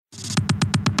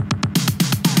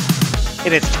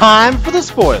and it's time for the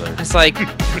spoilers. It's like,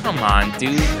 come on,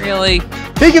 dude, really?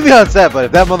 He can be on set, but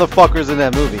if that motherfucker's in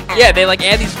that movie, Yeah, they like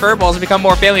add these furballs to become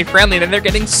more family friendly, and then they're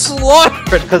getting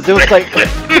slaughtered. because it was like,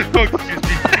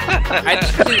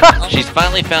 She's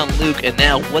finally found Luke, and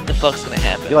now what the fuck's gonna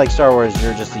happen? you like Star Wars,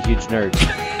 you're just a huge nerd.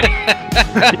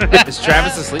 Is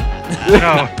Travis asleep?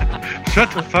 No,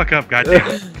 shut the fuck up,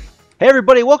 goddamn. Hey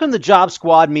everybody, welcome to the Job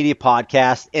Squad Media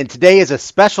Podcast, and today is a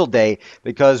special day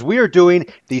because we are doing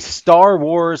the Star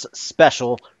Wars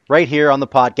special right here on the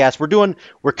podcast.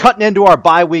 We're cutting into our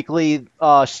bi-weekly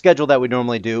schedule that we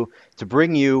normally do to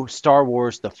bring you Star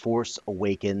Wars The Force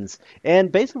Awakens,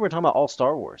 and basically we're talking about all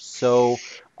Star Wars. So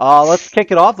let's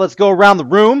kick it off. Let's go around the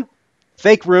room.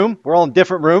 Fake room. We're all in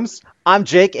different rooms. I'm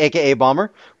Jake, a.k.a.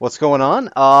 Bomber. What's going on?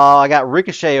 I got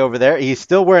Ricochet over there. He's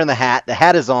still wearing the hat. The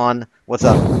hat is on. What's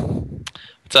up?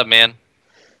 What's up, man?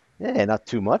 Yeah, not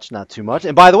too much, not too much.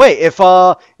 And by the way, if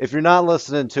you're not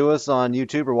listening to us on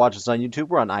YouTube or watch us on YouTube,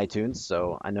 we're on iTunes,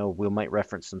 so I know we might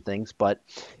reference some things. But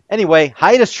anyway,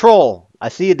 Hiatus Troll, I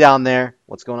see you down there.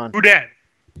 What's going on? Who dat?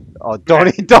 Oh,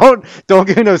 don't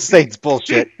give me no Saints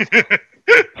bullshit.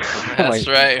 That's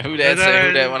right. Who dat say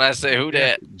who dat when I say who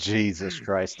dat? Jesus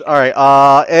Christ. All right,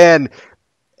 and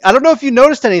I don't know if you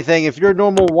noticed anything. If you're a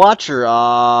normal watcher,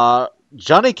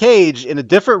 Johnny Cage in a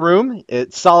different room.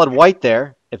 It's solid white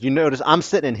there. If you notice, I'm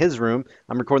sitting in his room.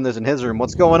 I'm recording this in his room.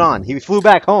 What's going on? He flew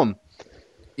back home.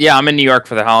 Yeah, I'm in New York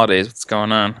for the holidays. What's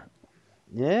going on?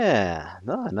 Yeah,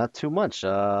 no, not too much.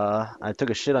 I took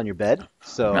a shit on your bed,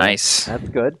 so Nice. that's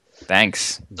good.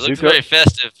 Thanks. It looks Zuko- very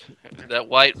festive. That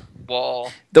white wall.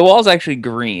 The wall's actually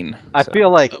green. I so- feel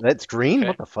like that's green. Okay.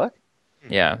 What the fuck?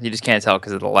 Yeah, you just can't tell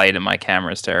because of the light, and my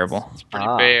camera is terrible. It's pretty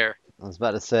Ah. bare. I was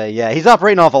about to say, yeah, he's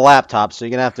operating off a laptop, so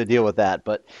you're gonna have to deal with that.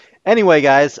 But anyway,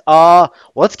 guys,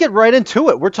 let's get right into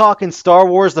it. We're talking Star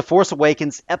Wars: The Force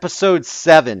Awakens, Episode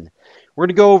 7. We're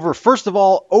gonna go over first of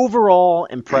all overall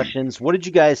impressions. What did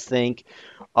you guys think?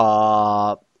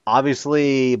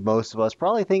 Obviously, most of us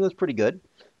probably think it was pretty good.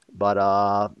 But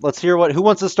let's hear who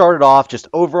wants to start it off. Just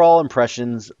overall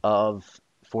impressions of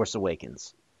Force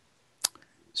Awakens.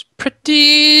 It's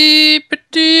pretty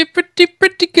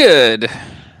good.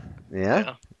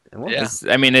 Yeah. Well, Yeah.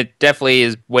 I mean, it definitely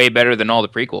is way better than all the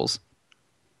prequels.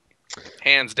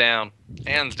 Hands down.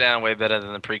 Hands down way better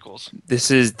than the prequels.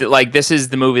 This is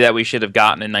the movie that we should have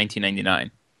gotten in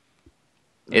 1999.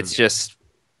 It's just,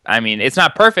 I mean, it's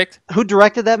not perfect. Who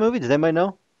directed that movie? Does anybody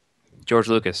know? George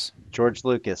Lucas. George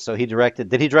Lucas. So he directed.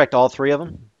 Did he direct all three of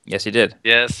them? Yes, he did.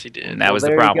 Yes, he did. And that was the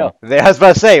there you problem. go. I was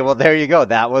about to say. Well, there you go.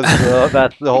 That was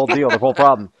that's the whole deal. The whole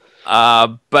problem.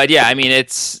 But yeah, I mean,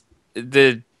 it's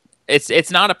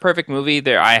not a perfect movie.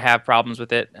 I have problems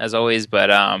with it as always, but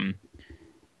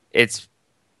it's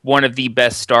one of the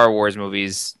best Star Wars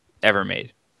movies ever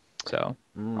made. So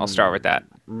I'll start with that.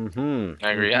 Mm-hmm.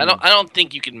 I agree. I don't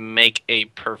think you can make a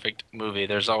perfect movie.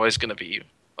 There's always going to be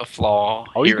a flaw.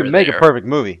 Oh, you here or can make a there. perfect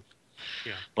movie.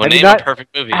 Well, Have you name not- a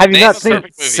perfect movie. have you Name not a seen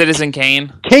perfect movie. Citizen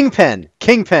Kane. Kingpin.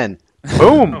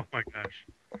 Boom. Oh my gosh.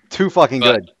 Too fucking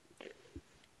But- good.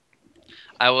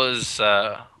 I was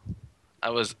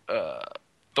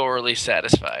thoroughly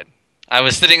satisfied. I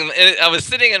was sitting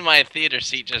in my theater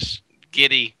seat, just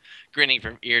giddy, grinning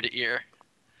from ear to ear.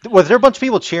 Was there a bunch of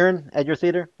people cheering at your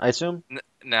theater? I assume.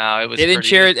 No, it was. They didn't pretty-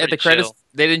 cheer it was at the pretty credits. chill.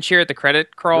 They didn't cheer at the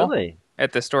credit crawl. Really?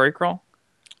 At the story crawl.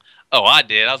 Oh, I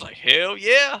did. I was like, hell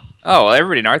yeah! Oh, well,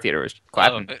 everybody in our theater was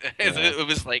clapping. Oh, it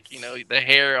was like, the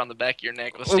hair on the back of your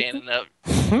neck was standing up.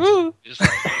 Just like,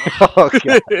 Oh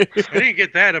god. I didn't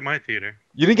get that at my theater.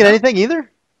 You didn't get anything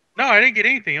either. No, I didn't get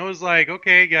anything. It was like,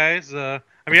 okay, guys. I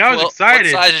mean, I was well,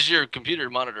 excited. What size is your computer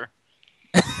monitor?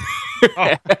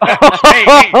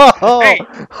 Oh, hey,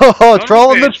 Son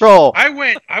Trolling of a the bitch. troll. I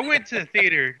went to the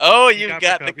theater. Oh, You you've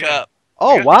got the yeah. cup.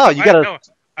 Oh I wow, got the you cup. got a. No,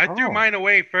 I threw Oh. mine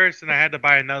away first, and I had to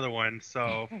buy another one.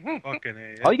 So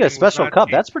fucking. Oh, you got a special cup.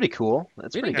 That's pretty cool.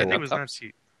 That's We pretty didn't Yeah, get it cool. was no not cups.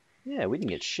 cheap. Yeah, we didn't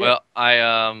get shit. Well,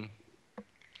 I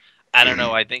don't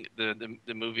know. I think the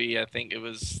movie. I think it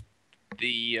was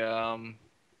the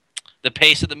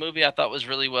pace of the movie. I thought was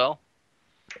really well.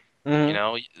 Mhm. You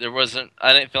know, there wasn't.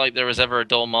 I didn't feel like there was ever a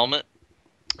dull moment.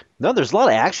 No, there's a lot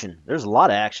of action. There's a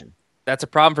lot of action. That's a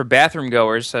problem for bathroom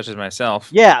goers such as myself.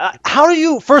 Yeah. How do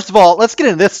you? First of all, let's get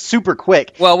into this super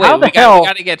quick. Well, How wait, the we hell?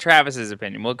 got to get Travis's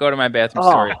opinion. We'll go to my bathroom Oh.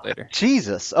 story later.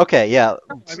 Jesus. Okay. Yeah.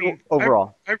 I mean,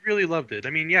 Overall. I really loved it. I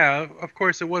mean, yeah, of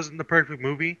course, it wasn't the perfect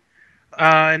movie,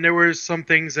 and there were some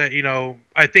things that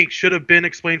I think should have been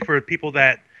explained for people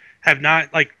that have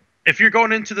not like. If you're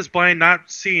going into this blind,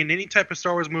 not seeing any type of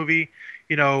Star Wars movie,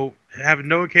 having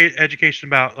no education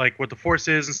about like what the Force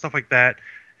is and stuff like that,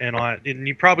 and all that, and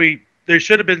you probably there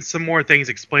should have been some more things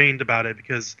explained about it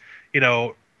because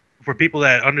for people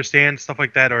that understand stuff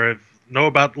like that or know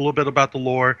about a little bit about the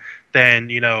lore, then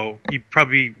you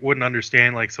probably wouldn't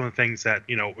understand like some of the things that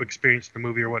experienced in the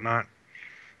movie or whatnot.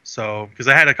 So, because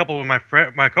I had a couple of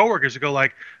my coworkers who go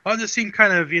like, "Oh, this seemed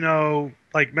kind of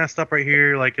like messed up right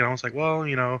here." Like, I was like, "Well,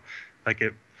 like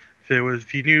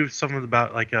if you knew something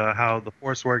about like how the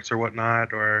force works or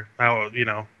whatnot, or how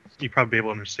you'd probably be able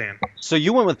to understand." So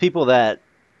you went with people that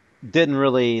didn't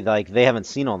really like they haven't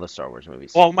seen all the Star Wars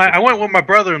movies. Well, I went with my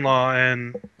brother-in-law,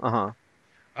 and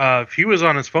he was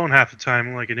on his phone half the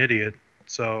time like an idiot.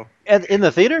 So in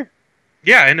the theater?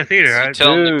 Yeah, in the theater. You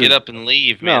tell him to Dude. get up and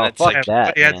leave, man. No, That's fuck like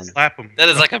that, You had to man. slap him. that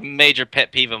is like a major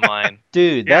pet peeve of mine.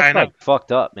 Dude, Yeah, I that's know. like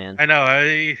fucked up, man. I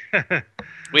know.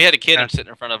 We had a kid Yeah. sitting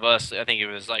in front of us. I think he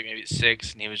was like maybe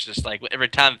 6, and he was just like every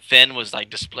time Finn was like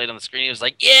displayed on the screen, he was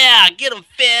like, "Yeah, get him,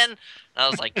 Finn." And I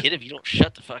was like, "Kid, if you don't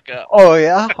shut the fuck up." Oh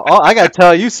yeah, oh, I gotta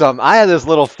tell you something. I had this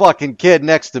little fucking kid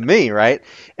next to me, right?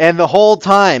 And the whole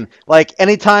time, like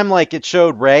anytime like it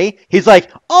showed Ray, he's like,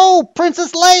 "Oh,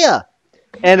 Princess Leia,"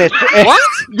 and it's What?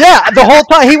 yeah, the whole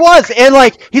time he was, and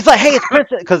like he's like, "Hey, it's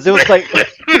Princess," because it was like,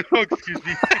 Oh, excuse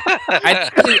me.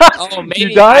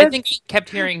 Maybe died? I think he kept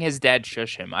hearing his dad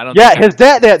shush him. I don't. yeah, think his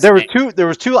dad. There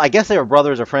was two. I guess they were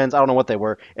brothers or friends. I don't know what they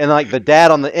were, and like the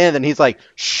dad on the end, and he's like,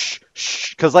 "Shh,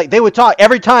 shh," because like they would talk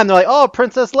every time. They're like, "Oh,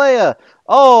 Princess Leia,"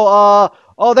 oh,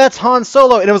 that's Han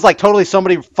Solo," and it was like totally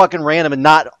somebody fucking random and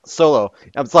not Solo.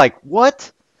 I was like,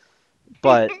 "What?"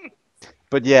 But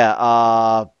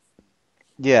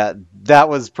yeah, that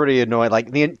was pretty annoying.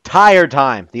 Like the entire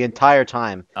time.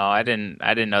 Oh, I didn't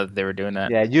know that they were doing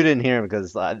that. Yeah, you didn't hear him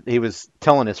because he was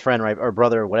telling his friend right or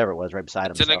brother or whatever it was right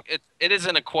beside him. So. It is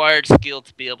an acquired skill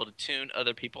to be able to tune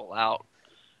other people out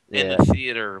in Yeah. the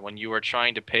theater when you are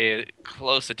trying to pay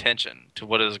close attention to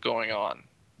what is going on.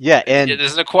 Yeah, and It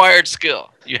is an acquired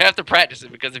skill. You have to practice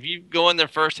it because if you go in there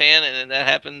firsthand and then that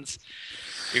happens,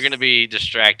 you're going to be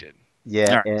distracted. yeah,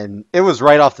 Alright. and it was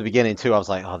right off the beginning too. I was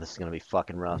like, "Oh, this is gonna be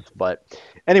fucking rough." But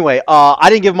anyway, I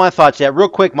didn't give my thoughts yet. Real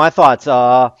quick, my thoughts.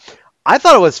 I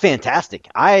thought it was fantastic.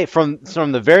 From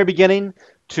the very beginning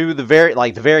to the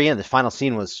very end, the final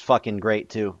scene was fucking great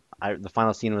too. The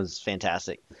final scene was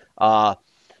fantastic.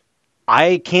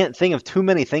 I can't think of too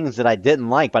many things that I didn't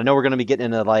like, but I know we're gonna be getting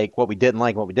into like what we didn't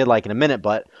like and what we did like in a minute.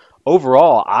 But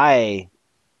overall, I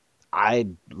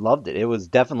loved it. It was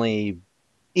definitely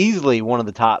easily one of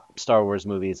the top Star Wars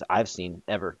movies I've seen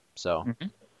ever. So,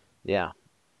 yeah.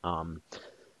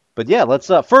 But yeah, let's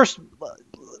first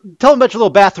tell them about your little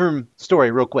bathroom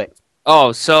story real quick.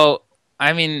 Oh, so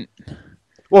I mean,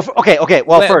 Well, okay.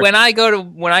 Well, first, when I go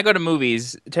to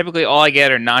movies, typically all I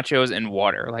get are nachos and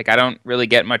water. Like I don't really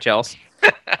get much else.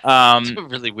 It's a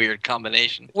really weird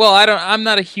combination. Well, I'm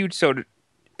not a huge soda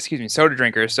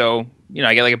drinker, so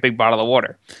I get like a big bottle of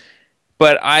water.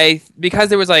 But because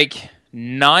there was like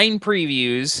 9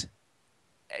 previews,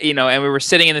 and we were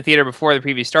sitting in the theater before the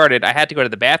preview started, I had to go to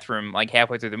the bathroom like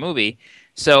halfway through the movie.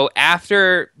 So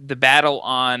after the battle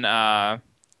on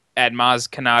at Maz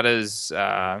Kanata's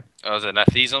Oh, is it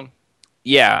Nathizm?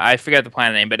 yeah, I forget the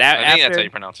planet name, but I think that's after how you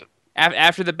pronounce it.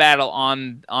 after the battle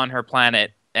on her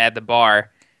planet at the bar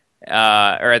or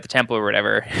at the temple or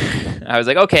whatever, I was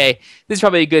like, okay, this is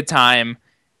probably a good time.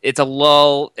 It's a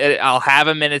lull. I'll have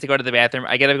a minute to go to the bathroom.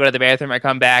 I get to go to the bathroom. I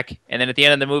come back, and then at the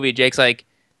end of the movie, Jake's like,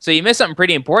 "So you missed something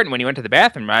pretty important when you went to the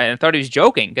bathroom, right?" And I thought he was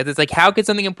joking because it's like, how could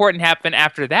something important happen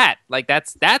after that? Like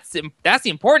that's the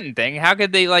important thing. How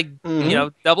could they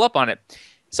double up on it?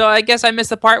 So I guess I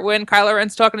missed the part when Kylo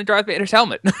Ren's talking to Darth Vader's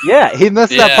helmet. yeah, he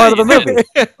missed that Yeah, part of the you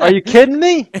movie. Are you kidding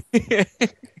me?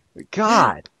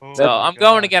 God. Oh, So my I'm God.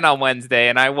 going again on Wednesday,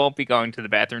 and I won't be going to the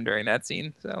bathroom during that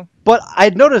scene. So But I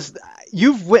noticed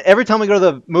every time we go to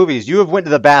the movies, you have went to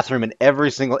the bathroom in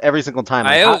every single time.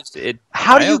 I Like, always it.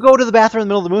 how do I you always- go to the bathroom in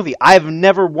the middle of the movie? I've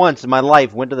never once in my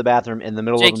life went to the bathroom in the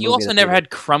middle of Jake, the movie. you also in a never theater. had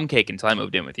crumb cake until I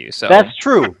moved in with you. So That's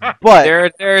true, but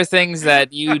there are things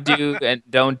that you do and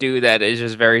don't do that is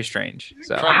just very strange.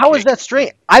 So Crumb how is cake. that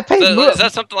strange? I paid. Is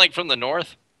that something like from the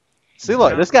north? See,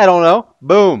 look, this guy don't know.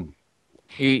 Boom.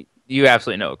 you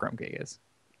absolutely know what crumb cake is.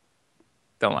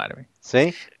 Don't lie to me.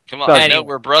 See, Come on, So- I know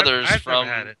we're brothers I've never from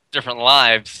had it. different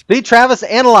lives. see, Travis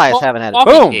and Elias haven't had it.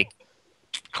 Coffee Boom. cake,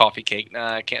 Coffee cake.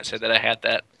 Nah, I can't say that I had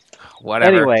that.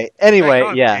 whatever. Anyway,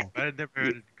 I've yeah. never heard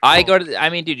it. I go to. I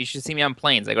mean, dude, you should see me on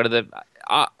planes. I go to the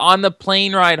on the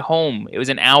plane ride home. It was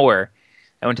an hour.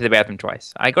 I went to the bathroom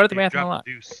twice. I go to the You bathroom a dropped lot.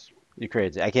 the deuce. You're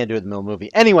crazy. I can't do it in the middle of the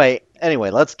movie. Anyway,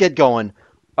 let's get going.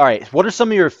 All right, what are some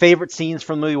of your favorite scenes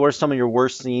from the movie? What are some of your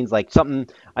worst scenes? Like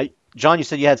John, you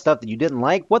said you had stuff that you didn't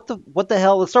like. What the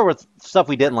hell? Let's start with stuff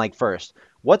we didn't like first.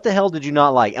 What the hell did you not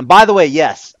like? And by the way,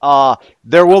 yes,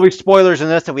 there will be spoilers in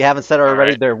this if we haven't said it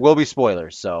already. right. There will be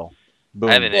spoilers. So, boom.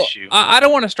 I have an Well, issue. I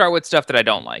don't want to start with stuff that I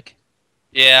don't like,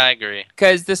 Yeah, I agree.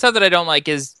 because the stuff that I don't like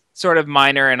is sort of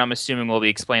minor, and I'm assuming will be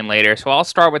explained later. So I'll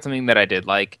start with something that I did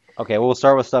like. Okay, well, we'll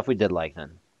start with stuff we did like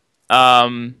then.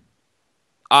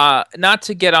 Not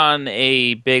to get on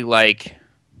a big like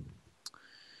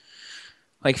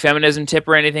feminism tip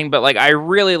or anything, but like I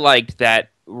really liked that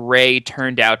Rey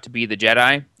turned out to be the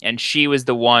Jedi, and she was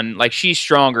the one, like, she's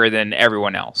stronger than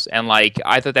everyone else, and like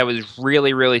I thought that was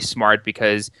really, really smart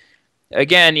because,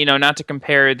 again, you know, not to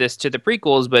compare this to the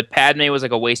prequels, but Padme was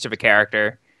like a waste of a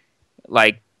character.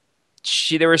 Like,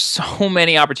 there were so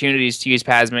many opportunities to use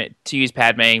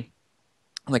Padme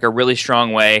like a really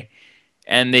strong way,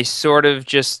 and they sort of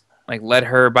just like led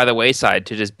her by the wayside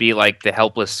to just be like the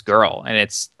helpless girl. And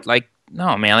it's like,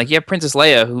 no, man, like you have Princess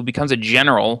Leia who becomes a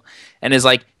general and is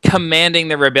like commanding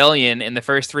the rebellion in the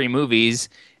first 3 movies.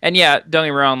 And yeah, don't get me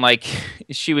wrong, like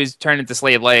she was turned into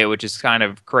Slave Leia, which is kind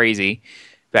of crazy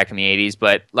back in the 80s,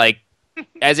 but like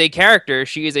as a character,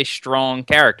 she is a strong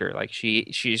character. Like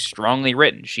she's strongly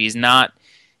written. She's not,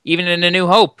 even in A New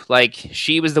Hope, like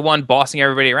she was the one bossing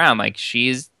everybody around. Like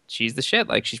she's the shit.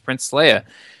 Like she's Princess Leia.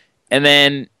 And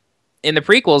then in the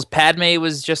prequels, Padme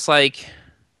was just like,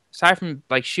 aside from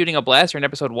like shooting a blaster in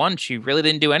episode 1, she really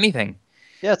didn't do anything.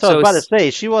 Yeah, that's what I was about to say.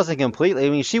 She wasn't completely. I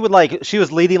mean, she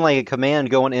was leading like a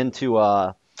command going into.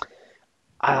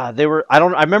 They were. I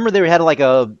remember they had like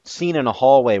a scene in a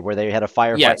hallway where they had a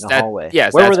firefight in a hallway.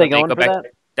 Yes, where were they going for that?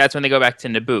 That's when they go back to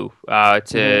Naboo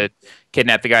to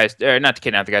kidnap the guys, or not to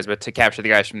kidnap the guys, but to capture the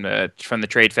guys from the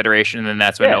Trade Federation, and then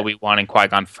that's when Obi-Wan and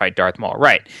Qui-Gon fight Darth Maul.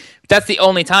 Right. But that's the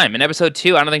only time. In episode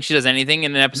 2, I don't think she does anything,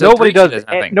 and in episode 3, she does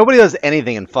nothing. Nobody does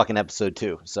anything in fucking episode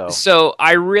 2. So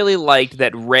I really liked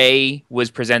that Rey was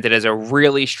presented as a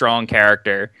really strong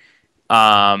character.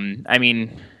 I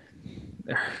mean,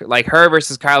 like her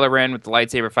versus Kylo Ren with the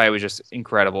lightsaber fight was just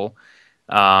incredible.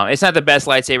 It's not the best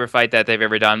lightsaber fight that they've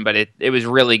ever done, but it was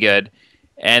really good.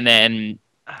 And then,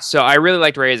 so I really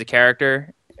liked Rey as a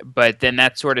character, but then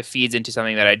that sort of feeds into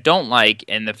something that I don't like,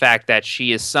 and the fact that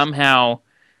she is somehow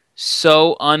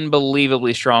so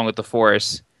unbelievably strong with the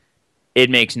Force, it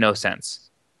makes no sense.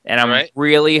 And I'm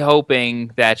really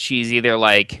hoping that she's either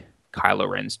like Kylo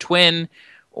Ren's twin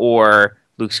or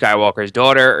Luke Skywalker's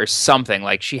daughter or something.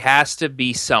 Like, she has to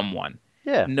be someone.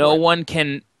 Yeah. No one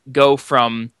can go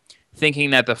from thinking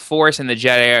that the Force and the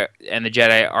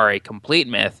Jedi are a complete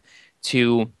myth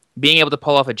to being able to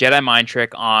pull off a Jedi mind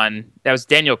trick on, that was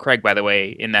Daniel Craig, by the way,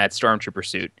 in that Stormtrooper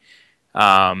suit.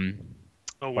 When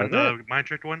the mind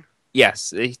tricked one?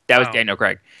 Yes, that was Daniel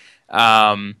Craig.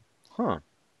 Yeah,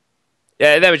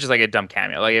 that was just like a dumb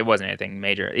cameo. Like, it wasn't anything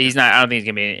major. He's not. I don't think he's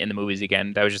gonna be in the movies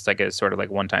again. That was just like a sort of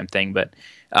like one-time thing. But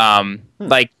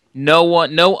like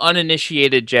no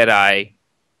uninitiated Jedi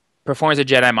performs a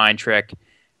Jedi mind trick,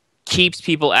 keeps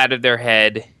people out of their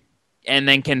head, and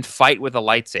then can fight with a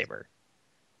lightsaber.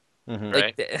 Mm-hmm.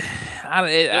 Like,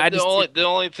 right. The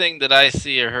only thing that I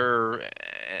see of her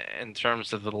in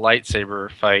terms of the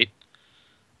lightsaber fight,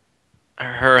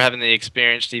 her having the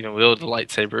experience to even wield the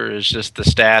lightsaber, is just the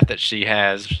staff that she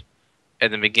has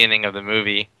at the beginning of the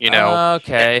movie. You know.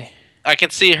 Okay. I can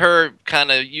see her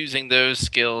kind of using those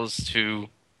skills to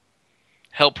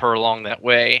help her along that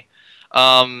way.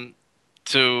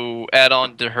 To add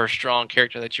on to her strong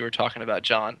character that you were talking about,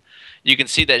 John, you can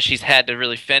see that she's had to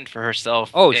really fend for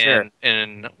herself.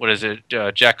 In what is it,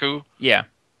 Jakku? Yeah.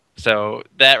 So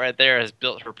that right there has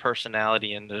built her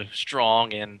personality into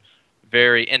strong and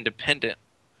very independent.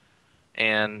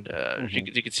 And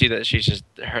you can see that she's just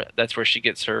that's where she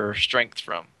gets her strength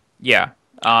from. Yeah.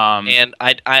 And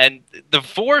the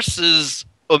Force is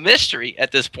a mystery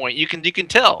at this point. You can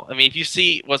tell. I mean, if you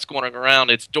see what's going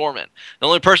around, it's dormant. The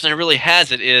only person who really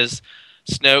has it is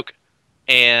Snoke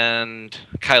and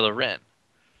Kylo Ren.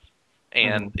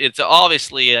 And it's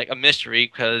obviously like a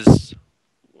mystery because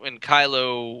when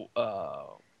Kylo,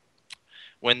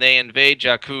 when they invade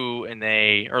Jakku and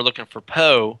they are looking for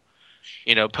Poe,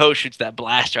 you know, Poe shoots that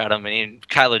blaster at him, and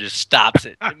Kylo just stops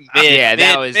it mid-fire.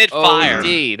 That was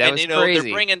crazy.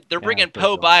 They're bringing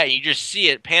Poe by, and you just see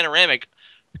it panoramic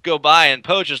go by, and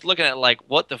Poe just looking at it like,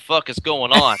 what the fuck is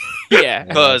going on? Yeah,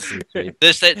 because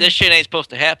this shit ain't supposed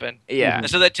to happen. Yeah, and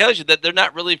so that tells you that they're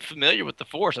not really familiar with the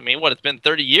Force. I mean, it's been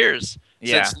 30 years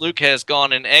since Luke has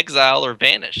gone in exile or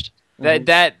vanished. When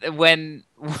they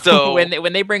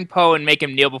bring Poe and make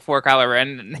him kneel before Kylo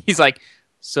Ren, he's like,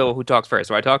 so who talks first?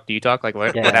 Do I talk? Do you talk? Like,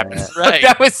 what happens? Right.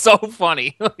 That was so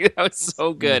funny. That was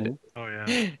so good. Oh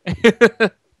yeah.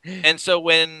 And so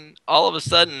when all of a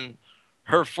sudden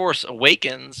her Force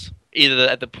awakens either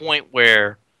at the point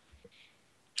where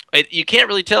you can't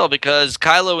really tell because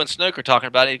Kylo and Snoke are talking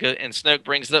about it, and Snoke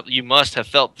brings it up. You must have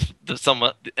felt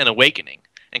an awakening,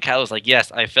 and Kylo's like,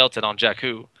 "Yes, I felt it on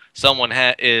Jakku. Someone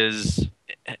has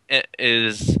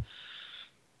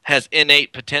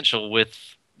innate potential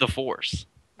with the Force."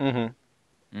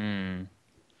 Mm-hmm. Mm.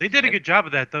 They did a good job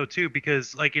of that though too,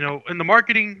 because like in the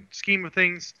marketing scheme of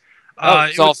things,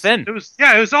 It's all Finn. It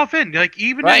was all Finn. Like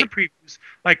even in the previews,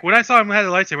 like when I saw him have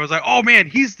the lightsaber, I was like, oh man,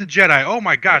 he's the Jedi. Oh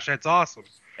my gosh, that's awesome.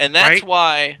 And that's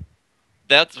why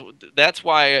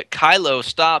Kylo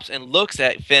stops and looks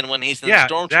at Finn when he's in the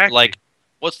stormtrooper. Exactly. Like,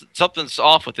 something's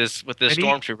off with this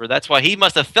stormtrooper. That's why he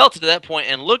must have felt it at that point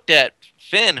and looked at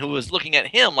Finn, who was looking at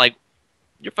him like,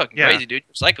 "You're fucking crazy, dude.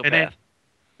 You're a psychopath."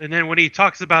 And then when he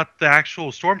talks about the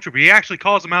actual stormtrooper, he actually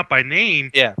calls him out by name.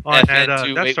 Yeah, on that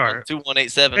Death Star.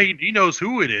 2187. Hey, he knows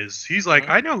who it is. He's like,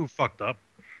 I know who fucked up.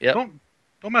 Yep. Don't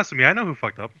mess with me. I know who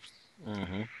fucked up.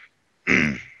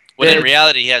 Mm-hmm. When in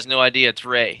reality, he has no idea it's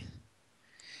Rey.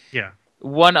 Yeah.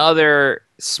 One other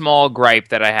small gripe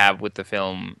that I have with the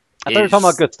film. I thought you were talking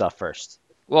about good stuff first.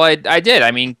 Well, I did.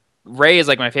 I mean, Rey is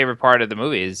like my favorite part of the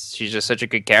movie. She's just such a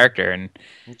good character, and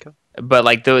but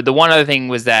like the one other thing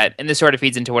was that, and this sort of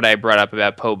feeds into what I brought up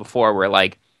about Poe before, where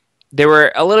like there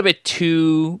were a little bit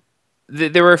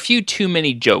there were a few too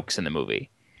many jokes in the movie.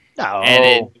 No,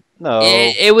 and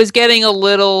it was getting a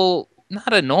little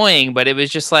not annoying, but it was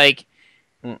just like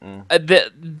I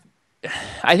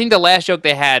think the last joke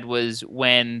they had was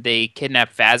when they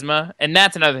kidnapped Phasma, and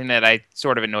that's another thing that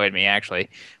sort of annoyed me actually,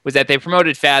 was that they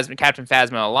promoted Captain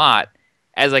Phasma a lot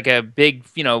as like a big,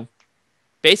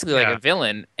 basically like a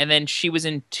villain, and then she was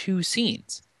in 2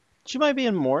 scenes. She might be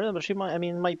in more, but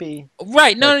might be.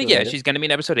 Right, no, yeah, she's going to be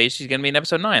in episode 8, she's going to be in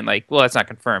episode 9, like, well, that's not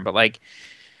confirmed, but like...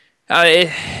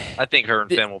 I think her and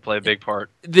Finn will play a big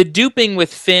part. The duping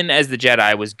with Finn as the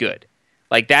Jedi was good.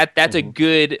 Like that's a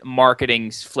good marketing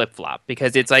flip-flop,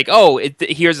 because it's like,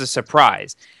 here's a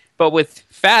surprise. But with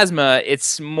Phasma,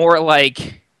 it's more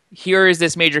like, here is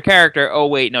this major character. Oh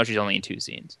wait, no, she's only in 2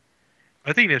 scenes.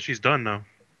 I think that she's done though.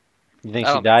 You think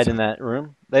she died in that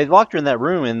room? They locked her in that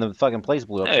room and the fucking place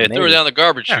blew up. Yeah, they threw her down the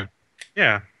garbage chute.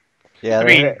 Yeah. Yeah, I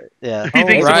mean, yeah. If you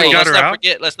think someone got her out?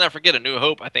 Let's not forget A New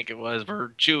Hope. I think it was where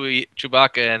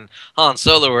Chewbacca and Han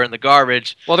Solo were in the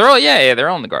garbage. Well, they're all they're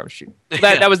all in the garbage chute.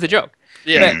 That was the joke.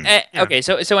 Yeah. But, okay,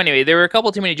 so anyway, there were a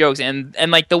couple too many jokes, and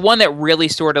like the one that really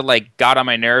sort of like got on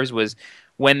my nerves was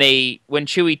when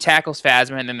Chewie tackles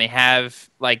Phasma, and then they have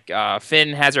like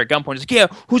Finn has her at gunpoint. He's like, yeah,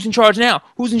 who's in charge now?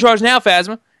 Who's in charge now,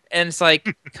 Phasma? And it's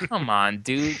like, come on,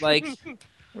 dude, like,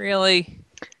 really?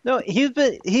 No, he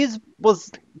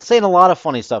was saying a lot of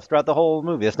funny stuff throughout the whole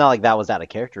movie. It's not like that was out of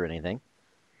character or anything.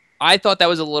 I thought that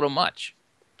was a little much.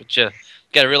 But you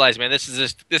gotta realize, man, this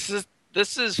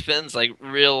is Finn's like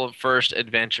real first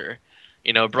adventure.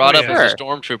 Brought up as a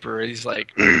stormtrooper. He's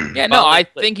like, yeah, no, I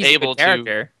think he's able a good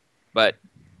character, but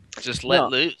just let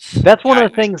loose. That's one of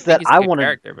the things that I wanted.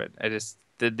 Character, but I just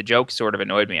the joke sort of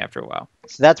annoyed me after a while.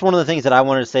 So that's one of the things that I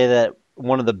wanted to say, that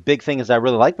one of the big things I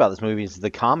really liked about this movie is the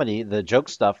comedy, the joke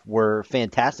stuff were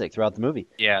fantastic throughout the movie.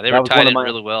 Yeah, they were tied in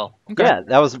really well. Okay. Yeah,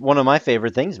 that was one of my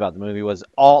favorite things about the movie, was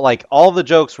all the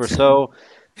jokes were so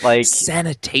like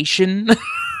sanitation.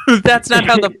 That's not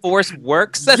how the Force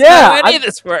works. That's not how any of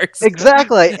this works.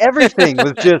 Exactly. Everything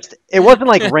was just, it wasn't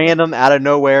like random out of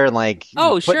nowhere and like.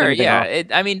 Oh, sure. Yeah.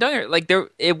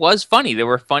 It was funny. There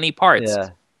were funny parts. Yeah.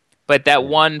 But that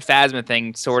one Phasma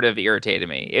thing sort of irritated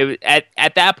me.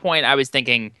 At that point, I was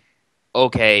thinking,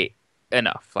 okay,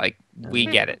 enough. Like, we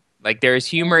get it. Like, there's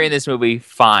humor in this movie,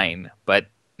 fine. But,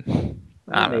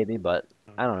 maybe, but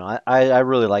I don't know. I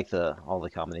really like all the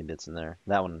comedy bits in there.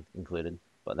 That one included.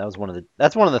 But that's one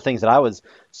of the things that I was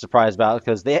surprised about,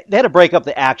 because they had to break up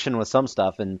the action with some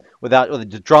stuff, and with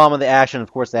the drama, the action,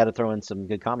 of course, they had to throw in some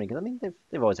good comedy. Because I mean,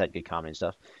 they've always had good comedy and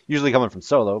stuff, usually coming from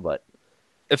Solo, but.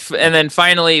 And then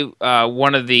finally,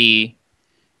 one of the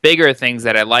bigger things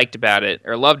that I liked about it,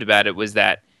 or loved about it, was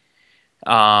that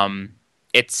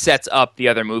it sets up the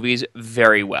other movies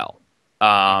very well.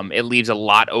 It leaves a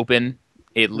lot open.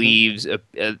 It leaves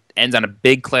ends on a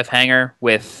big cliffhanger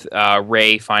with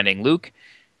Rey finding Luke.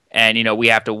 And, we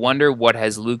have to wonder, what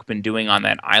has Luke been doing on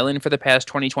that island for the past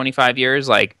 20, 25 years?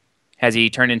 Like, has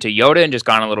he turned into Yoda and just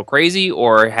gone a little crazy,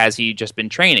 or has he just been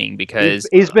training? Because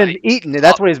he's been eating.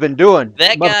 That's what he's been doing.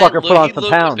 That motherfucker put on some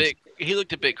pounds. He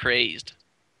looked a bit crazed.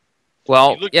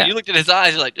 Well, you looked at his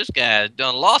eyes. You're like, this guy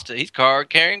done lost it. He's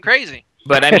carrying crazy.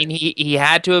 But I mean, he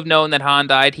had to have known that Han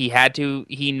died.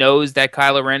 He knows that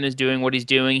Kylo Ren is doing what he's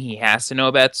doing. He has to know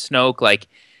about Snoke. Like,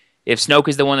 if Snoke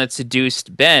is the one that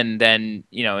seduced Ben, then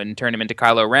and turned him into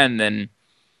Kylo Ren, then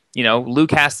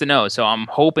Luke has to know. So I'm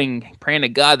hoping, praying to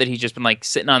God that he's just been like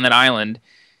sitting on that island,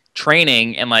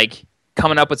 training and like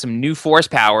coming up with some new force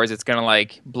powers. It's gonna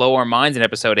like blow our minds in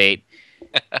episode 8.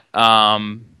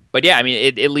 But yeah, I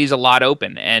mean, it leaves a lot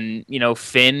open, and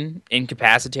Finn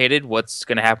incapacitated. What's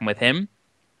gonna happen with him?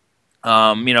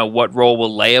 What role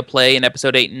will Leia play in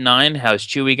episode 8 and 9? How's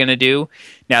Chewie going to do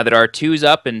now that R2's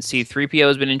up and C-3PO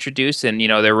has been introduced and,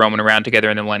 they're roaming around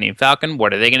together in the Millennium Falcon?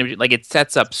 What are they going to do? Like, it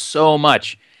sets up so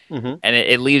much, and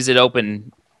it leaves it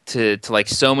open to like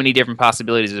so many different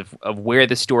possibilities of where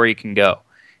the story can go.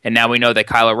 And now we know that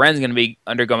Kylo Ren's going to be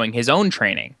undergoing his own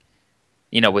training,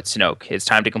 with Snoke. It's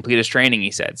time to complete his training, he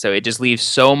said. So it just leaves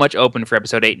so much open for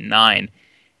episode 8 and 9.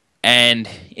 And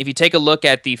if you take a look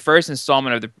at the first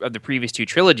installment of the previous 2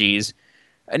 trilogies,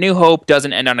 A New Hope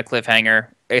doesn't end on a cliffhanger,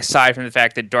 aside from the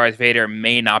fact that Darth Vader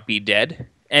may not be dead.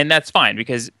 And that's fine,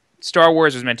 because Star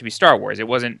Wars was meant to be Star Wars. It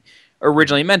wasn't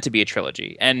originally meant to be a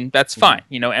trilogy, and that's fine.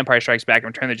 Empire Strikes Back and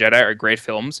Return of the Jedi are great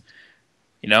films,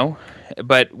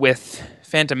 But with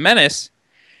Phantom Menace,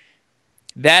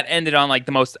 that ended on like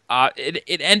the most...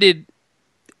 it ended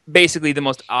basically the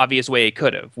most obvious way it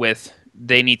could have, with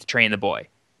they need to train the boy.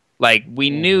 Like, we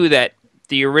knew that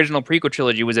the original prequel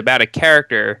trilogy was about a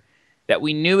character that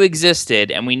we knew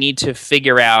existed, and we need to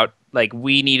figure out, like,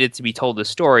 we needed to be told the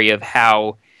story of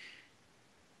how,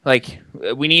 like,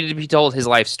 we needed to be told his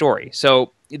life story.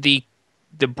 So the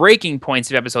breaking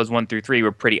points of episodes 1 through 3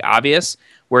 were pretty obvious,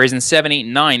 whereas in 7, 8,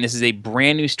 and 9, this is a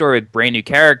brand new story with brand new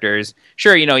characters.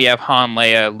 Sure, you have Han,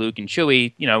 Leia, Luke, and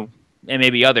Chewie, and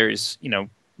maybe others,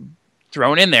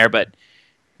 thrown in there, but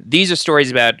these are stories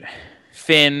about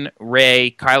Finn,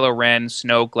 Rey, Kylo Ren,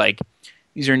 Snoke. Like,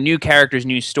 these are new characters,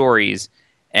 new stories,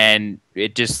 and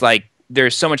it just like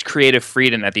there's so much creative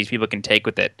freedom that these people can take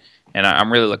with it, and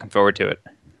I'm really looking forward to it.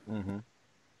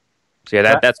 So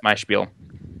yeah, that's my spiel.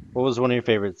 What was one of your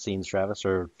favorite scenes, Travis,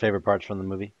 or favorite parts from the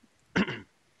movie?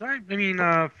 I mean,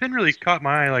 Finn really caught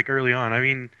my eye like early on. I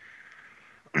mean,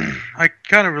 I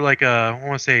kind of like I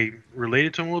want to say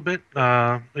related to him a little bit.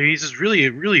 He's just really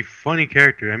a really funny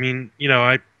character. I mean,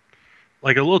 I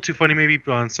like a little too funny maybe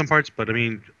on some parts, but I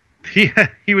mean,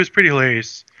 he was pretty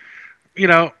hilarious.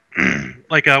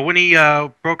 Like when he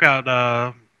broke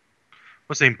out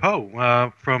what's his name,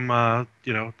 Poe from the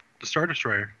Star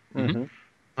Destroyer.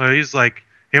 He's like,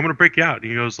 "Hey, I'm gonna break you out." And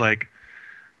he goes like,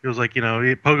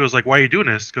 Poe goes like, "Why are you doing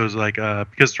this?" Goes like, "Because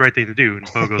it's the right thing to do." And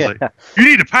Poe goes like, "You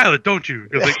need a pilot, don't you?" He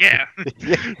goes like, "Yeah."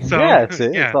 So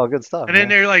it's all good stuff. And then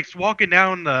they're like walking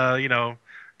down the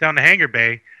down the hangar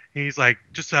bay. And he's like,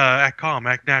 "Just act calm,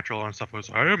 act natural," and stuff. I was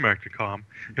like, "I am acting calm."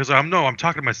 He was like, I'm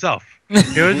talking to myself."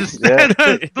 Just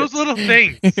those little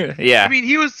things. Yeah. I mean,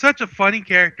 he was such a funny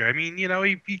character. I mean,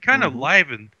 he kind of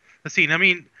livened the scene. I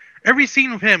mean, every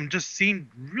scene with him just seemed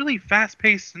really fast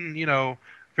paced and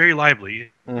very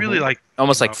lively. Really like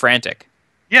almost like frantic.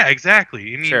 Yeah,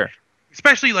 exactly. I mean, sure.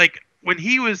 Especially like when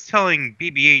he was telling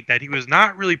BB-8 that he was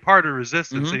not really part of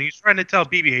Resistance, and he's trying to tell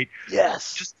BB-8,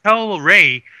 yes, just tell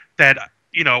Rey that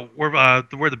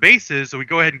where the base is, so we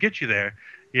go ahead and get you there.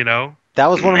 That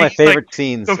was one of my favorite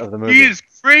scenes of the movie. He is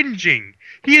cringing.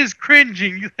 He's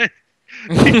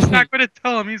not going to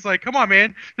tell him. He's like, "Come on,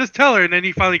 man, just tell her." And then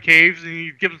he finally caves and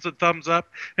he gives us a thumbs up.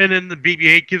 And then the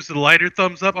BB-8 gives the lighter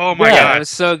thumbs up. Oh my god, it was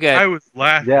so good. I was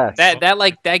laughing. Yes.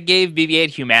 That gave BB-8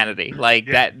 humanity. Like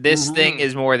that. This thing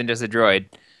is more than just a droid.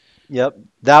 Yep.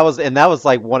 That was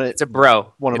like It's a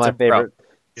bro. One of my favorite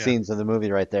scenes in the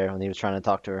movie right there when he was trying to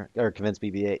talk to her or convince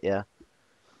BB-8. Yeah.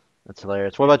 That's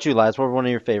hilarious. What about you, Liz? What were one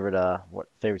of your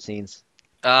favorite scenes?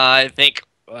 I think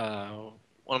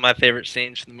one of my favorite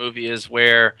scenes from the movie is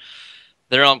where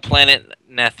they're on planet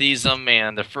Nathizim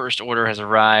and the First Order has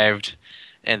arrived,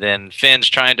 and then Finn's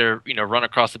trying to run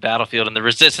across the battlefield, and the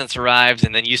Resistance arrives,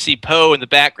 and then you see Poe in the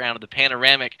background of the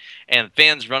panoramic, and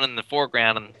Finn's running in the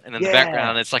foreground, and in the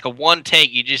background, it's like a one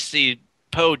take. You just see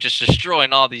Poe just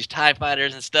destroying all these TIE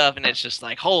fighters and stuff, and it's just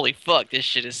like, holy fuck, this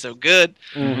shit is so good.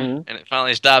 And it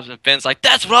finally stops, and Finn's like,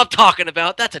 "That's what I'm talking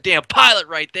about. That's a damn pilot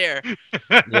right there."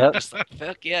 Yep. Just like,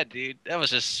 fuck yeah, dude. That was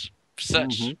just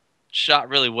shot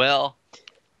really well.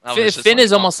 Finn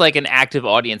is almost like an active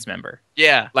audience member.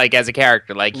 Yeah. Like as a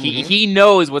character. Like he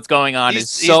knows what's going on. He's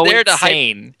so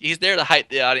insane. He's there to hype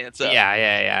the audience up.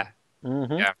 Yeah.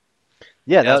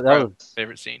 Yeah, that was my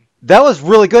favorite scene. That was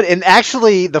really good. And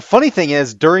actually, the funny thing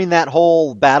is, during that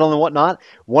whole battle and whatnot,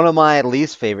 one of my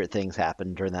least favorite things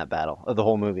happened during that battle of the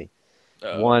whole movie.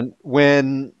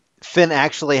 When Finn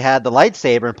actually had the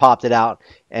lightsaber and popped it out,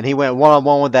 and he went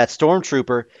one-on-one with that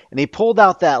stormtrooper, and he pulled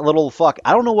out that little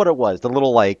I don't know what it was, the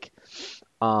little a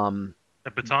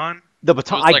baton? The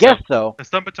baton, was I like guess so. The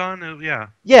stun baton, yeah.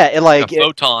 Yeah, it Like like a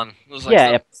photon. It was like yeah,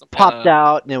 it some popped kinda-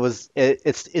 out and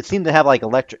it seemed to have like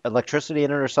electricity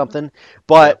in it or something.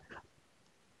 But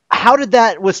how did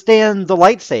that withstand the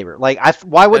lightsaber? Like,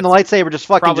 why wouldn't the lightsaber just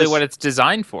fucking Probably just? what it's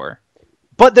designed for.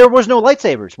 But there was no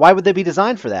lightsabers. Why would they be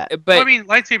designed for that? But Well, I mean, You're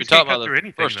lightsabers talking can't about cut the through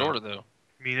anything. First though. Order, though.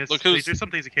 I mean, Look who's- there's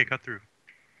some things you can't cut through.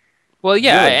 well,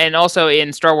 yeah, Good. and also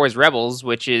in Star Wars Rebels,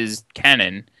 which is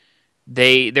canon,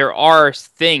 there are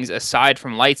things aside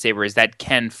from lightsabers that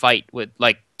can fight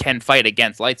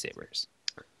against lightsabers.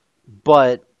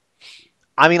 But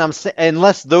I mean,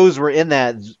 unless those were in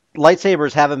that,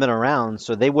 lightsabers haven't been around,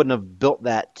 so they wouldn't have built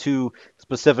that to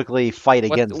specifically fight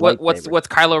against lightsabers. What's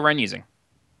Kylo Ren using?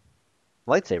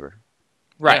 Lightsaber?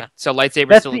 Right. Yeah. So lightsabers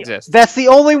That's still the exist. that's the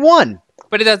only one.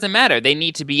 But it doesn't matter. They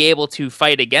need to be able to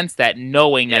fight against that,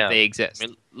 knowing Yeah. that they exist. I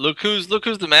mean, look who's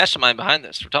the mastermind behind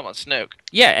this. We're talking about Snoke.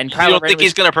 Yeah, and You Kylo don't Ren think was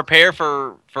he's going to prepare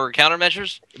for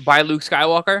countermeasures? by Luke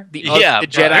Skywalker, the Yeah, the but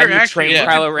Jedi They're who actually trained looking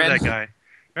Kylo for Ren. that guy.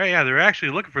 Right? Yeah, they're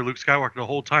actually looking for Luke Skywalker the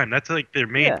whole time. That's like their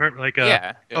main, Yeah.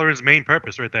 Yeah. Kylo Ren's main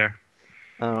purpose right there.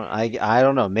 I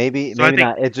don't know. Maybe So I think-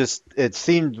 not. It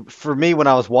seemed for me when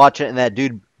I was watching it and that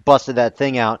dude busted that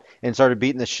thing out and started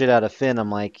beating the shit out of Finn.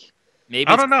 I'm like, Maybe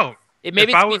I it's, don't know. maybe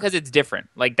If I it's was- because it's different.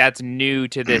 Like that's new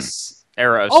to this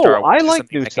era of oh, Star Wars. I It's like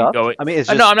something new that can stuff. go- I mean, it's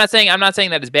No, just I'm not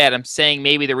saying that is bad. I'm saying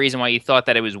maybe the reason why you thought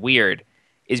that it was weird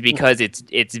is because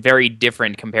it's very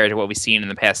different compared to what we've seen in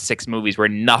the past 6 movies, where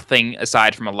nothing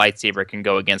aside from a lightsaber can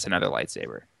go against another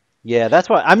lightsaber. yeah. That's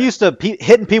why I'm used to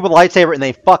hitting people with a lightsaber and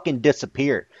they fucking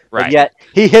disappear. But Right. yet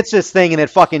he hits this thing and it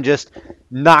fucking just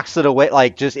knocks it away.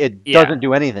 Like it Yeah. doesn't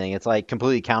do anything. It's like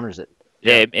completely counters it.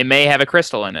 It may have a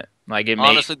crystal in it. Like it may.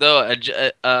 Honestly, though,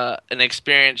 an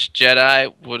experienced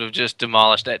Jedi would have just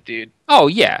demolished that dude. Oh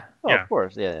yeah. Oh, Yeah. of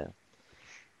course. Yeah.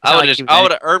 I not would like he was I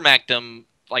would have Ermacked him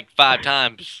like 5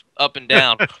 times up and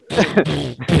down.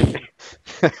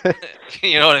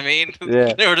 You know what I mean?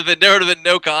 Yeah. There would have been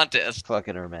no contest.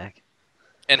 Fucking Ermac.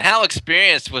 And how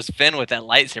experienced was Finn with that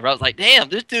lightsaber? I was like, damn,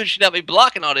 this dude should not be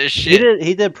blocking all this shit.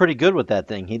 He did pretty good with that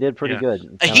thing. He did pretty Yeah. good.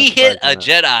 I'm kinda He hit a surprised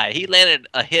at that. Jedi. He landed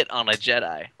a hit on a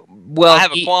Jedi. Well, I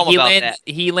have a qualm about that.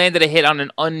 He landed a hit on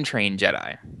an untrained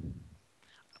Jedi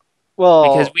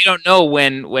Well, because we don't know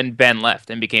when Ben left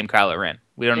and became Kylo Ren.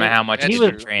 We don't know how much That's he's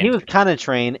true. been trained. he was kind of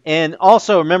trained, and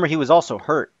also remember he was also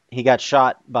hurt. He got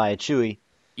shot by Chewie.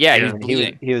 yeah, he Yeah. was And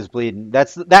bleeding. he was bleeding.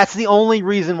 That's the only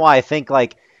reason why I think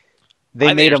like they I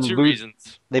think made him there's 2 lose.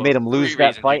 reasons. they made him 3 lose that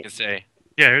reasons you fight. can say.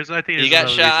 Yeah, I think He there's got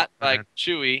another shot reason for by that.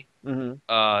 Chewie,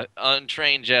 Hmm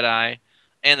untrained Jedi,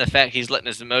 and the fact he's letting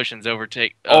his emotions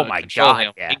overtake. Oh my control God,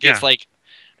 him. yeah. He gets Yeah. like,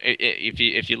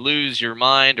 if you lose your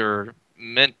mind or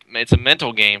it's a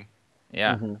mental game.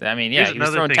 Yeah, Mhm. I mean, yeah, Here's he was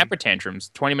another throwing thing. temper tantrums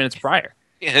 20 minutes prior.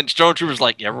 And Stormtrooper's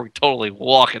like, yeah, we're totally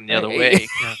walking the other way.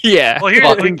 Yeah. Well, here,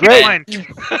 Fucking keep great. in mind,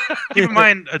 keep in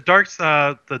mind, the dark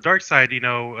side,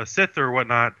 a Sith or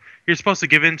whatnot. You're supposed to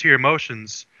give in to your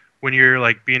emotions when you're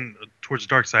like being towards the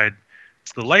dark side.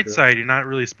 The light Sure. side, you're not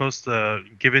really supposed to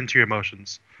give in to your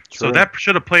emotions. So True. that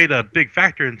should have played a big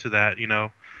factor into that,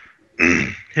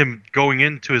 him going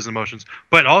into his emotions.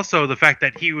 But also the fact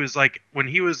that he was like, when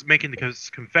he was making his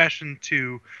confession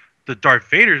to the Darth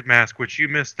Vader's mask, which you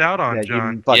missed out on, Yeah,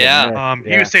 John. you fucking Yeah. missed.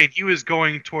 He was saying he was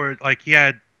going toward, like, he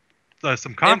had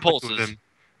some conflict with Impulses.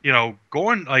 him,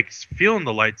 going, like, feeling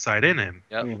the light side in him.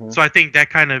 Yep. Mhm, So I think that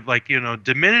kind of, like,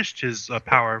 diminished his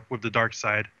power with the dark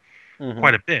side mhm.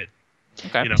 quite a bit.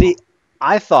 Okay. See,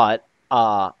 I thought,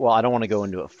 well, I don't want to go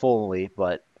into it fully,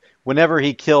 but whenever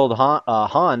he killed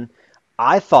Han,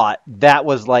 I thought that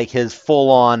was like his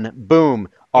full-on boom.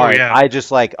 All Oh, right, yeah. I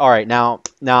just like, all right, now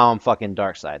I'm fucking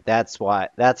dark side. That's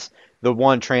the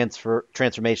one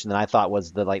transformation that I thought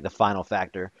was the final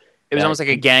factor. It was Yeah. almost like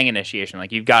a gang initiation.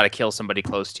 Like you've got to kill somebody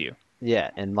close to you.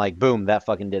 Yeah, and like boom, that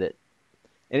fucking did it.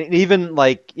 And it even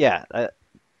like, yeah,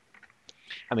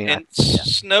 I mean, And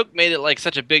Snoke made it like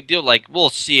such a big deal. Like, we'll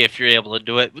see if you're able to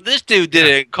do it. But this dude did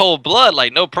it in cold blood.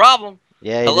 Like, no problem.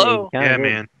 yeah, Hello? he kinda Yeah, did.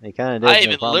 man. He kind of did. I no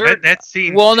even problem. learned- That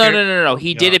scene. Well, no. scared-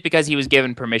 He did Yeah. it because he was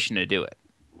given permission to do it.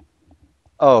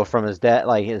 Oh, from his dad,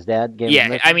 like his dad gave him Yeah,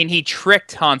 permission? I mean, he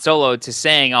tricked Han Solo to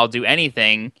saying, "I'll do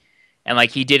anything," and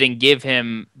like he didn't give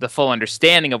him the full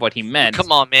understanding of what he meant.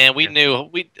 Come on, man. We Yeah. knew.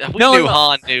 We No, knew no.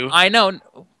 Han knew. I know.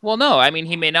 Well, no. I mean,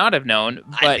 he may not have known,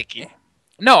 but I think he.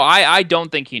 no, I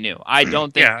don't think he knew. I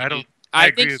don't think. Yeah, he I knew. don't. I I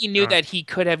agree think with he knew John. that he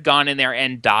could have gone in there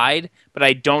and died, but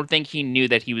I don't think he knew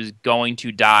that he was going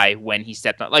to die when he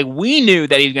stepped on. Like we knew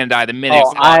that he was going to die the minute.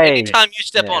 Oh, Come on, I- anytime you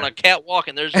step yeah. on a catwalk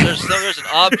and there's an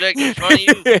object in front of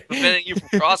you preventing you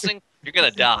from crossing, You're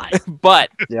gonna die. But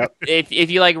Yep.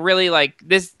 if you like really like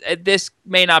this, this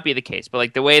may not be the case, but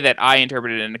like the way that I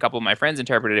interpreted it and a couple of my friends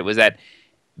interpreted it was that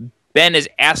Ben is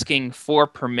asking for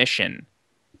permission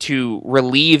to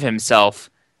relieve himself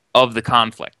of the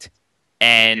conflict,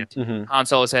 and Mhm. Han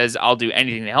Solo says, "I'll do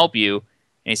anything to help you,"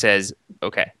 and he says,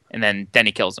 "Okay," and then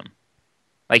he kills him.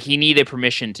 Like he needed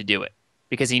permission to do it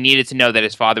because he needed to know that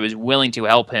his father was willing to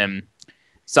help him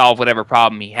solve whatever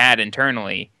problem he had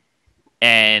internally,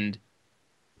 and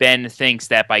Ben thinks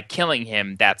that by killing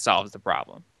him, that solves the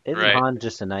problem. Isn't Right. Han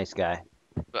just a nice guy?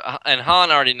 And Han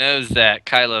already knows that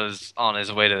Kylo's on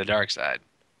his way to the dark side.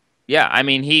 Yeah, I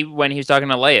mean, when he was talking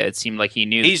to Leia, it seemed like he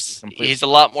knew. He's a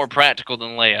lot more practical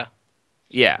than Leia.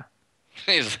 Yeah,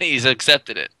 He's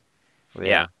accepted it.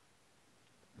 yeah.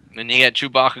 And you got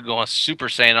Chewbacca going Super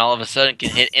Saiyan, all of a sudden can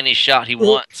hit any shot he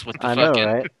wants with the I know, fucking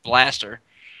right? blaster.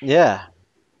 Yeah.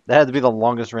 That had to be the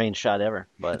longest range shot ever.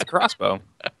 The But crossbow.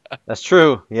 that's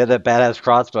true. He had that badass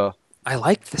crossbow. I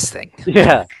like this thing.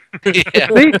 Yeah. Yeah.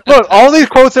 See, look, all these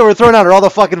quotes that were thrown out are all the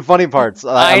fucking funny parts.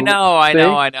 I know.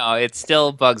 see? It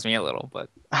still bugs me a little, but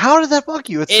How does that bug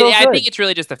you? It's so good. I think it's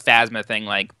really just a Phasma thing.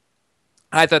 Like,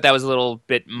 I thought that was a little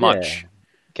bit much. Yeah.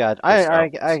 God, For I Star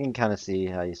Wars. can kind of see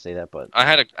how you say that, but I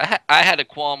had a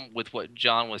qualm with what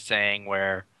John was saying,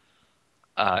 where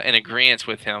in agreement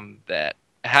with him that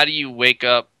how do you wake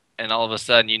up and all of a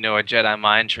sudden you know a Jedi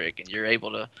mind trick and you're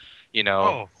able to,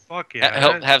 Oh fuck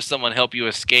yeah! have someone help you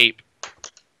escape.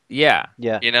 Yeah.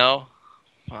 yeah. You know,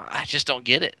 well, I just don't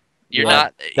get it. You're Yeah.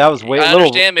 not. That was way- I little-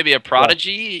 understand maybe a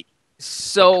prodigy.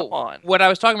 So Come on. what I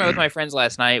was talking about with my friends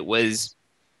last night was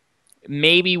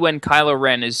maybe when Kylo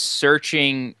Ren is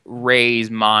searching Rey's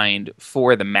mind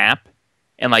for the map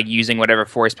and like using whatever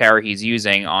force power he's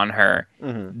using on her,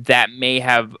 Mhm. that may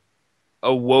have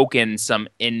awoken some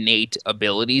innate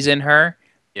abilities in her.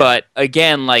 Yeah. But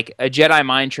again, like a Jedi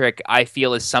mind trick, I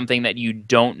feel is something that you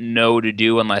don't know to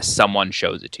do unless someone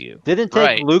shows it to you. Didn't it take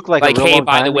Right. Luke like Like, a real hey, long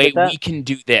by time the to way, get that? we can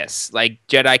do this. Like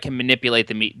Jedi can manipulate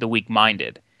the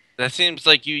weak-minded. That seems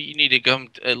like you need to come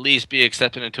to at least be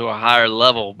accepted into a higher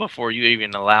level before you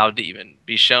even allowed to even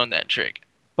be shown that trick.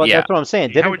 But yeah. that's what I'm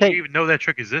saying. How Didn't would take you even know that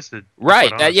trick existed? Right.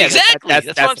 Quite That, yeah. honestly. Exactly. That's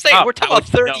what I'm the saying. problem. We're talking How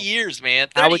about would you 30 know? years, man.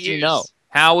 30 How would you years. know?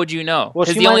 How would you know? Well,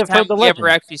 'Cause she the might only have heard time the we ever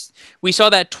legend. actually we saw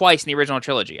that twice in the original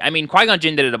trilogy. I mean, Qui-Gon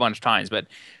Jinn did it a bunch of times, but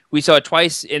we saw it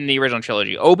twice in the original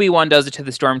trilogy. Obi-Wan does it to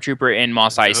the Stormtrooper in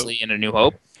Mos New Hope. Eisley in A New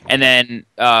Hope, and then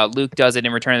Luke does it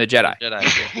in Return of the Jedi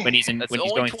Jedi. when he's in That's when the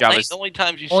he's only, going to Jabba's. the only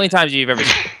times you Only times you've ever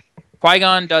seen.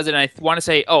 Qui-Gon does it, and I want to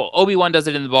say, Obi-Wan does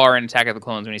it in the bar in Attack of the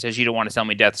Clones when he says, "You don't want to sell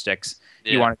me death sticks.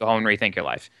 You want to go home and rethink your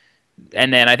life."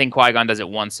 And then I think Qui-Gon does it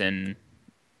once in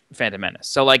Phantom Menace.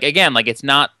 So, like, again, like, it's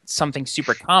not something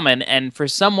super common, and for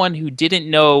someone who didn't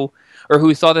know or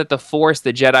who thought that the Force,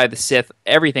 the Jedi, the Sith,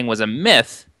 everything was a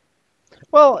myth,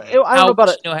 Well, I don't how know about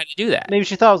would it. you know how to do that? Maybe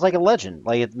she thought it was like a legend.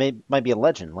 Like might be a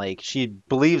legend. Like she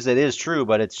believes it is true,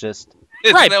 but it's just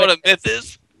Isn't Right, that but- what a myth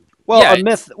is? well Yeah, a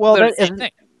myth. Well, They're that the same isn't.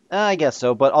 thing. I guess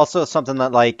so, but also something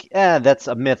that like that's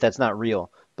a myth. That's not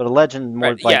real. But a legend more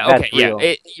Right, like yeah, that's okay,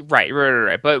 yeah, real.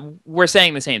 right. But we're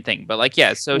saying the same thing. But like,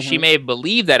 yeah, so she Mhm. may have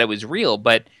believed that it was real,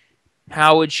 but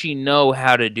how would she know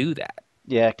how to do that?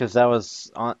 Yeah, because that was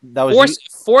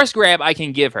Force grab, I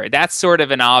can give her. That's sort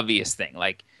of an obvious thing.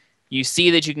 Like, you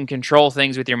see that you can control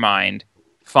things with your mind,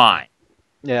 fine.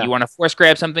 yeah. You want to force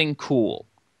grab something, cool.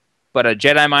 But a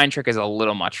Jedi mind trick is a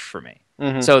little much for me.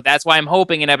 Mhm. So that's why I'm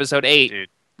hoping in Episode 8, Dude.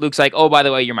 Luke's like, "Oh, by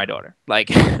the way, you're my daughter." Like,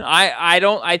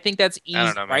 I think that's easy I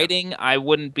don't know, man. writing. I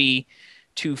wouldn't be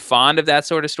too fond of that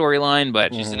sort of storyline.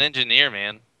 But She's Mhm. an engineer,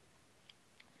 man.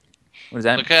 what does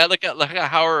that? Look at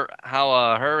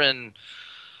how her and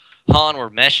Han were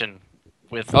meshing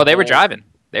with. Oh, they were the whole- driving.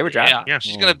 They were driving. Yeah, Yeah.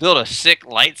 she's gonna build a sick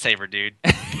lightsaber, dude.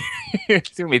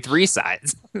 It's gonna be 3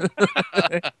 sides.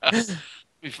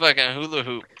 Be fucking hula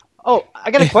hoop. Oh,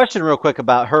 I got a question real quick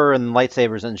about her and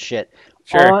lightsabers and shit.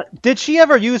 Sure. Did she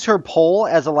ever use her pole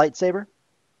as a lightsaber?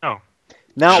 No.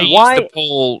 Now She why? used the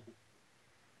pole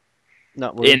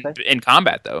No, what did you say? in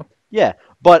combat though. Yeah,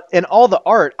 but in all the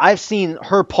art, I've seen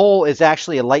her pole is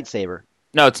actually a lightsaber.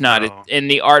 No, it's not. No. In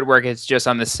the artwork, it's just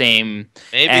on the same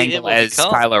Maybe it angle will as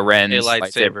become Kylo Ren's a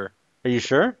lightsaber. Are you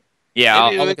sure? Yeah, Maybe I'll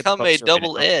it will look at the become a poster in minute.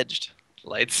 double-edged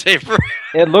lightsaber.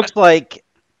 It looks like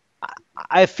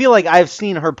I feel like I've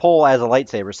seen her pole as a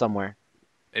lightsaber somewhere.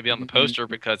 Maybe on the poster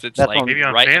because it's That's like on- Maybe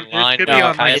on right fan. in line. It could No, be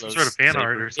on like it's- some sort of fan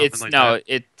art or something It's like no. that.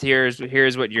 It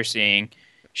here's what you're seeing.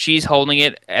 She's holding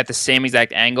it at the same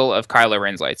exact angle of Kylo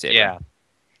Ren's lightsaber. Yeah.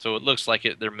 So it looks like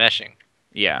they're meshing.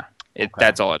 Yeah. Okay.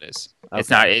 That's all it is. It's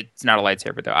Okay. not a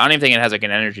lightsaber though. I don't even think it has like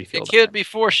an energy It field. could be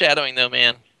foreshadowing, though,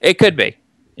 man. It could be.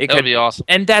 It That would could be awesome.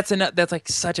 And that's like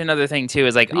such another thing too.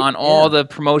 Is like on Yeah. all the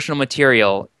promotional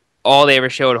material, all they ever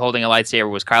showed holding a lightsaber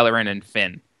was Kylo Ren and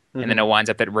Finn, and then it winds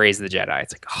up that Rey's the Jedi.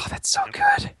 It's like, oh, that's so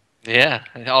good. Yeah,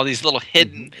 and all these little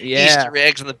hidden Yeah. Easter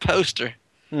eggs in the poster.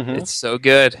 Mhm. It's so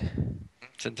good.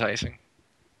 It's enticing.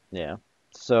 Yeah.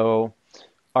 So,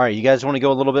 all right, you guys want to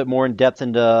go a little bit more in depth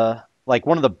into like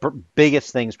one of the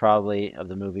biggest things probably of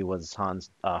the movie was Han's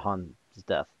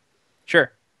death.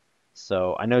 Sure.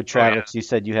 So I know Travis, you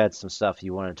said you had some stuff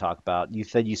you wanted to talk about. You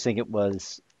said you think it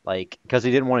was like because he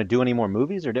didn't want to do any more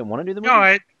movies or didn't want to do the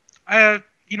movie.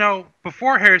 No,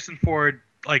 before Harrison Ford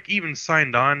like even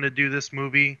signed on to do this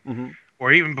movie, Mhm.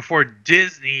 or even before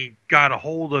Disney got a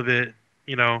hold of it,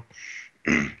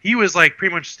 he was like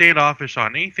pretty much standoffish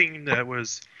on anything that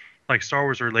was like Star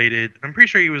Wars related. I'm pretty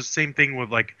sure he was the same thing with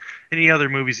like any other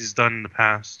movies he's done in the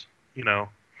past.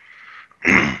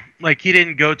 Like he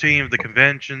didn't go to any of the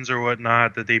conventions or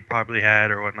whatnot that they probably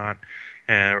had or whatnot,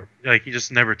 and like he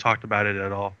just never talked about it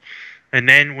at all. And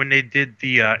then when they did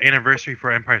the anniversary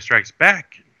for Empire Strikes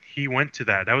Back, he went to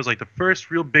that. That was like the first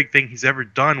real big thing he's ever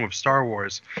done with Star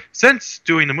Wars since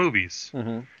doing the movies.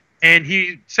 Mhm. And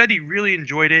he said he really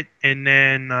enjoyed it. And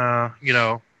then, I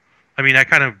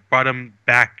kind of brought him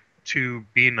back to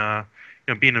being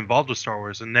involved with Star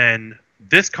Wars. And then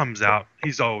this comes out.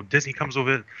 Disney comes with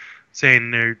it,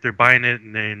 saying they're buying it.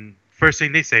 And then first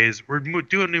thing they say is we're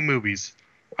doing new movies.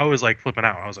 I was like flipping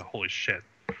out. I was like, holy shit.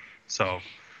 So,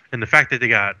 and the fact that they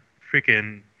got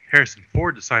freaking Harrison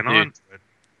Ford to sign on to it.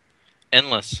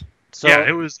 Endless. So Yeah,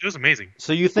 it was amazing.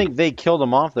 So you think they killed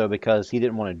him off though because he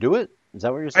didn't want to do it? Is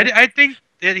that what you're saying? I think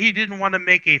that he didn't want to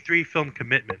make a 3-film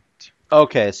commitment.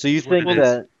 Okay, so you That's what think it is.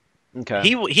 that okay.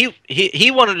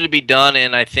 He wanted it to be done,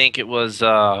 and I think it was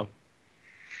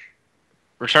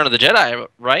Return of the Jedi,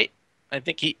 right? I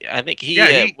think he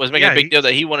was making a big deal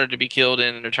that he wanted to be killed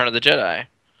in Return of the Jedi.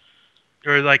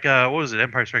 Or like what was it?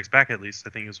 Empire Strikes Back, at least I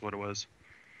think is what it was.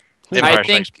 Empire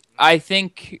I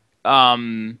think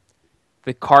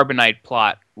the Carbonite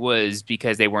plot was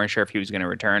because they weren't sure if he was going to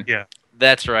return. Yeah.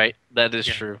 That's right. That is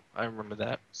Yeah. true. I remember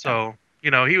that. So he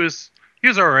was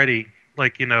already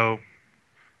like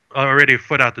already a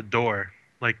foot out the door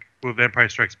like with Empire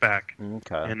Strikes Back,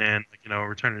 Okay. and then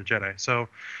Return of the Jedi. So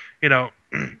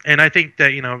and I think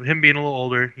that him being a little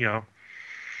older,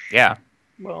 Yeah.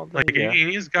 Well, like yeah.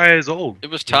 this guy is old. It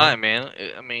was time, man.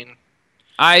 I mean,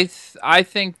 I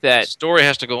think the that story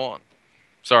has to go on.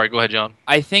 Sorry, go ahead, John.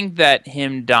 I think that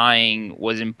him dying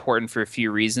was important for a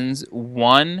few reasons.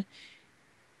 One,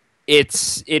 it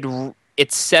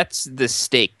sets the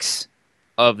stakes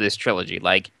of this trilogy.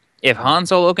 Like, if Han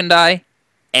Solo can die,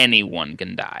 anyone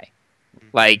can die.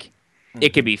 Like, it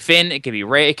could be Finn, it could be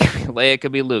Rey, it could be Leia, it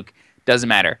could be Luke. Doesn't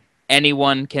matter.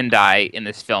 Anyone can die in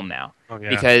this film now. Oh, yeah.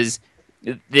 Because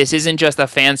this isn't just a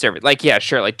fan service. Like, yeah,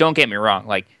 sure. Like, don't get me wrong.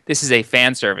 Like, this is a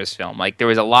fan service film. Like, there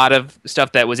was a lot of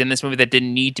stuff that was in this movie that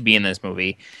didn't need to be in this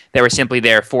movie. That were simply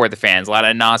there for the fans. A lot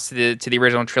of nods to the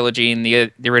original trilogy and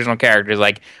the original characters.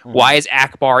 Like, why is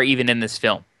Akbar even in this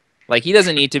film? Like, he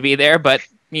doesn't need to be there, but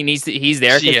he's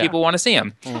there because Yeah. people want to see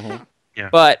him. Mhm. Yeah.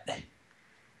 But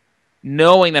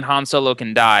knowing that Han Solo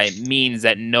can die means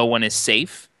that no one is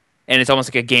safe, and it's almost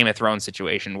like a Game of Thrones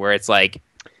situation where it's like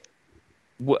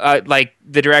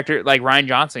the director, like Rian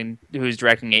Johnson, who's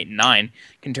directing 8 and 9,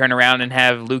 can turn around and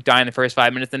have Luke die in the first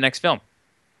 5 minutes of the next film.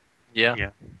 Yeah. Yeah.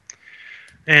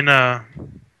 And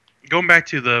going back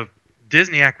to the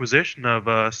Disney acquisition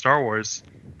of Star Wars,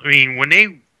 I mean, when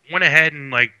they went ahead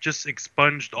and like just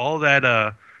expunged all that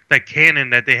that canon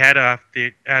that they had on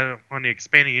the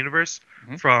expanding universe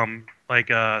Mhm. from like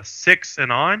 6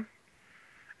 and on,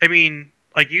 I mean,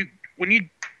 like when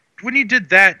you did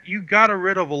that, you got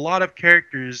rid of a lot of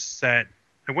characters that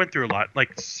I went through a lot. Like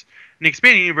in the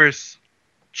expanding universe,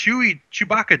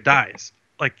 Chewbacca dies.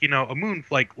 Like a moon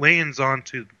like lands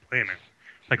onto the planet,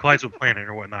 like collides with a planet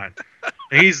or whatnot.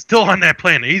 And he's still on that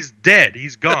planet. He's dead.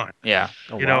 He's gone. Yeah.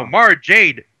 Oh, You know, wow. Mara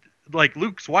Jade, like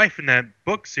Luke's wife in that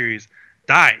book series,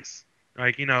 dies.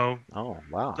 Like Oh,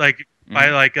 wow. like by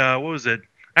like what was it?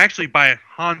 Actually, by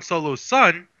Han Solo's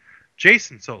son,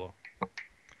 Jason Solo.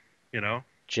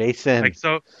 Jason. Like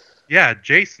so, yeah,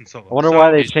 Jason Solo. I wonder So-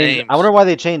 why they These changed. names. I wonder why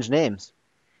they changed names.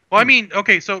 Well, I mean,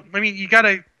 okay, so I mean, you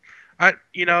gotta,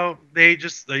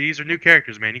 these are new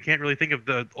characters, man. You can't really think of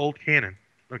the old canon.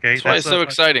 Okay, That's why it's so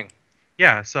exciting.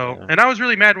 Yeah. So, Yeah. and I was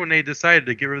really mad when they decided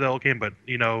to get rid of the old canon, but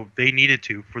they needed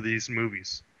to for these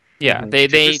movies. Yeah. Mhm.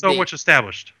 There's so much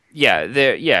established.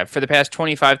 Yeah, for the past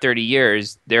 25, 30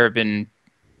 years, there have been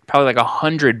probably like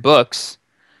 100 books,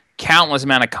 countless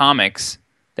amount of comics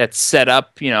that set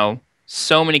up,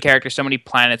 so many characters, so many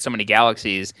planets, so many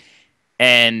galaxies.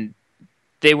 And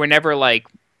they were never like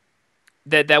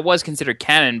that was considered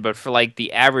canon, but for like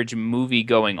the average movie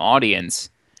going audience,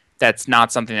 that's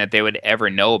not something that they would ever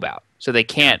know about. So they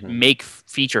can't make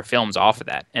feature films off of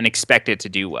that and expect it to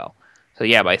do well. So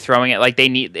yeah, by throwing it, like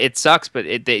it sucks, but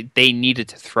they needed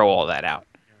to throw all that out.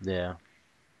 Yeah.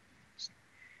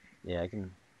 Yeah,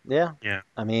 Yeah. Yeah.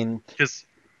 I mean, Because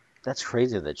that's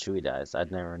crazy that Chewie dies. I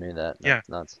never knew that. That's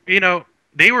nuts.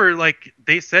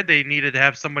 they said they needed to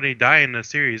have somebody die in the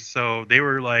series, so they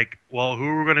were like, well, who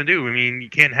are we gonna do? I mean, you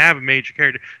can't have a major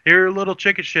character. They were a little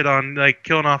chicken shit on like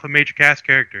killing off a major cast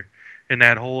character in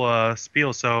that whole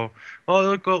spiel. So,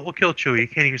 well, we'll kill Chewie. He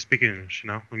can't even speak English, you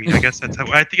know. I mean, I guess that's how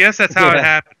it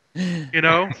happened. You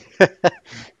know,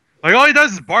 like all he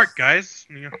does is bark, guys.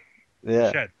 You know,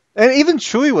 Yeah. shit. And even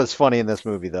Chewie was funny in this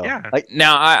movie, though. Yeah. Like,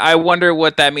 Now I wonder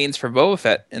what that means for Boba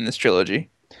Fett in this trilogy.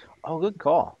 oh, good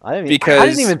call. I didn't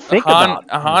Because even think Han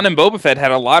about and Boba Fett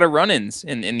had a lot of run-ins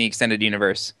in the extended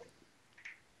universe.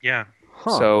 Yeah.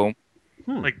 Huh. So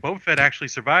Like Boba Fett actually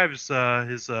survives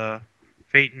his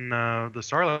fate in the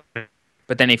Sarlacc pit.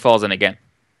 but then he falls in again.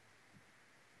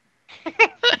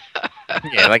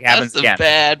 Yeah, like happens That's a again.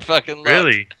 bad fucking look.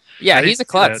 Really? Yeah, I he's a didn't see that.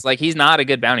 klutz. Like he's not a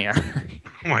good bounty hunter.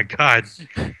 Oh my god.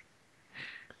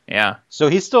 Yeah. So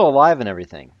he's still alive and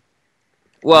everything.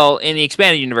 Well, in the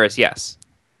expanded universe, yes,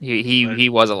 he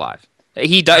was alive.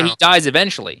 He dies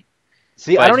eventually.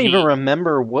 See, I But don't he- even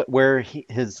remember where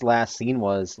his last scene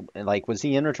was. Like, was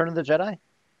he in Return of the Jedi?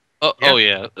 Oh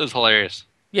yeah, it was hilarious.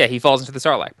 Yeah, he falls into the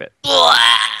Sarlacc pit.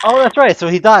 Oh, that's right. So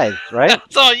he dies, right?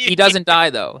 That's all you. He doesn't die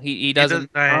though. He doesn't.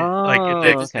 Oh, like it The,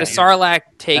 takes, okay. the Sarlacc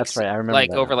takes right, I remember like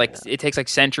that over now, like yeah. it takes like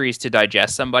centuries to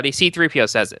digest somebody. C-3PO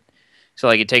says it. So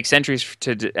like it takes centuries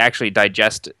to actually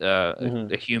digest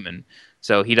a human.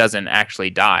 So he doesn't actually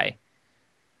die.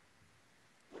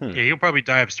 Yeah, he'll probably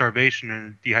die of starvation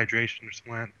and dehydration or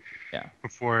something like that. Yeah.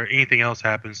 Before anything else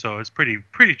happens, so it's pretty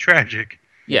tragic.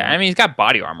 Yeah, I mean he's got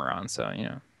body armor on, so you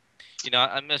know. You know,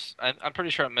 I'm pretty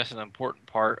sure I missed an important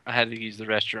part. I had to use the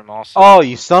restroom also. Oh,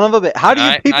 you son of a bitch! How do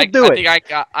you people do I it?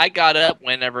 think I got up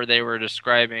whenever they were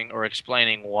describing or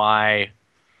explaining why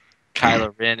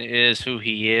Kylo Ren is who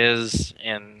he is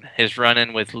and his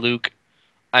run-in with Luke.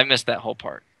 I missed that whole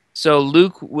part. So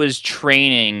Luke was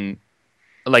training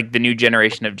like the new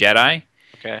generation of Jedi,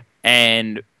 Okay.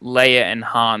 and Leia and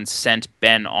Han sent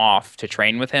Ben off to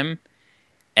train with him.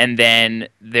 And then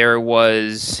it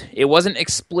wasn't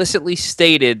explicitly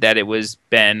stated that it was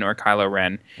Ben or Kylo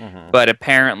Ren, but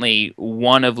apparently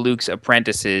one of Luke's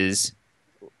apprentices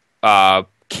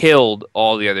killed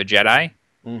all the other Jedi,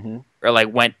 or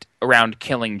like went around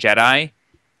killing Jedi,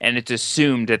 and it's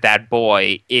assumed that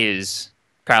boy is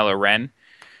Kylo Ren.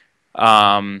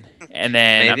 And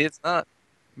then Maybe it's not.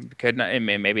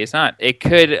 maybe it's not. It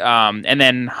could. And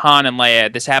then Han and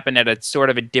Leia. This happened at a sort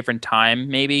of a different time,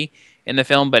 maybe in the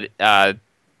film. But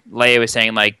Leia was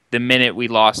saying like the minute we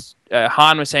lost,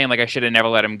 Han was saying like I should have never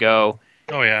let him go.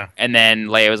 Oh yeah. And then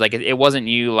Leia was like, it wasn't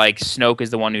you. Like Snoke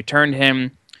is the one who turned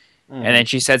him. And then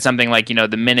she said something like, you know,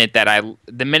 the minute that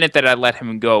I let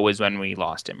him go was when we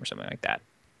lost him, or something like that.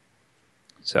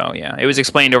 So yeah, it was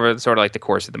explained over sort of like the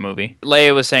course of the movie.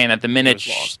 Leia was saying that the minute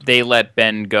they let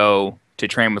Ben go to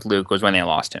train with Luke was when they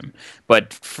lost him.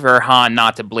 But for Han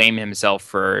not to blame himself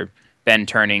for Ben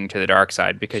turning to the dark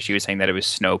side, because she was saying that it was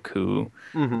Snoke who.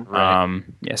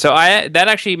 Yeah. So that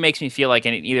actually makes me feel like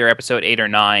in either episode 8 or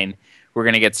 9, we're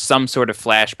gonna get some sort of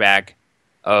flashback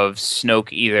of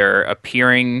Snoke either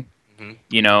appearing,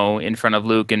 you know, in front of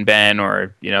Luke and Ben,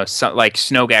 or you know, like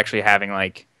Snoke actually having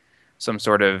like some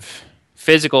sort of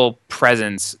physical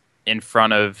presence in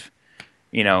front of,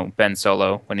 you know, Ben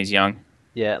Solo when he's young.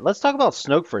 Yeah, let's talk about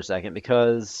Snoke for a second,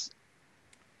 because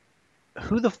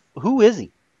who is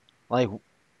he? Like,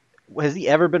 has he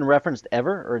ever been referenced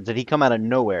ever, or did he come out of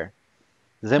nowhere?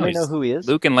 Does anybody know he's who he is?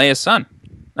 Luke and Leia's son.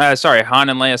 Sorry, Han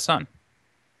and Leia's son.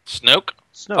 Snoke?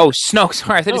 Snoke. Oh, Snoke.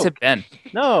 Sorry, I thought you said Ben.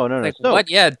 no, Like Snoke. what?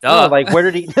 Yeah, No, duh. like where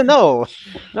did he? No,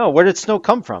 where did Snoke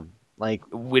come from? Like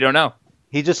We don't know.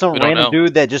 he's just some We don't random know.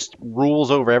 dude that just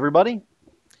rules over everybody.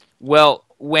 Well,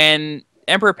 when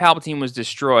Emperor Palpatine was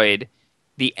destroyed,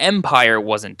 the Empire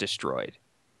wasn't destroyed.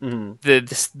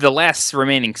 The last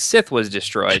remaining Sith was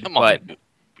destroyed, Come on. but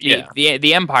Yeah.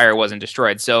 the Empire wasn't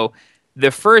destroyed. So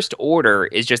the First Order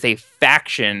is just a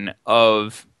faction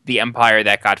of the Empire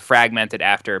that got fragmented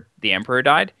after the Emperor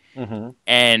died,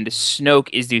 and Snoke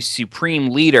is the supreme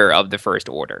leader of the First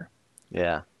Order.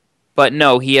 Yeah. But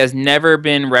no, he has never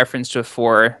been referenced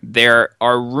before. There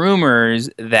are rumors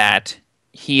that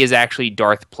he is actually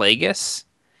Darth Plagueis,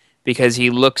 because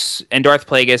he looks, and Darth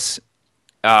Plagueis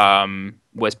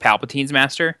was Palpatine's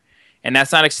master, and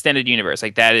that's not extended universe.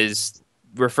 Like that is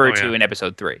referred Oh, to yeah. in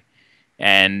Episode 3,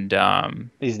 and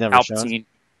He's never shown. Palpatine.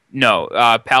 No,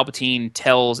 Palpatine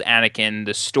tells Anakin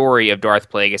the story of Darth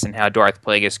Plagueis and how Darth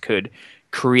Plagueis could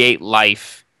create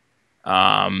life,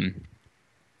 and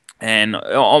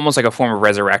almost like a form of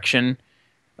resurrection,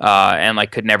 and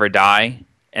like could never die.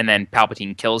 And then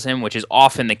Palpatine kills him, which is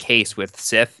often the case with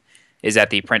Sith, is that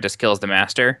the apprentice kills the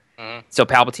master. Mhm. So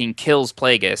Palpatine kills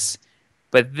Plagueis,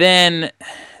 but then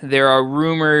there are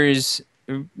rumors,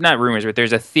 not rumors, but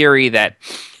there's a theory that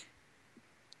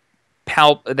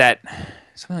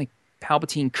something like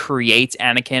Palpatine creates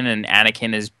Anakin, and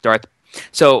Anakin is Darth.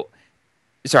 So,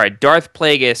 sorry, Darth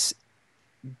Plagueis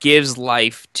gives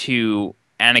life to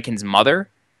Anakin's mother,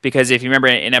 because if you remember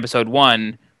in Episode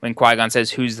 1, when Qui-Gon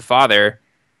says, "Who's the father?"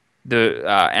 the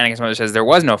Anakin's mother says, "There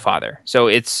was no father." So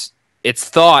it's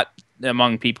thought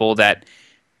among people that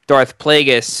Darth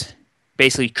Plagueis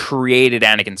basically created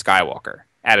Anakin Skywalker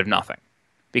out of nothing,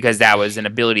 because that was an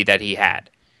ability that he had.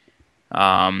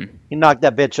 He knocked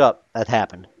that bitch up. That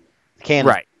happened. Canon.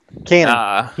 Right.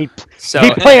 Canon. He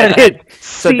So planted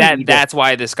so seed. that's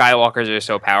why the Skywalkers are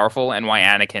so powerful, and why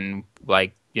Anakin,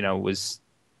 was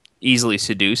easily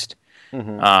seduced.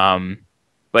 Mhm.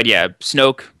 But yeah,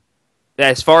 Snoke,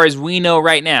 as far as we know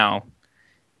right now,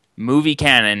 movie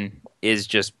canon is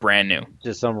just brand new.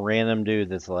 Just some random dude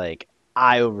that's like,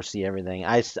 I oversee everything.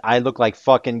 I look like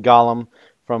fucking Gollum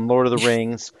from Lord of the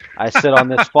Rings. I sit on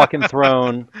this fucking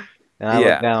throne, and I Yeah.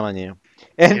 look down on you.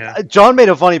 And Yeah. John made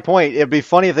a funny point. It'd be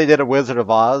funny if they did a Wizard of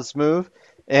Oz move,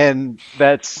 and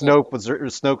that Snoke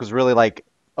was really like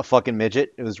a fucking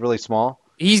midget. It was really small.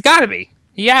 He's got to be.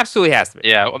 He absolutely has to be.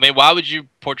 Yeah, I mean, why would you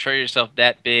portray yourself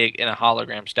that big in a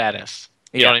hologram status?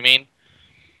 You know what I mean?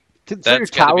 So you're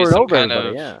That's gotta be towering some over kind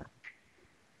everybody. of Yeah.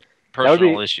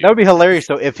 Personal issue. That would be hilarious.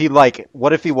 So if he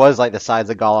what if he was like the size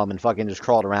of Gollum and fucking just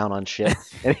crawled around on shit,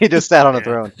 and he just sat on a Yeah.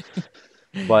 throne?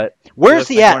 But where's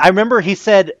he at? I remember he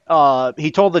said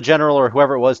he told the general or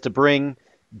whoever it was to bring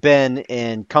Ben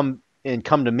and come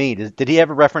to me. Did he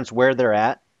ever reference where they're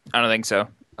at? I don't think so.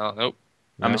 Oh, nope.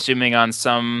 I'm No. assuming on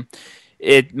some.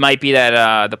 It might be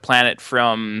that the planet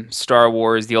from Star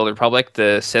Wars: The Old Republic,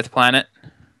 the Sith planet,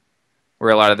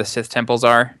 where a lot of the Sith temples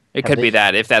are. It Have could they- be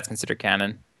that, if that's considered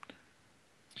canon.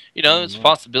 You know, there's a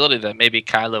possibility that maybe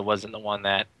Kylo wasn't the one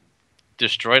that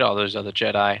destroyed all those other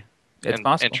Jedi It's in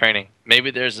possible. training. Maybe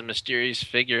there's a mysterious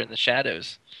figure in the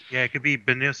shadows. Yeah, it could be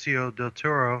Benicio del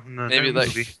Toro in the Maybe new like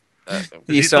movie.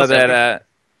 You He's saw supposed to that?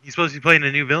 He's supposed to be playing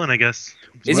a new villain, I guess.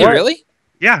 Is he What? really?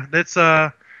 Yeah, that's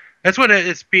what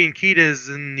it's being keyed as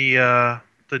in the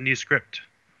new script.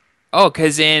 Oh,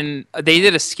 because they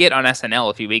did a skit on SNL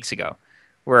a few weeks ago,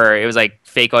 where it was like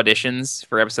fake auditions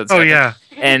for episodes. Oh yeah.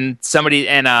 And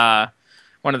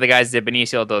one of the guys did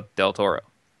Benicio del Toro.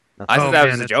 I thought Oh, that man,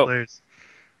 was a that's joke. hilarious.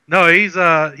 No,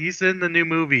 he's in the new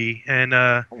movie, and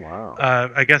Oh,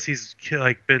 wow. I guess he's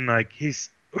been like he's.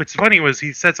 What's funny was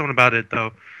he said something about it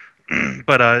though,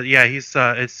 but yeah, he's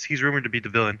rumored to be the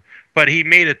villain. But he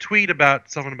made a tweet about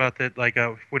something about that, like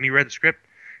when he read the script,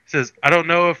 he says, "I don't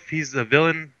know if he's the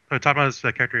villain." Or talking about his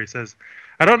character, he says,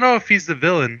 "I don't know if he's the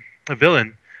villain. A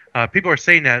villain. People are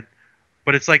saying that,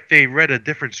 but it's like they read a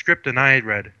different script than I had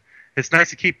read. It's nice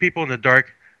to keep people in the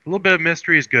dark. A little bit of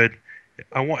mystery is good.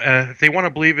 If they want to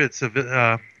believe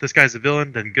this guy's a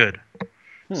villain, then good."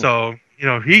 So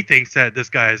he thinks that this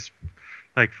guy's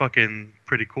like fucking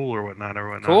pretty cool or whatnot.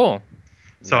 Cool.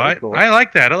 So Very cool. I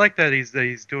like that. I like that he's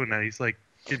doing that. He's like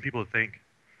getting people to think.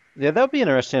 Yeah, that would be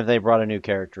interesting if they brought a new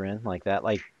character in like that.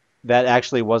 Like that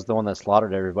actually was the one that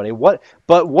slaughtered everybody.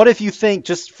 But what if you think,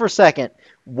 just for a second,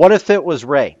 what if it was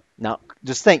Rey? Now,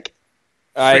 just think.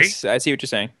 I Free? see what you're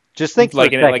saying. Just think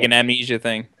Like for a second. like an amnesia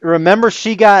thing. Remember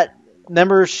she's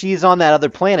on that other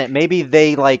planet. Maybe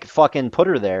they like fucking put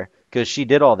her there because she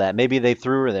did all that. Maybe they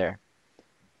threw her there.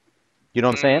 You know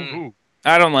what I'm saying? Ooh.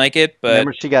 I don't like it, but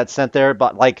Remember she got sent there,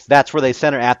 but like that's where they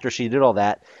sent her after she did all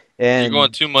that. And You're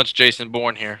going too much Jason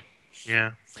Bourne here.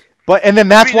 Yeah. and then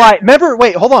that's why. Remember,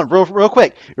 wait, hold on, real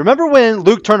quick. Remember when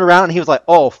Luke turned around and he was like,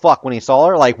 "Oh fuck," when he saw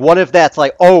her? Like, what if that's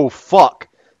like, "Oh fuck,"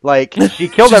 like she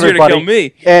killed she's here to everybody kill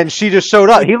me. and she just showed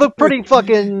up. He looked pretty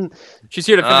fucking. She's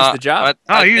here to finish the job.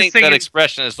 I he was think that singing-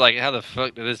 expression is like, how the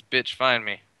fuck did this bitch find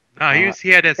me? No, he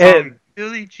had that and- song,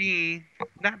 Billie Jean,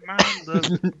 not my love.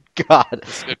 God.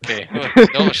 Okay,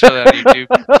 don't show that on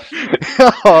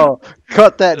YouTube. Oh,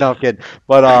 cut that. No, I'm kidding.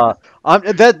 But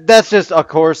that's just, of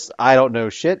course, I don't know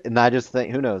shit, and I just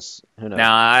think, who knows? Who knows? No,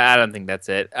 I don't think that's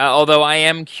it. Although I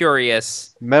am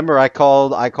curious. Remember, I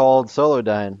called Solo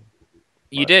dying.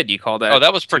 You did. You called that. Oh,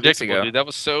 that was 2 weeks predictable, ago. dude. That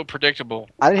was so predictable.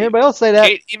 I didn't hear anybody else say that.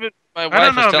 Kate, even my don't wife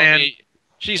was know, telling man. me.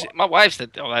 My wife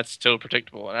said, "Oh, that's so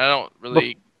predictable," and I don't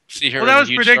really see her. Well, that as a was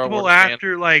huge Star predictable Wars fan.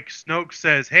 after like Snoke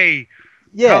says, "Hey,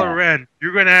 Yeah. Kylo Ren,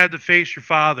 you're going to have to face your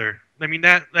father." I mean,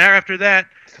 that after that,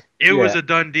 it was Yeah. a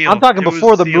done deal. I'm talking It was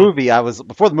before the sealed. movie. I was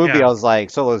like,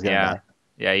 Solo's gonna Yeah. die.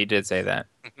 Yeah, you did say that.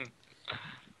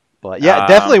 But yeah, Um,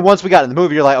 definitely. Once we got in the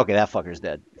movie, you're like, okay, that fucker's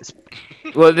dead.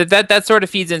 Well, that sort of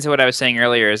feeds into what I was saying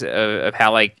earlier is of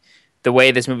how like the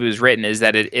way this movie was written is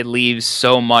that it leaves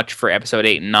so much for episode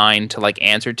 8 and 9 to like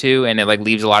answer to, and it like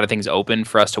leaves a lot of things open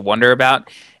for us to wonder about.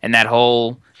 And that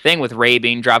whole thing with Rey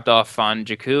being dropped off on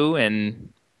Jakku and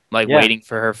like Yeah. waiting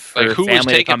for her who was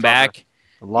family to taken come from her? back.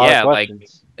 A lot Yeah, of like-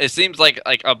 questions. It seems like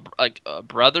a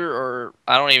brother, or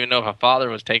I don't even know if a father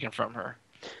was taken from her.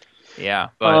 Yeah.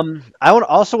 But I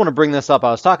also want to bring this up. I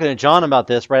was talking to John about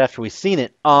this right after we seen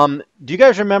it. Do you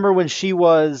guys remember when she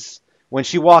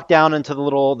walked down into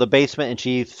the basement and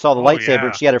she saw the Oh, lightsaber yeah.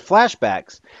 and she had her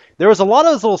flashbacks? There was a lot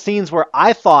of those little scenes where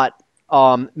I thought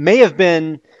may have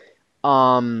been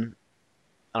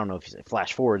I don't know if you say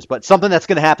flash forwards, but something that's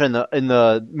going to happen in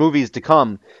the movies to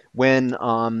come when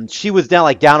she was down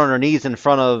on her knees in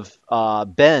front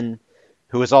of Ben,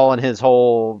 who was all in his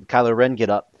whole Kylo Ren get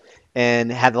up,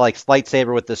 and had the like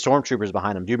lightsaber with the stormtroopers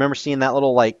behind him. Do you remember seeing that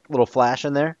little flash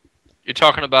in there? you're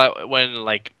talking about when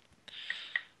like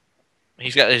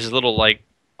he's got his little like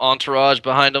entourage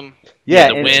behind him. Yeah,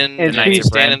 the wind, and and he's she's,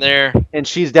 standing there. and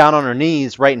she's down on her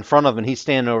knees right in front of him, and he's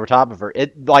standing over top of her.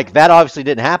 It like that obviously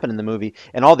didn't happen in the movie,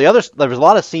 and all the others. There was a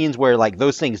lot of scenes where like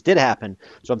those things did happen.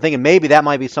 So I'm thinking maybe that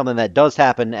might be something that does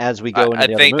happen as we go into I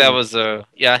the think other that movies. was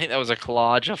I think that was a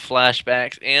collage of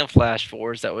flashbacks and flash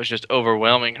forwards that was just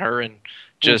overwhelming her, and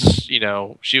just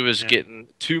she was Yeah. getting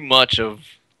too much of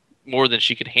more than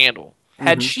she could handle.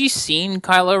 Had Mhm. she seen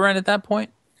Kylo Ren at that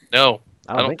point? No,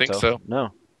 I don't think so.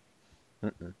 No.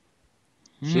 Mm-mm.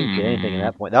 She didn't get anything Hmm.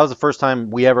 at that point. That was the first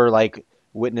time we ever like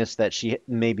witnessed that she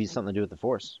maybe something to do with the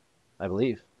Force, I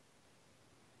believe.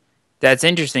 That's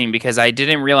interesting because I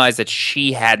didn't realize that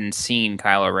she hadn't seen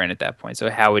Kylo Ren at that point.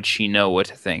 So how would she know what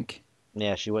to think?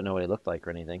 Yeah, she wouldn't know what he looked like or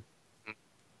anything.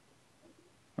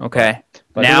 Okay.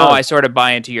 But who Now knows? I sort of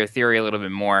buy into your theory a little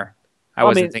bit more. I Well, I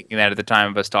wasn't mean- thinking that at the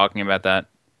time of us talking about that.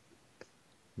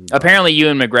 But- Apparently,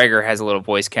 Ewan McGregor has a little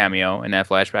voice cameo in that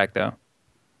flashback, though.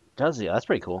 Does he? That's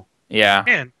pretty cool. Yeah.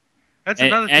 Man, that's And,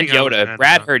 another and thing. I was Yoda. mad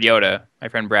Brad about. heard Yoda. My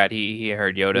friend Brad, he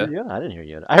heard Yoda. Yeah, I didn't hear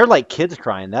Yoda. I heard like kids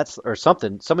crying. Or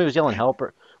something. Somebody was yelling help.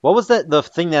 Or what was that? The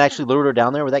thing that actually lured her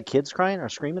down there? Were that kids crying or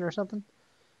screaming or something?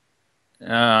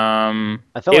 I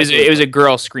I felt like it was a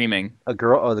girl screaming. a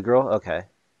girl. Oh, the girl. Okay, It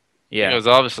Yeah. was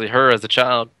obviously her as a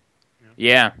child.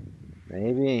 Yeah.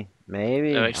 maybe.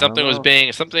 Like something was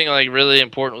something like really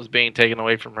important was being taken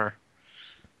away from her,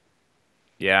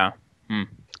 Yeah.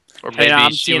 or I maybe mean,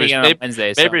 I'm she seeing it was again on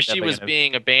Wednesday. so maybe I'm she definitely was gonna-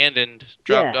 being abandoned,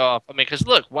 dropped Yeah. off. I mean, because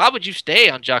look, why would you stay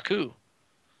on Jakku?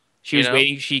 She was you know?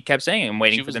 waiting. She kept saying, "I'm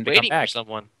waiting She for was them to waiting come back." for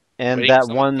someone. And Waiting for that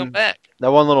someone to come one, back.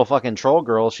 that one little fucking troll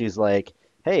girl. She's like,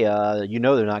 "Hey,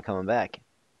 they're not coming back."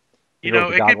 The You girl know,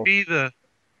 with it the could goggles. be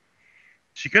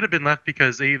she could have been left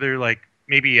because they either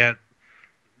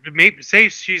maybe say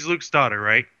she's Luke's daughter,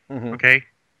 right? Mhm. Okay,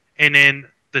 and then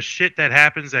the shit that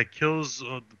happens that kills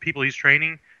the people he's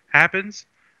training happens,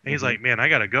 and he's Mhm. like, man, I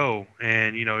gotta go,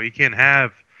 and he can't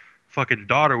have fucking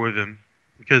daughter with him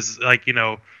because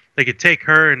they could take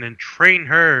her and then train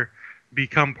her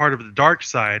become part of the dark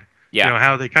side. Yeah.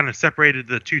 How they kind of separated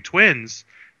the two twins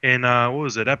in what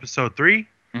was it, episode 3?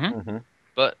 Mhm.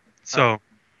 But So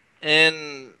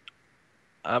and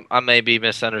I may be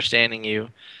misunderstanding you.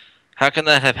 How can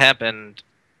that have happened?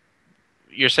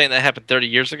 You're saying that happened 30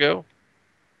 years ago?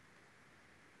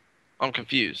 I'm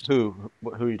confused. Who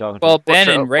are you talking Well, to? Ben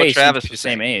Tra- and Ray what seem to Travis be the was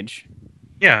same saying. age.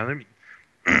 yeah,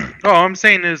 all I'm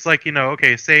saying is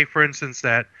okay, say for instance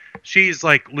that she's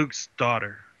like Luke's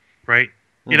daughter, right?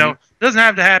 Mhm. It doesn't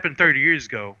have to happen 30 years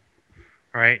ago,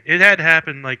 right? It had to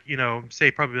happen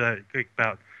say probably like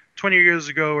about 20 years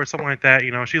ago or something like that.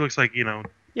 She looks like Yeah,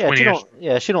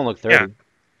 20-ish. she don't look 30.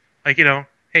 like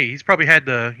hey, he's probably had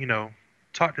to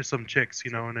talk to some chicks,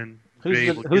 and then Who's be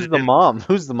able to who's get the it in. mom?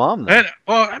 Who's the mom then?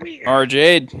 Well, I mean, Or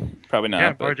Jade, probably not.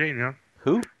 yeah, but RJ,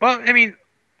 Who? Well, I mean,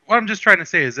 what I'm just trying to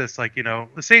say is this, the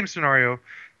same scenario,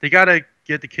 they gotta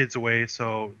get the kids away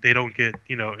so they don't get,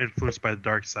 influenced by the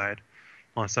dark side,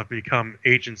 all that stuff, become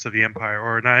agents of the Empire,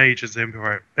 or not agents of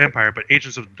the Empire, but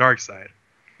agents of the dark side,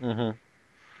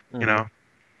 Mm-hmm. you know.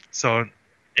 So,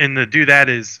 and to do that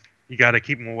is you gotta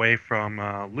keep them away from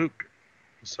Luke.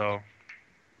 So,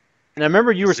 And I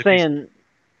remember you were If he's- saying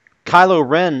Kylo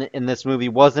Ren in this movie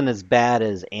wasn't as bad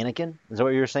as Anakin. Is that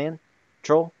what you were saying,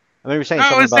 Troll? I remember you saying I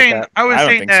something was about saying, that. I was I don't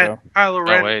saying think that so. Kylo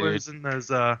Ren way, dude. wasn't as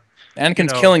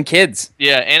Anakin's know- killing kids.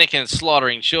 Yeah, Anakin's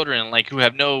slaughtering children like who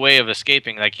have no way of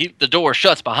escaping. Like the door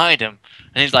shuts behind him,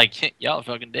 and he's like, "Y'all are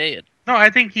fucking dead." No, I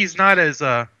think he's not as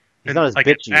He's not as like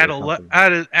bitchy an or something.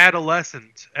 That's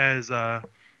adolescent as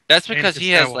because Anakin he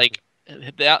has Skywalker. like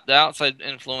the outside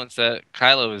influence that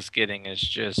Kylo is getting is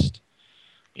just,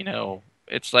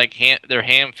 it's like they're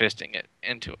ham fisting it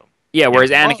into him. Yeah,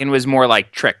 whereas well- Anakin was more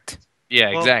like tricked.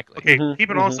 Yeah, Well, exactly. Okay, Mhm,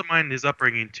 keep in also mind his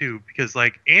upbringing too, because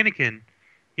like Anakin,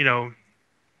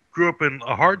 grew up in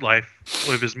a hard life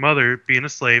with his mother being a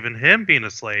slave and him being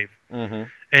a slave, Mm-hmm.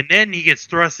 and then he gets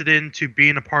thrusted into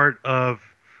being a part of,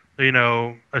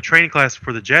 a training class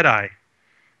for the Jedi,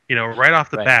 right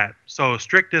off the Right. bat. So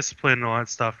strict discipline and all that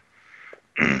stuff,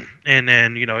 and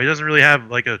then he doesn't really have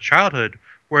like a childhood,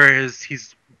 whereas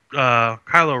he's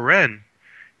Kylo Ren,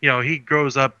 he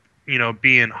grows up,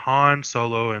 being Han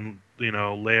Solo and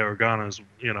Leia Organa's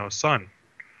son.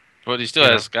 But he still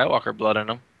Yeah. has Skywalker blood in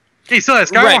him. He still has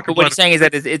Skywalker Right, but what blood. he's saying is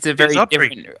that it's a very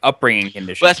upbringing. different upbringing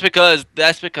condition. But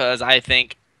that's because I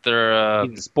think they're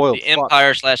He's a spoiled the fuck.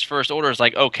 Empire / First Order is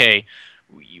like, okay,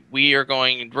 we're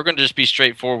going to just be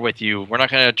straightforward with you. We're not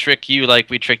going to trick you like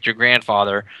we tricked your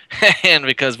grandfather, and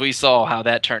because we saw how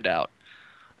that turned out.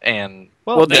 And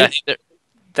Well, yeah,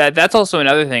 that's also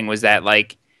another thing was that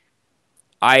like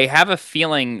I have a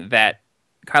feeling that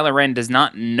Kylo Ren does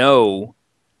not know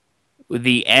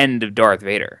the end of Darth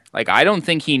Vader. Like I don't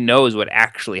think he knows what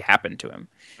actually happened to him.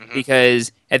 Mhm.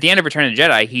 Because at the end of Return of the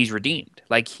Jedi, he's redeemed.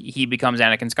 Like he becomes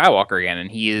Anakin Skywalker again,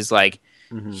 and he is like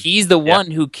Mhm. he's the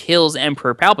one who kills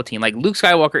Emperor Palpatine. Like Luke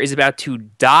Skywalker is about to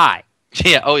die,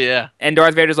 yeah, oh yeah. and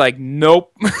Darth Vader's like,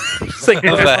 nope. It's like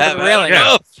really?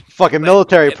 Yeah. Fucking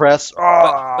military press. But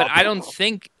I don't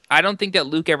think that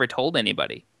Luke ever told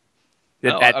anybody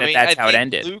No, that's I how it think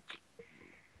ended. Luke,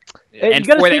 Hey, And you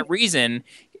gotta for think- that reason,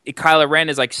 Kylo Ren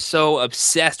is like so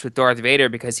obsessed with Darth Vader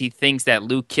because he thinks that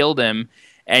Luke killed him,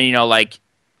 and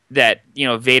that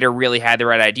Vader really had the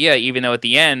right idea. Even though at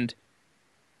the end,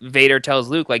 Vader tells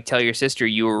Luke like, "Tell your sister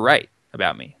you were right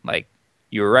about me. Like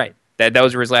you were right."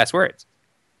 Those were his last words,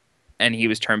 and he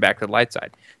was turned back to the light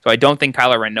side. So I don't think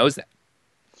Kylo Ren knows that.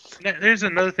 Now, there's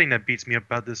another thing that beats me up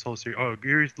about this whole series. Oh,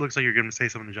 looks like you're going to say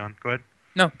something, John. Go ahead.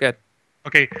 No, good.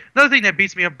 Okay, another thing that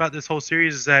beats me up about this whole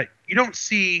series is that you don't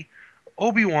see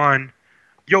Obi-Wan,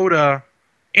 Yoda,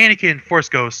 Anakin, Force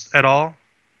Ghosts at all.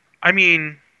 I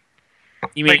mean,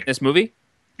 You mean Like- this movie?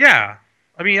 yeah.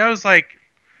 I mean, I was like,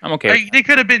 I'm okay. with they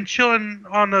could have been chilling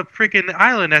on the freaking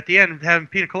island at the end having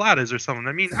pina coladas or something.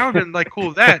 I mean, I would have been like cool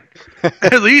with that.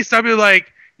 At least I'd be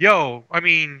like, yo, I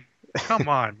mean, come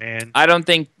on, man. I don't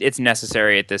think it's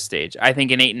necessary at this stage. I think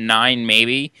in 8 and 9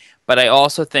 maybe, but I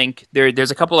also think there's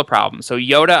a couple of problems. So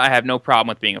Yoda, I have no problem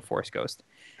with being a Force ghost,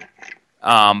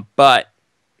 but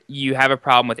you have a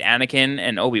problem with Anakin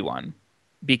and Obi-Wan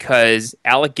because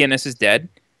Alec Guinness is dead,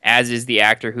 as is the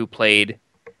actor who played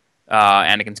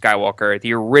Anakin Skywalker,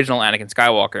 the original Anakin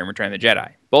Skywalker in Return of the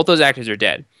Jedi. Both those actors are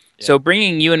dead. Yeah. So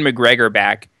bringing Ewan McGregor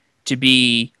back to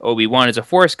be Obi-Wan as a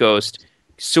Force ghost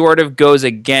sort of goes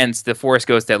against the Force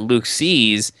ghost that Luke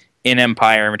sees in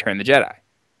Empire and Return of the Jedi.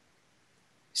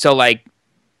 So, like,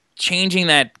 changing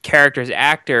that character's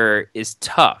actor is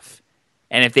tough.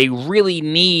 And if they really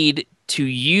need to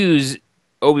use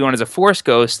Obi-Wan as a Force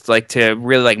ghost, like, to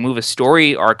really, like, move a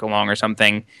story arc along or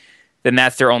something, then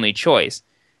that's their only choice.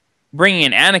 Bringing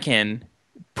in Anakin,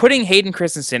 putting Hayden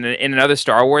Christensen in another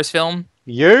Star Wars film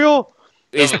Yeah.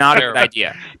 is not a good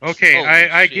idea. Okay, Holy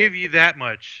I shit. give you that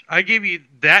much. I give you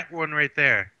that one right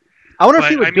there. I wonder if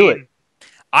But he would I do mean, it.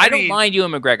 I I don't mean- mind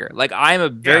Ewan McGregor. Like, I'm a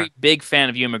very Yeah. big fan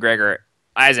of Ewan McGregor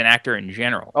as an actor in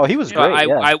general. Oh, he was So great.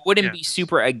 Yeah. I wouldn't Yeah. be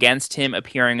super against him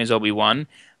appearing as Obi-Wan,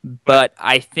 but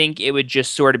I think it would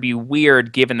just sort of be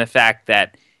weird given the fact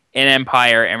that in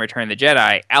Empire and Return of the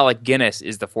Jedi, Alec Guinness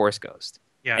is the Force Ghost.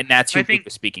 yeah. And that's who I Luke think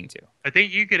was speaking to. I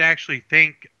think you could actually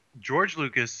thank George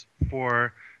Lucas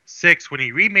for 6 when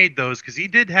he remade those, because he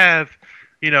did have,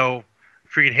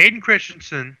 freaking Hayden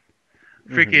Christensen,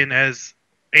 freaking as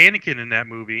Anakin in that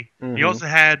movie. He Mhm. also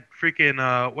had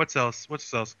freaking what's else?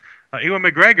 Ewan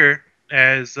McGregor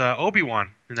as Obi-Wan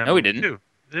in that No, he movie didn't. too.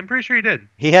 I'm pretty sure he did.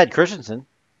 He had Christensen.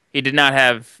 He did not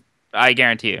have, I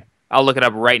guarantee you. I'll look it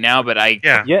up right now, but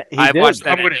Yeah. Yeah, he I've did. watched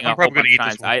that I'm ending a whole probably gonna bunch eat of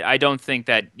this times. one. I don't think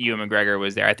that Ewan McGregor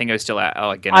was there. I think it was still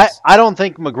Alec Guinness. I don't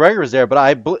think McGregor was there, but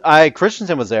I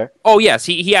Christensen was there. Oh, yes,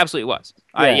 he absolutely was.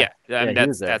 Yeah. Yeah, he that's,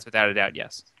 was there. that's without a doubt,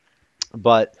 yes.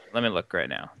 But Let me look right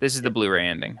now. This is the Blu-ray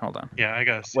ending. Hold on. Yeah, I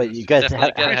gotta see wait, this. you guys, Definitely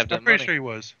how, gotta have I'm that pretty money. sure he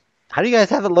was. how do you guys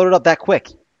have it loaded up that quick?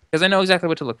 Because I know exactly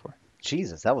what to look for.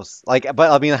 Jesus, that was like.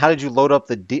 But I mean, how did you load up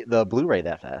the Blu-ray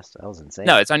that fast? That was insane.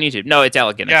 No, it's on YouTube. No, it's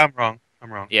Alec Guinness. Yeah, I'm wrong.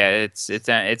 I'm wrong. Yeah, it's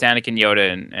Anakin,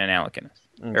 Yoda, and Alec Guinness.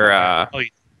 Okay. Or Oh, yeah.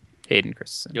 Hayden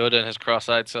Christensen. Yoda and his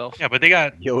cross-eyed self. Yeah, but they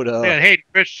got Yoda. Hayden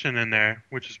Christensen in there,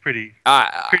 which is pretty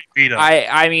I beat up.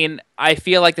 I mean, I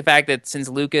feel like the fact that since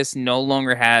Lucas no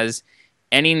longer has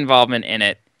any involvement in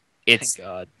it, Thank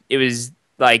God. it was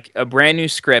like a brand new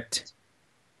script,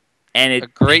 and A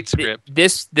great script.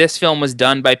 This film was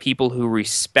done by people who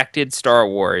respected Star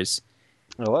Wars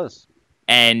It was.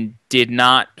 and did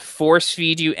not force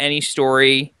feed you any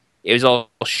story. It was all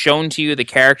shown to you. The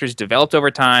characters developed over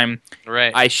time.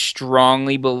 Right. I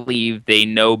strongly believe they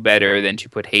know better than to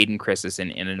put Hayden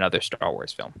Christensen in another Star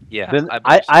Wars film. yeah. Then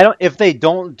believe I don't. If they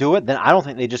don't do it, then I don't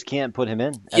think they just can't put him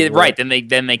in. Yeah, right. Then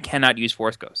they cannot use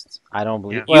Force Ghosts. I don't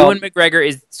believe. Yeah. Well, Ewan McGregor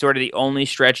is sort of the only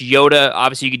stretch. Yoda,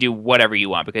 obviously, you could do whatever you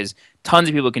want because tons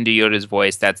of people can do Yoda's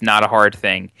voice. That's not a hard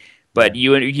thing. But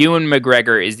Ewan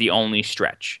McGregor is the only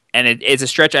stretch, and it's a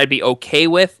stretch I'd be okay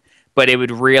with. But it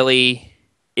would really,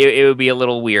 it would be a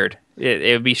little weird.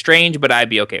 It would be strange, but I'd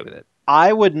be okay with it.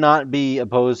 I would not be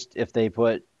opposed if they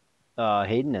put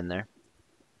Hayden in there.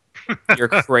 You're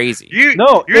crazy. You're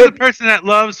No, the person that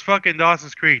loves fucking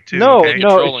Dawson's Creek too. No, okay? no,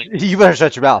 Controlling. you better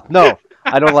shut your mouth. No,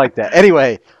 I don't like that.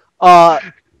 Anyway,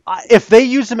 if they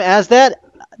use him as that,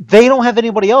 they don't have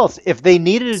anybody else. If they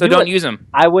needed to So do don't it, use him.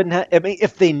 I wouldn't have. I mean,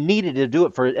 if they needed to do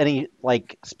it for any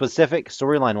like specific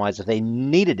storyline wise, if they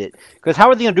needed it, because how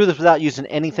are they going to do this without using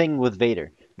anything with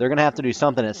Vader? They're going to have to do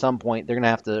something at some point. They're going to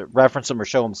have to reference him or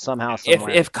show him somehow.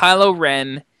 Somewhere. If Kylo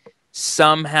Ren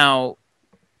somehow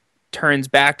turns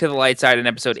back to the light side in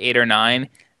episode 8 or 9,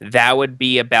 that would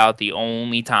be about the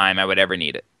only time I would ever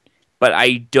need it. But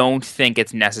I don't think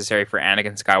it's necessary for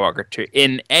Anakin Skywalker to,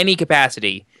 in any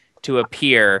capacity, to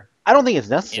appear I don't think it's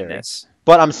in necessary. this.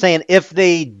 But I'm saying if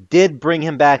they did bring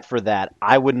him back for that,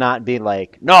 I would not be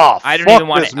like, no. I don't fuck even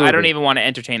want this to. I don't movie." even want to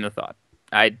entertain the thought.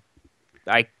 I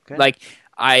Okay. like.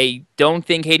 I don't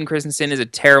think Hayden Christensen is a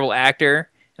terrible actor,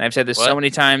 and I've said this so What?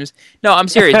 many times. No, I'm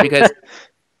serious because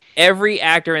every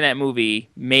actor in that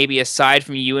movie, maybe aside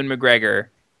from Ewan McGregor,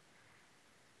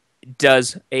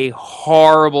 does a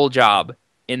horrible job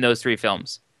in those 3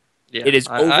 films. Yeah, It is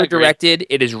I agree. over-directed.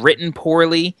 It is written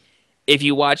poorly. If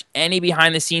you watch any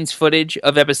behind-the-scenes footage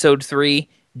of Episode 3,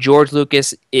 George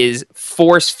Lucas is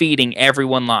force-feeding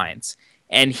everyone lines.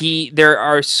 And there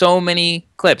are so many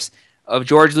clips of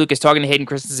George Lucas talking to Hayden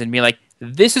Christensen and being like,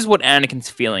 this is what Anakin's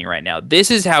feeling right now. This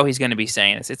is how he's going to be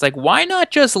saying this. It's like, why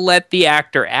not just let the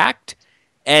actor act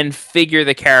and figure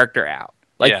the character out?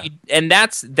 Like, Yeah. and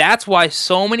that's why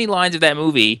so many lines of that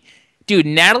movie, dude,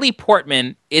 Natalie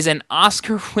Portman is an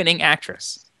Oscar-winning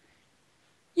actress.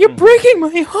 You're breaking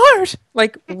my heart.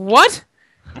 Like, what?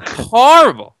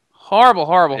 Horrible. Horrible,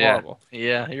 horrible, Yeah. horrible.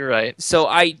 Yeah, you're right. So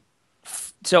I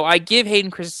give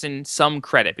Hayden Christensen some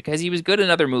credit because he was good in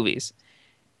other movies.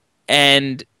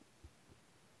 And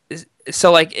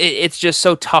so, like, it's just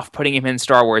so tough putting him in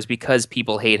Star Wars because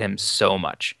people hate him so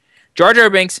much. Jar Jar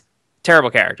Binks, terrible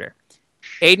character.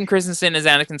 Hayden Christensen as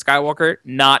Anakin Skywalker,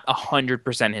 not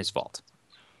 100% his fault.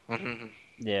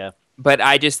 Yeah. But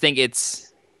I just think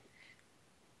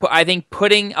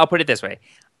I'll put it this way.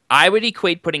 I would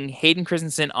equate putting Hayden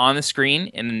Christensen on the screen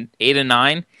in 8 and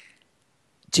 9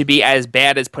 to be as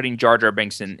bad as putting Jar Jar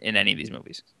Binks in any of these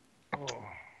movies.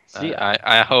 See,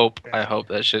 I hope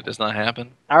that shit does not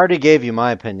happen. I already gave you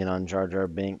my opinion on Jar Jar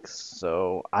Binks,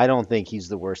 so I don't think he's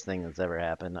the worst thing that's ever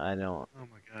happened. I don't. Oh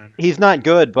my god. He's not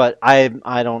good, but I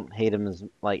don't hate him as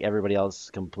like everybody else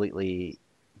completely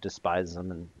despises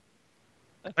him. And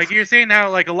Like you're saying how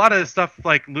like a lot of the stuff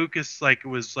like Lucas like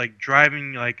was like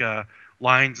driving like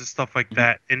lines and stuff like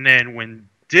that, and then when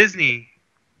Disney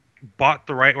bought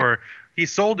the right or he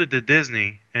sold it to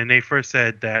Disney, and they first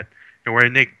said that we're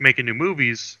making new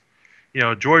movies.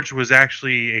 George was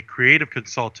actually a creative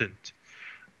consultant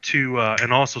to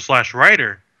and also /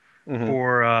 writer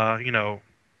for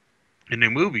the new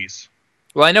movies.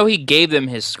 Well, I know he gave them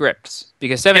his scripts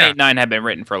because 7, 8, 9 had been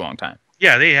written for a long time.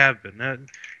 Yeah, they have been.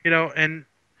 And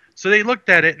so they looked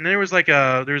at it, and there was like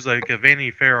a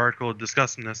Vanity Fair article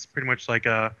discussing this. Pretty much like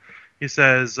he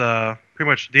says pretty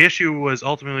much the issue was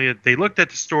ultimately that they looked at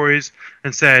the stories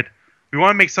and said, we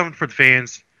want to make something for the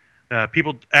fans.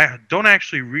 People don't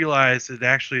actually realize it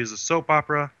actually is a soap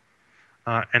opera,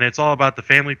 and it's all about the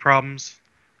family problems,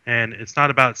 and it's not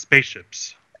about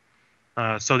spaceships.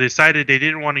 So they decided they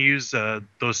didn't want to use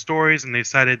those stories, and they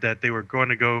decided that they were going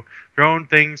to go their own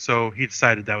thing. So he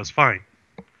decided that was fine.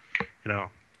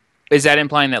 Is that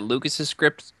implying that Lucas's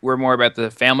scripts were more about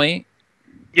the family?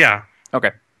 Yeah.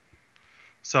 Okay.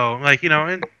 So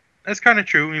and that's kind of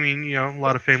true. I mean, a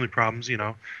lot of family problems.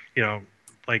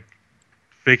 Like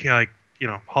like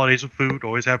holidays with food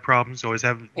always have problems. Always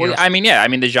have Well, I mean, yeah, I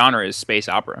mean the genre is space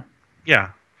opera.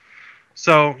 yeah.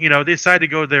 So, they decided to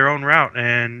go their own route.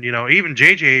 And, even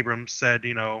J.J. Abrams said,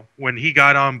 when he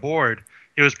got on board,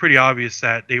 it was pretty obvious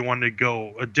that they wanted to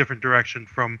go a different direction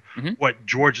from Mhm. what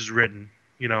George has written,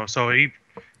 So he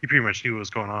pretty much knew what was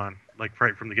going on, like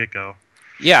right from the get-go.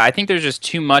 Yeah, I think there's just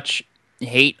too much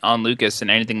hate on Lucas and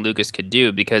anything Lucas could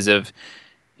do because of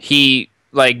he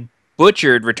like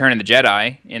butchered Return of the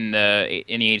Jedi in the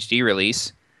HD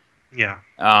release. Yeah.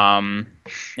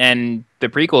 And the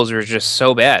prequels were just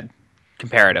so bad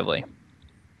comparatively.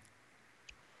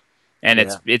 And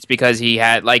it's because he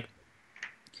had like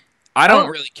I don't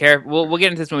really care. We'll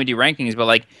get into this when we do rankings, but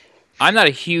like I'm not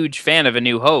a huge fan of A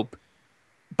New Hope,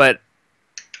 and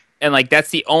like that's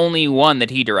the only one that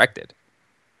he directed.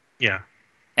 Yeah.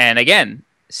 And again,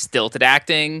 stilted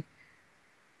acting,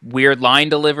 weird line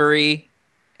delivery,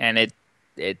 and it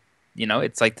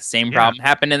it's like the same problem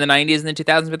happened in the 90s and the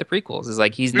 2000s with the prequels. Is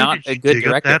like he's not a good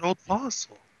director. That old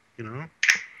fossil,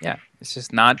 Yeah, it's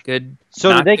just not good. So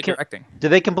not did good directing. Did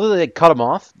they completely cut him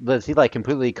off? Was he like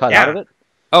completely cut out of it?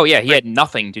 Oh yeah, he had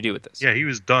nothing to do with this. Yeah, he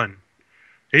was done.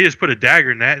 He just put a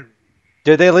dagger in that.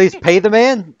 Did they at least pay the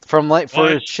man for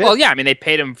his shit? Well, yeah, I mean they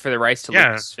paid him for the rights to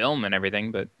Lucasfilm and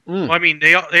everything, but Well, I mean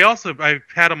they also I've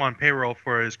had him on payroll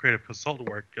for his creative consultant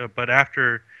work, but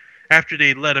after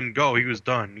they let him go, he was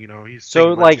done. He's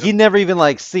so like he never even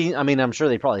like seen. I mean, I'm sure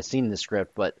they probably seen the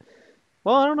script, but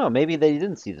well, I don't know. Maybe they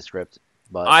didn't see the script.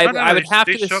 But I would have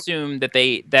to assume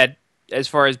that as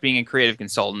far as being a creative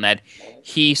consultant, that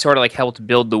he sort of like helped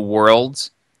build the worlds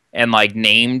and like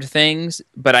named things,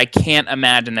 but I can't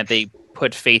imagine that they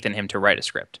put faith in him to write a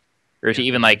script or to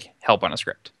even like help on a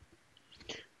script.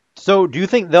 So do you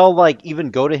think they'll like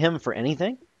even go to him for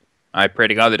anything? I pray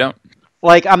to God they don't.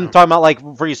 Like I'm talking about like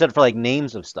for you said for like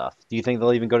names of stuff. Do you think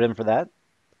they'll even go to him for that?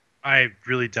 I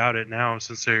really doubt it now,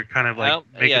 since they're kind of like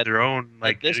making their own.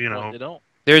 Like at this point, they don't.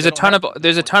 There's a ton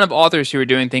of authors who are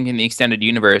doing things in the extended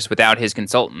universe without his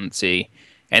consultancy,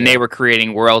 and they were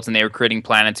creating worlds and they were creating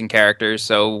planets and characters.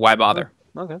 So why bother?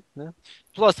 Okay. Yeah.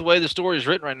 Plus, the way the story is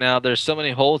written right now, there's so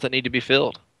many holes that need to be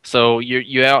filled. So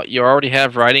you already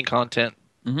have writing content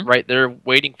right there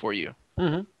waiting for you.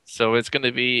 Mm-hmm. So it's going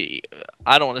to be,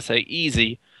 I don't want to say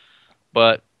easy,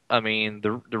 but I mean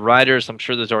the writers. I'm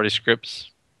sure there's already scripts,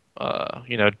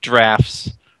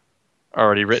 drafts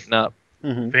already written up.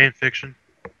 Mm-hmm. Fan fiction.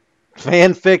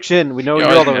 Fan fiction. We know you're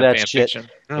all over that shit.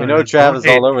 We know Travis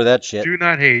is all over that shit. Do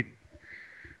not hate.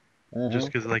 Just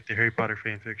because I like the Harry Potter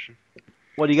fan fiction.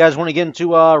 What do you guys want to get into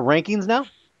rankings now?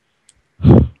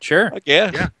 Sure.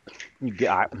 Yeah.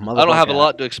 I don't have a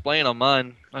lot to explain on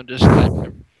mine. I'm just.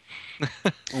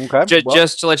 Okay.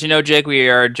 Just to let you know, Jake, we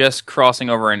are just crossing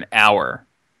over an hour.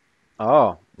 Oh.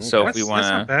 Okay. So if we want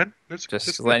that's not bad.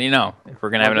 Just to let you know, if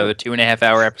we're going to have another 2.5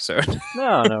 hour episode.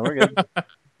 No, we're good.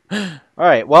 All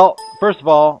right. Well, first of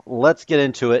all, let's get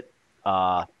into it.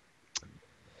 Yeah.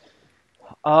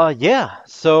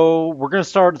 So we're going to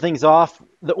start things off.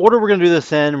 The order we're going to do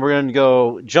this in, we're going to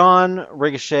go John,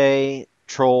 Ricochet,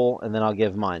 Troll, and then I'll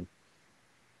give mine.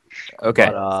 Okay.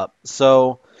 But,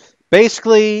 so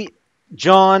basically,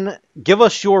 John, give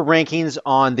us your rankings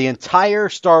on the entire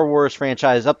Star Wars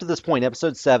franchise up to this point,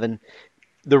 Episode 7.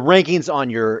 The rankings on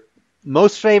your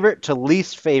most favorite to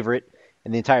least favorite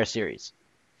in the entire series.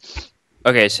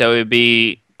 Okay, so it would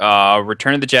be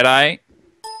Return of the Jedi,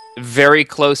 very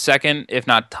close second, if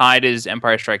not tied, is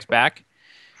Empire Strikes Back,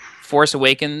 Force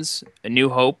Awakens, A New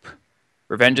Hope,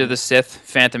 Revenge of the Sith,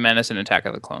 Phantom Menace, and Attack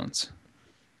of the Clones.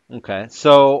 Okay,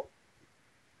 so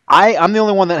I'm the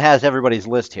only one that has everybody's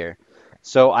list here.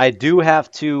 So I do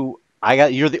have to.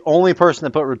 You're the only person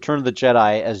that put Return of the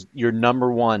Jedi as your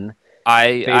number one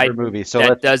favorite movie. So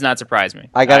that does not surprise me.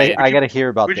 I gotta hear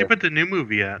about Where'd this. you put the new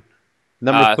movie at?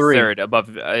 Number 3. Third,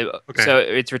 above. Okay. So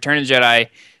it's Return of the Jedi,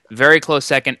 very close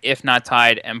second, if not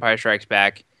tied, Empire Strikes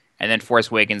Back, and then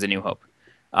Force Awakens, A New Hope.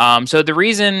 So the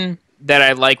reason that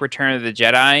I like Return of the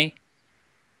Jedi,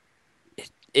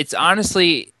 it's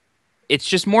honestly, it's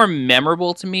just more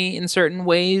memorable to me in certain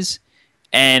ways.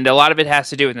 And a lot of it has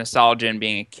to do with nostalgia and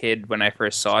being a kid when I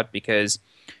first saw it, because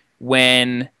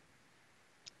when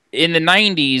in the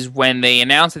 90s, when they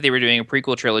announced that they were doing a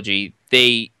prequel trilogy,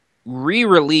 they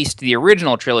re-released the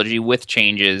original trilogy with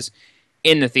changes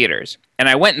in the theaters. And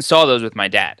I went and saw those with my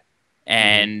dad.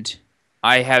 And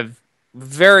I have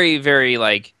very, very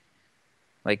like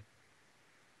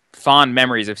fond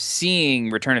memories of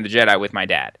seeing Return of the Jedi with my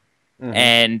dad. Mm-hmm.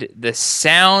 And the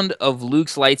sound of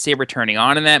Luke's lightsaber turning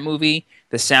on in that movie,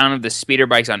 the sound of the speeder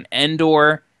bikes on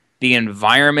Endor, the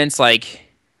environments, like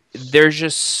there's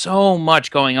just so much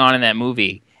going on in that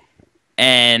movie,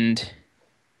 and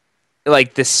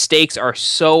like the stakes are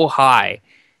so high.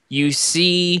 You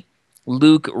see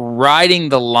Luke riding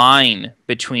the line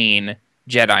between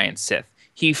Jedi and Sith.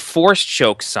 He force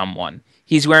chokes someone.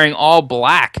 He's wearing all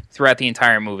black throughout the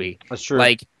entire movie. That's true.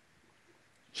 Like,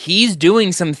 he's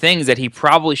doing some things that he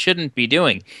probably shouldn't be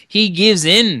doing. He gives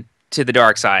in to the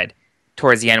dark side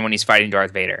towards the end when he's fighting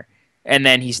Darth Vader, and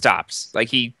then he stops. Like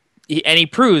he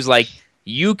proves like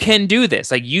you can do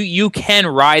this. Like you can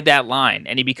ride that line,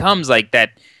 and he becomes like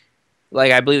that.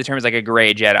 Like, I believe the term is like a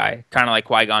gray Jedi, kind of like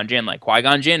Qui-Gon Jinn. Like,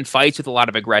 Qui-Gon Jinn fights with a lot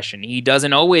of aggression. He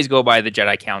doesn't always go by the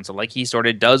Jedi Council. Like, he sort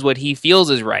of does what he feels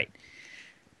is right.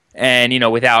 And,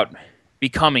 without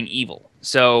becoming evil.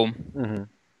 So,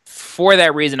 for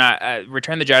that reason, I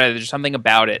Return of the Jedi, there's something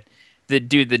about it. The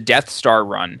Death Star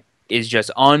run is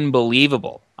just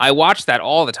unbelievable. I watch that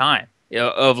all the time,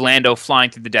 of Lando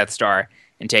flying through the Death Star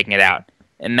and taking it out.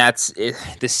 And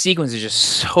the sequence is just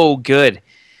so good.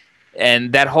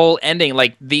 And that whole ending,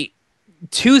 like the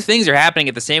two things are happening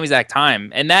at the same exact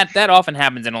time, and that often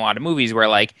happens in a lot of movies where,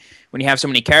 like, when you have so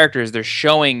many characters, they're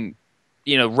showing,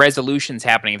 resolutions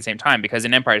happening at the same time. Because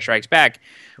in Empire Strikes Back,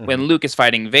 when Luke is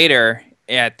fighting Vader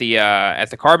at the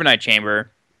carbonite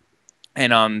chamber,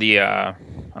 and on the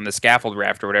scaffold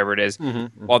raft or whatever it is,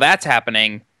 while that's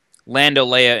happening, Lando,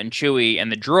 Leia, and Chewie and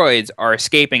the droids are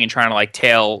escaping and trying to like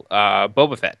tail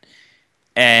Boba Fett.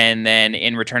 And then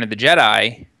in Return of the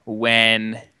Jedi,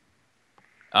 when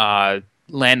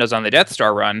Lando's on the Death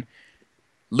Star run,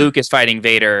 Luke is fighting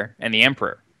Vader and the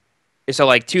Emperor. So,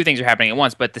 like, two things are happening at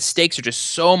once, but the stakes are just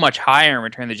so much higher in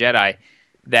Return of the Jedi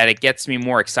that it gets me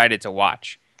more excited to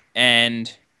watch.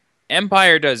 And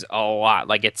Empire does a lot.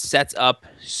 Like, it sets up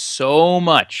so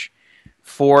much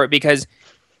because,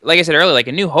 like I said earlier, like,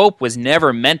 A New Hope was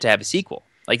never meant to have a sequel.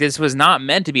 Like, this was not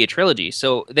meant to be a trilogy.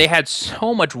 So they had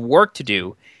so much work to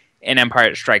do in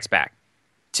Empire Strikes Back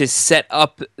to set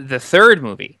up the third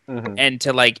movie and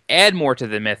to like add more to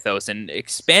the mythos and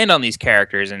expand on these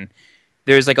characters. And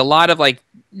there's like a lot of like,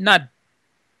 not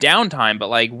downtime, but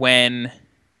like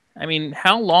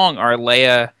how long are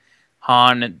Leia,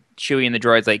 Han, Chewie, and the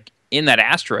droids like in that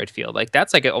asteroid field? Like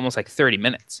that's like almost like 30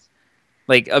 minutes,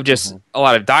 like of just a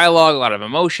lot of dialogue, a lot of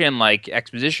emotion, like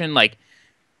exposition, like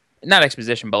not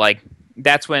exposition, but like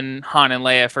that's when Han and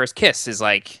Leia first kiss is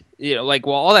like, like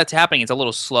while all that's happening, it's a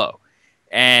little slow.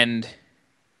 And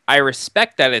I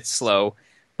respect that it's slow,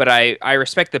 but I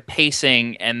respect the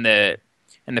pacing and the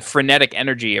frenetic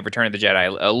energy of Return of the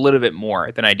Jedi a little bit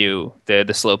more than I do the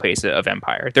slow pace of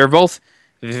Empire. They're both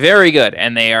very good,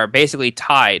 and they are basically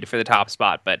tied for the top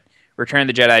spot, but Return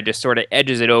of the Jedi just sort of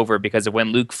edges it over because of when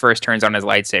Luke first turns on his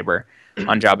lightsaber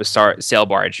on Jabba's sail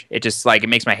barge. It just like it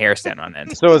makes my hair stand on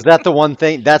end. So is that the one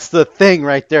thing? That's the thing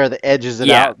right there that edges it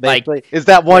out. Basically, like, is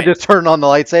that one just turn on the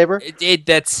lightsaber?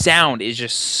 That sound is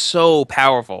just so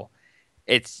powerful.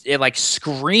 It like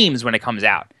screams when it comes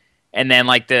out, and then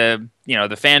like the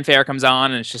fanfare comes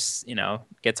on, and it's just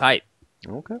gets hype.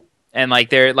 Okay. And like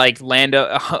they're like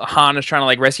Han is trying to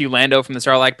like rescue Lando from the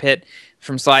Sarlacc pit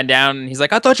from sliding down, and he's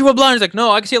like, "I thought you were blind." He's like,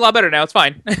 "No, I can see a lot better now. It's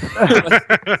fine."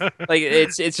 like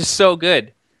it's just so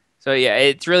good. So yeah,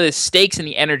 it's really the stakes and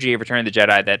the energy of Return of the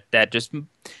Jedi that just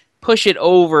push it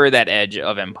over that edge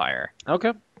of Empire.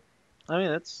 Okay. I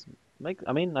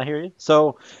mean, I hear you.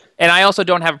 So, and I also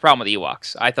don't have a problem with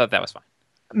Ewoks. I thought that was fine.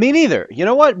 Me neither. You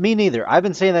know what? Me neither. I've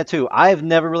been saying that too. I've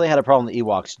never really had a problem with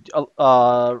Ewoks.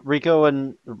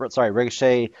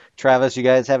 Ricochet, Travis, you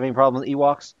guys have any problem with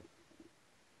Ewoks?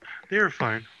 They were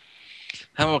fine.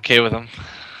 I'm okay with them.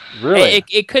 Really?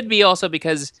 It could be also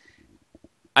because,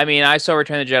 I mean, I saw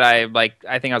Return of the Jedi, like,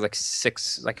 I think I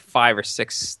was like 5 or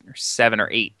 6 or 7 or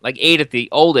 8. Like 8 at the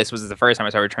oldest was the first time I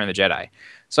saw Return of the Jedi.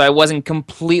 So I wasn't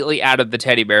completely out of the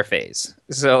teddy bear phase.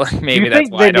 So maybe that's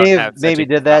why I don't have such maybe a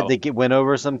did that problem. to win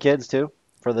over some kids too?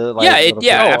 For the absolutely.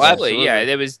 absolutely. Yeah,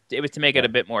 it was to make it a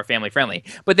bit more family friendly.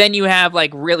 But then you have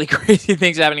like really crazy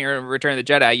things happening in Return of the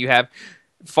Jedi. You have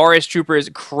forest troopers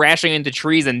crashing into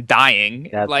trees and dying.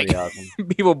 That's like pretty awesome.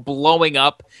 people blowing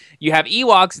up. You have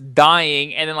Ewoks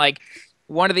dying, and then like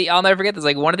I'll never forget this.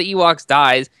 Like one of the Ewoks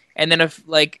dies, and then if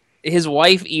like his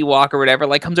wife Ewok or whatever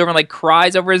like comes over and like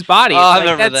cries over his body. I like,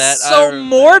 remember that's that. so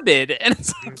morbid. And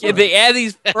it's like they add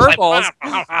these fur balls.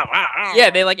 Yeah,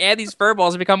 they like add these fur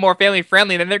balls to become more family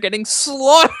friendly, and then they're getting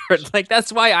slaughtered. Like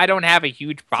that's why I don't have a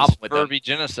huge problem with them. Furby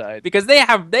genocide. Because they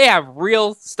have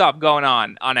real stuff going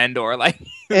on Endor. Like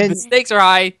And- the stakes are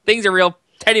high, things are real,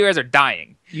 teddy bears are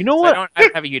dying. You know So what? I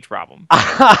don't have a huge problem.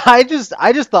 I just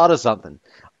thought of something.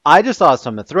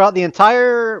 Throughout the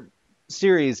entire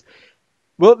series,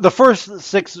 Well, the first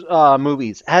 6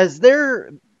 movies, has there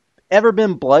ever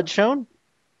been blood shown?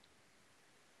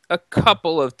 A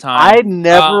couple of times. I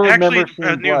never Actually, remember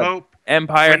seeing New blood. Hope,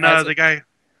 Empire when has the guy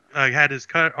had his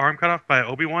arm cut off by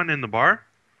Obi-Wan in the bar.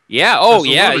 yeah. Oh Just a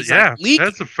yeah. little bit, He's like, leak.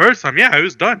 that's the first time. Yeah, he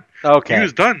was done. Okay. He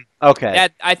was done. Okay.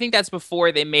 That I think that's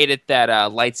before they made it that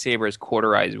lightsabers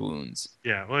cauterize wounds.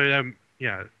 Yeah. Well,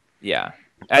 yeah. Yeah.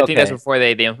 I think that's Okay. before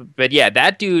they but yeah,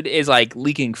 that dude is like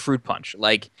leaking fruit punch.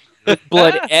 Like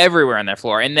blood everywhere on that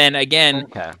floor. And then again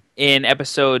Okay. in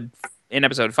episode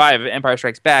 5, Empire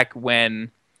Strikes Back,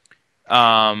 when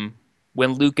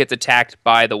Luke gets attacked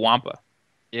by the Wampa.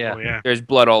 Yeah. Oh, yeah. There's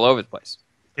blood all over the place.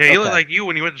 Yeah, he looked Okay. like you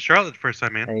when you went to Charlotte the first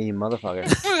time, man. Hey, you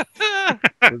motherfucker.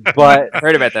 But I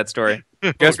heard about that story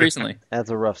just recently. that's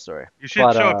a rough story. You should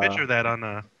But, show a picture of that on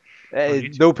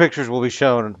YouTube. No pictures will be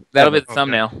shown. That'll be the Okay.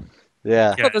 thumbnail.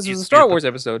 Yeah. Yeah, Oh, this you- was a Star you- Wars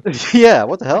episode. Yeah,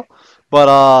 what the hell?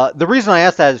 But the reason I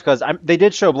asked that is because they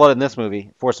did show blood in this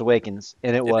movie, Force Awakens,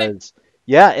 and it Did they? was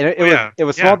and it Oh, was yeah. it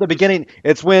was Yeah. small at the beginning.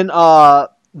 It's when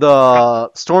the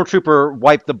stormtrooper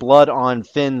wiped the blood on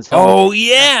Finn's helmet. Oh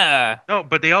yeah. No,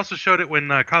 but they also showed it when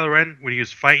Kylo Ren, when he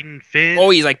was fighting Finn. Oh,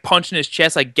 he's like punching his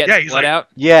chest, like getting Yeah, he's blood like- out.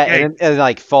 Yeah, Yeah. and it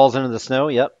like falls into the snow.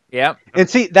 Yep. Yep. And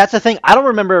see, that's the thing. I don't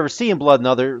remember ever seeing blood in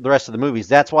the rest of the movies.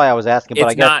 That's why I was asking. But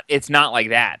I guess It's not like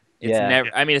that. It's Yeah. never.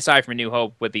 I mean, aside from New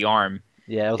Hope with the arm,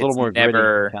 yeah, it was a little it's more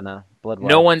never- gritty, kind of blood.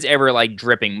 no one's ever like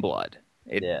dripping blood.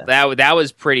 Yeah. That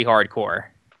was pretty hardcore.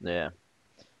 Yeah.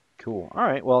 Cool. All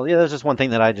right. Well, yeah, there's just one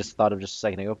thing that I just thought of just a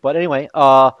second ago. But anyway,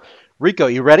 Rico,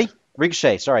 you ready?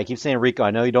 Ricochet. Sorry, I keep saying Rico. I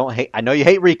know you don't hate. I know you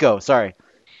hate Rico. Sorry.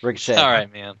 Ricochet. All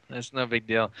right, man. It's no big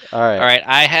deal. All right. All right,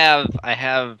 I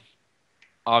have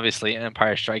obviously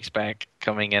Empire Strikes Back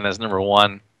coming in as number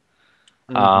 1.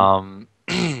 Mhm.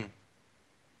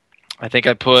 I think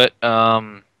I put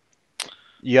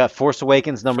You got Force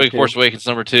Awakens number 2. Force Awakens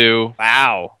number 2.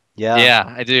 Wow. Yeah.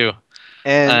 Yeah, I do.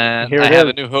 And And here I it have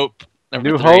is. A New Hope number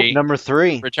New 3. Hope number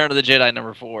 3. Return of the Jedi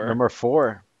number 4. Number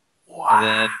 4. And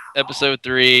then Episode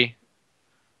 3,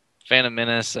 Phantom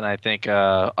Menace, and I think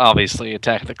obviously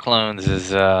Attack of the Clones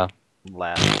is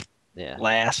Last. Yeah.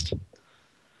 last.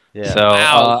 Yeah. So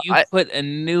Wow, you I, put A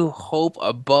New Hope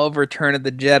above Return of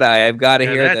the Jedi. I've got to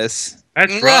Yeah, hear that's- this.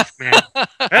 That's rough, man.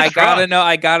 That's I gotta rough. know.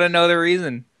 I gotta know the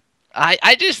reason.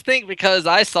 I just think because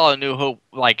I saw A New Hope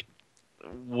like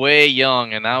way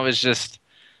young, and I was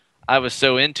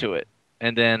so into it,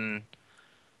 and then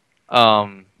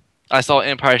I saw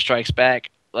Empire Strikes Back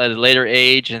at a later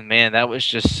age, and man, that was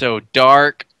just so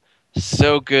dark,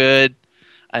 so good.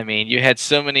 I mean, you had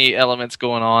so many elements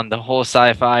going on. The whole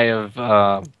sci-fi of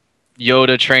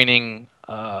Yoda training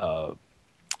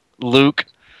Luke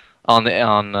on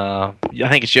I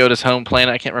think it's Yoda's home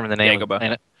planet. I can't remember the name of the Dagobah.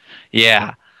 planet.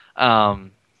 Yeah.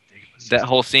 That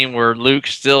whole scene where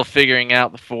Luke's still figuring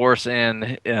out the Force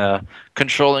and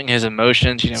controlling his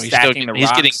emotions. You know, Stacking the he's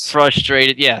getting rocks.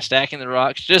 frustrated. Yeah, stacking the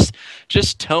rocks.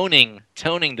 Just toning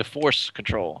the Force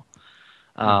control.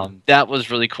 That was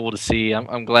really cool to see.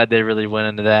 I'm glad they really went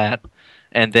into that.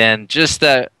 And then just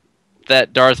that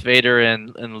Darth Vader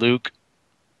and Luke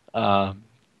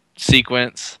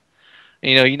sequence.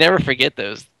 You know, you never forget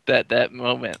that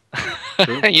moment.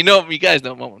 You guys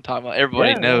know what moment I'm talking about.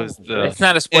 Everybody Yeah, knows the It's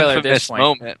not a spoiler at this infamous point.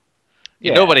 moment.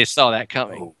 Yeah. Nobody saw that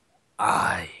coming.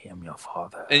 I am your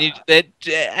father. And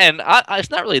it's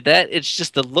not really that. It's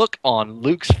just the look on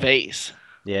Luke's face.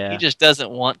 Yeah. He just doesn't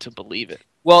want to believe it.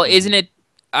 Well, isn't it?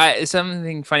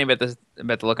 Something funny about the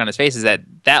look on his face is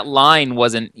that line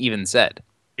wasn't even said.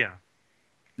 Yeah.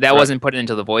 That Right. wasn't put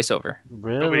into the voiceover.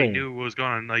 Really? Nobody knew what was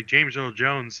going on. Like James Earl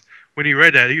Jones, when he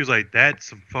read that, he was like, "That's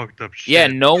some fucked up shit." Yeah,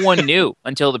 no one knew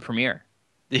until the premiere.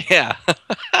 Yeah.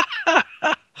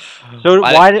 So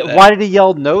I why didn't know did that. why did he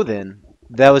yell no then?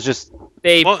 That was just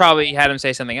They Well- probably had him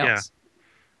say something Yeah. else.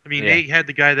 I mean, Yeah. they had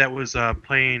the guy that was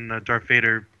playing Darth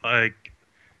Vader,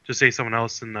 just say someone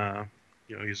else, and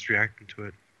he was reacting to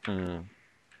it.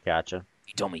 gotcha.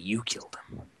 He told me you killed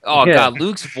him. Oh Yeah. god,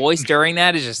 Luke's voice during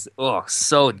that is just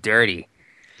so dirty.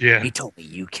 Yeah. He told me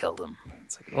you killed him.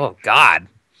 It's like, oh god,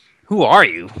 who are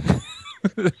you?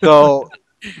 So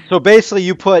basically,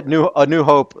 you put A New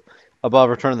Hope above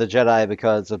Return of the Jedi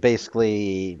because of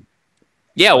basically.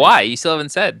 Yeah, why? You still haven't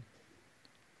said.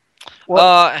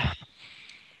 I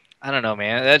don't know,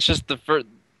 man. That's just the first.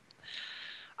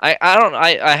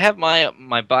 I have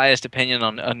my biased opinion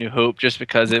on A New Hope just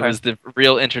because it Okay. was the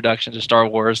real introduction to Star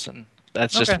Wars, and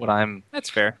that's just Okay. what I'm. That's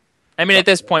fair. I mean, at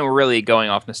this point, we're really going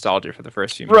off nostalgia for the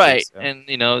first few movies. Right, so. and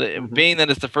you know, Mhm. being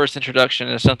that it's the first introduction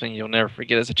is something you'll never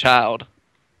forget as a child.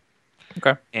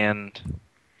 Okay. And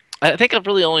I think I've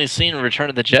really only seen Return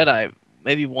of the Jedi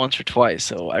maybe once or twice.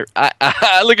 So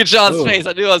I look at John's Ooh. face.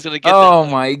 I knew I was going to get Oh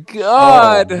that. my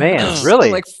god, Oh, man, So,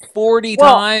 really? like 40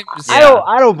 Well, times.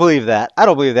 I don't believe that. I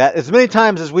don't believe that. As many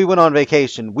times as we went on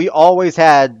vacation, we always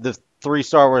had the 3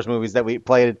 Star Wars movies that we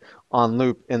played on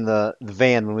loop in the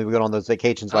van when we would go on those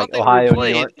vacations, I don't like think Ohio, we New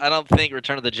played. York. I don't think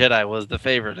Return of the Jedi was the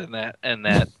favorite in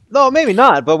that. No, maybe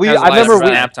not. But That was I remember last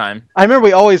we, nap time. I remember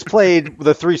we always played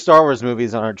the 3 Star Wars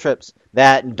movies on our trips.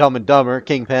 That and Dumb and Dumber,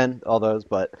 Kingpin, all those.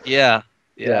 But Yeah.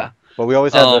 but we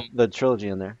always had Um, the trilogy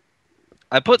in there.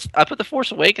 I put The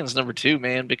Force Awakens #2,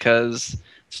 man, because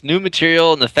it's new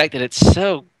material and the fact that it's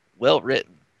so well written.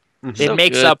 Mhm. So It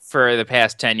makes good. up for the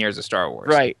past 10 years of Star Wars.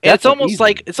 Right. And That's it's almost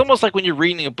easy. like when you're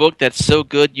reading a book that's so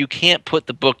good you can't put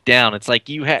the book down. It's like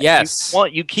Yes.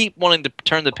 you keep wanting to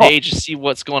turn the page to see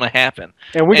what's going to happen.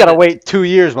 And we and- gotta wait 2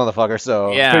 years, motherfucker.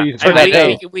 So Yeah. till you I turn mean, that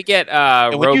page. we get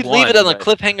And when Rogue you leave it One, on the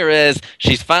but- cliffhanger as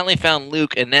she's finally found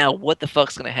Luke and now what the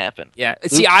fuck's going to happen? Yeah.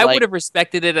 See, Luke's I like- would have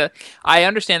respected it. I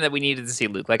understand that we needed to see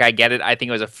Luke. Like, I get it. I think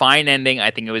it was a fine ending.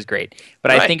 I think it was great. But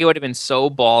I Right. think it would have been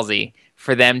so ballsy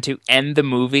for them to end the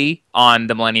movie on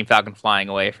the Millennium Falcon flying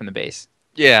away from the base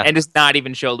Yeah. and just not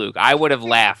even show Luke. I would have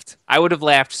laughed. I would have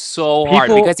laughed so hard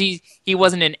People- because he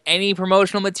wasn't in any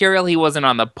promotional material. He wasn't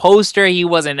on the poster. He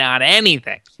wasn't on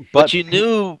anything. But you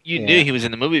knew Yeah. he was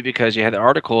in the movie because you had the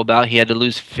article about he had to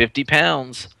lose 50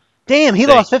 pounds. Damn, he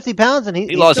Thing. lost 50 pounds and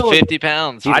He lost still 50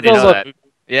 pounds. I still didn't know looked- that.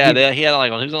 Yeah, he- he had he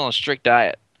was on a strict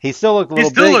diet. He still looked a He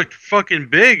little still big. looked fucking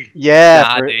big. Yeah.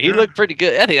 Nah, dude, he looked pretty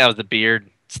good. I think that was the beard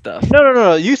stuff.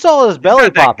 No. You saw his He's belly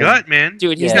got that popping. gut, man.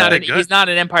 Dude, he's Yeah. not That an, gut. he's not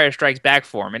an Empire Strikes Back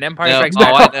form. An Empire No. Strikes Oh,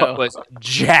 I Back know. was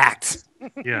jacked.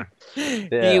 Yeah.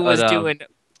 Yeah. He was But, doing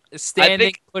standing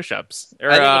think- push-ups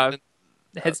or I think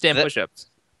headstand that- push-ups.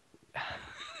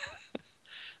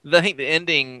 I think the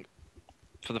ending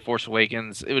for The Force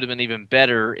Awakens, it would have been even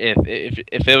better if it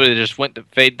would have just went to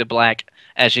fade to black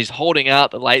as she's holding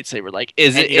out the lightsaber. Like,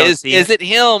 is And it you don't is see is it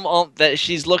him that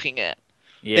she's looking at?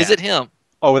 Yeah. Is it him,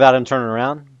 Oh, without him turning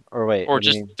around? Or wait. or what do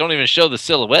you just mean? don't even show the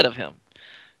silhouette of him?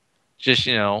 Just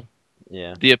Yeah.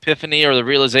 the epiphany or the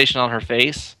realization on her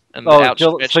face and the Oh,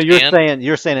 outstretched so you're hand.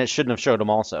 saying it shouldn't have showed him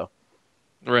also.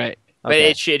 Right? But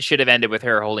Okay. it should have ended with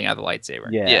her holding out the lightsaber.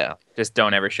 Yeah. Just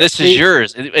don't ever show. This is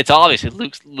yours. It's obviously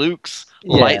Luke's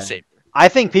Yeah. lightsaber. I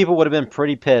think people would have been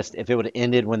pretty pissed if it would have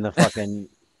ended when the fucking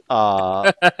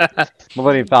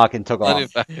Millennium Falcon took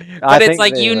off. But I it's think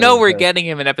like they you would know have we're been getting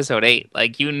him in episode 8.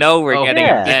 Like we're Oh, getting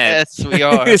yeah. him then. Yes, we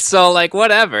are. So like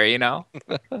whatever, All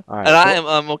right. And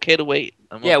I'm okay to wait.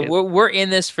 Yeah, okay. we're in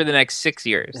this for the next 6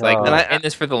 years. Like Oh. we're And in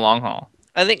this for the long haul.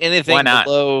 I think Why anything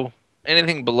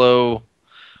not? below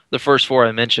the first 4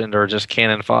 I mentioned are just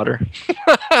cannon fodder.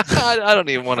 I don't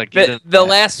even want to get into The that.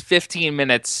 last 15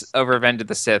 minutes of Revenge of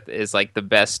the Sith is like the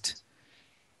best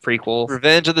prequel.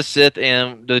 Revenge of the Sith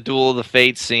and the Duel of the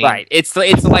Fates scene. Right. It's the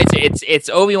lightsaber. It's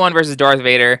Obi-Wan versus Darth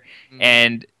Vader Mhm.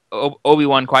 and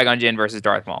Obi-Wan Qui-Gon Jinn versus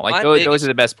Darth Maul. Like My those biggest- are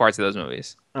the best parts of those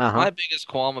movies. Uh-huh. My biggest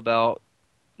qualm about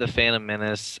the Phantom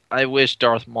Menace, I wish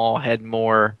Darth Maul had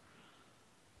more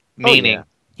meaning. yeah.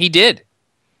 He did.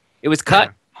 It was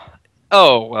cut.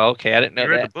 Oh, well, okay, I didn't know You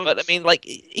read that. the But I books. mean, like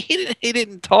he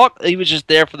didn't talk. He was just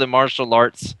there for the martial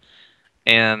arts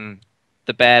and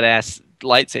the badass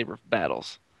lightsaber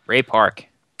battles. Ray Park.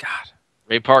 God,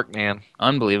 Ray Park, man.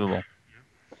 unbelievable.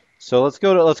 So let's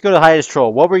go to highest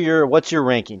troll. What's your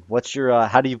ranking? What's your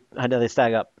how do they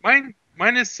stack up? Mine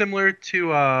is similar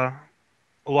to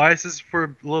Elias's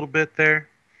for a little bit there.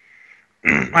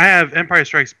 I have Empire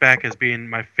Strikes Back as being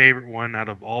my favorite one out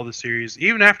of all the series,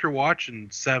 even after watching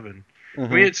 7.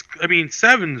 Mhm. I mean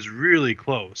 7's really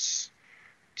close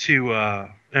to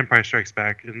Empire Strikes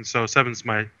Back, and so 7's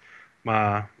my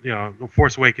The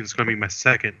Force Awakens is going to be my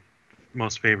second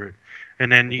most favorite,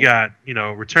 and then you got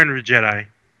Return of the Jedi,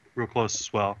 real close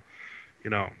as well.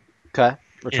 Okay.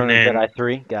 Return of And the then- Jedi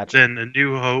 3. Gotcha. Then A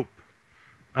New Hope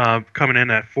coming in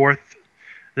at 4th.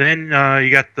 Then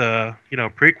you got the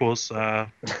prequels.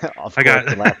 Of I got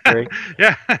course, the last 3.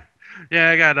 yeah.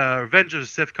 I got Revenge of the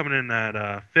Sith coming in at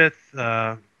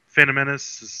 5th. Phantom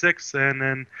Menace is 6th, and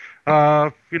then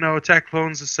Attack of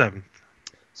Clones is 7th.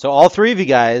 So all 3 of you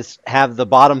guys have the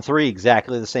bottom 3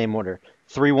 exactly the same order.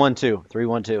 3-1-2,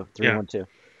 3-1-2, 3-1-2.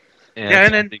 Yeah,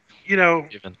 and then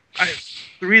Given.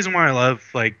 the reason why I love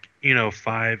 5.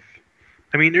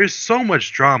 I mean, there's so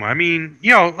much drama. I mean,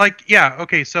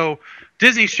 okay, so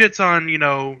Disney shits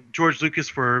on George Lucas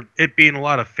for it being a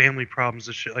lot of family problems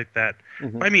and shit like that.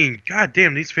 Mhm. I mean,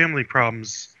 goddamn, these family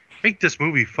problems make this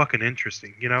movie fucking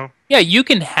interesting. Yeah, you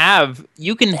can have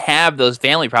those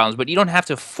family problems, but you don't have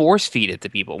to force feed it to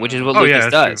people, which is what Oh, yeah,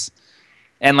 Lucas that's does.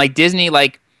 And like Disney,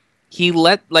 like he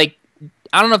let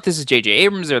I don't know if this is J.J.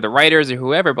 Abrams or the writers or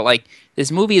whoever, but like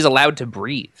this movie is allowed to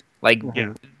breathe. Like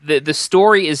Yeah. the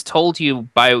story is told to you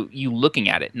by you looking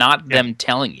at it, not Yeah. them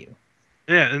telling you.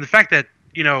 Yeah, and the fact that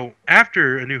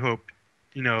after A New Hope,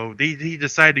 he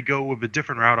decided to go with a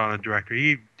different route on a director.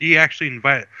 He actually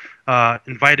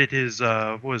invited his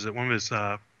what was it, one of his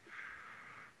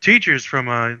teachers from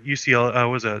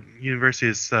UCL was a University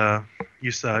of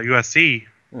USC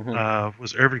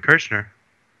was Irvin Kershner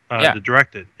Yeah. to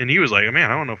direct it, and he was like,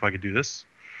 man, I don't know if I could do this,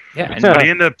 Yeah. And but he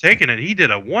ended up taking it. He did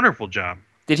a wonderful job.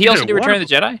 did he He also did do a Return of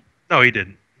the Jedi? No, he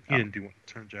didn't. He Oh. didn't do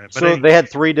Return of the Jedi. But So they had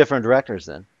 3 different directors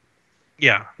then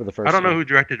yeah, for the first. I don't know one. who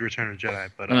directed Return of the Jedi,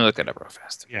 but Let me look that up real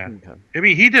fast. yeah. Okay. I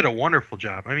mean, he did a wonderful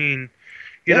job. I mean,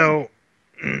 you Yeah.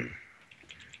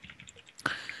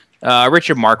 know,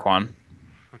 Richard Marquand.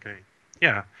 okay,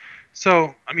 yeah.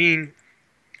 So, I mean,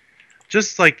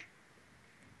 just like,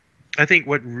 I think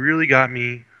what really got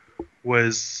me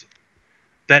was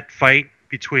that fight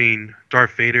between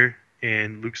Darth Vader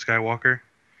and Luke Skywalker,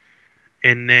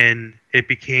 and then it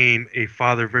became a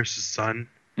father versus son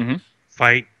Mhm.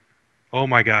 fight. Oh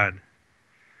my God.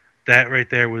 That right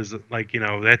there was like,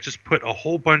 that just put a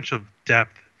whole bunch of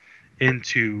depth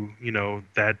into,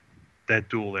 that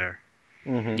duel there.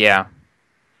 Mhm. Yeah.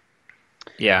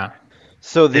 Yeah.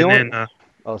 So the And only. then,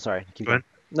 Oh, sorry. Keep go going.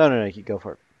 No. You go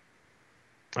for it.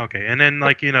 okay, and then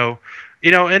like and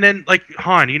then like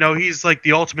Han, he's like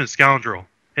the ultimate scoundrel,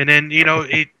 and then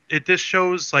it just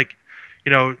shows like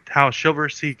how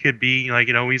chivalrous he could be. Like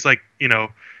he's like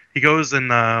he goes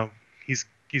and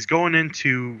he's going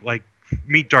into like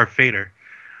meet Darth Vader,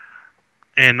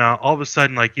 and all of a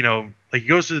sudden like like he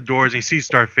goes to the doors and he sees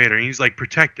Darth Vader and he's like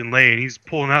protecting Leia and he's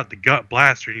pulling out the gut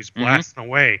blaster and he's blasting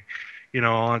away,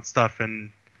 all that stuff,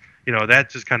 and that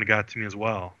just kind of got to me as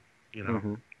well,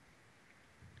 Mhm.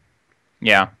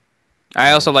 Yeah.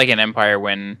 I also like in Empire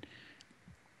when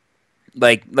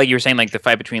like you were saying, like the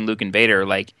fight between Luke and Vader,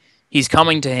 like he's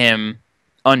coming to him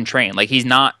untrained. Like he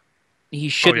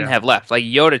shouldn't yeah. have left. Like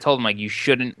Yoda told him like you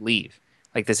shouldn't leave.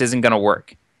 Like this isn't gonna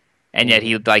work. And yet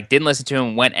he like didn't listen to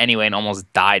him, went anyway and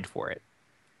almost died for it.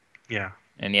 Yeah.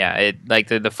 And yeah, it like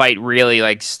the fight really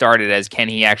like started as can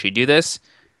he actually do this?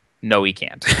 No, he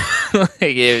can't. Like,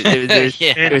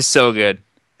 it was so good.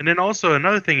 And then also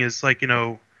another thing is like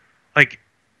like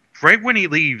right when he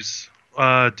leaves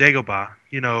Dagobah,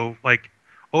 like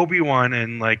Obi-Wan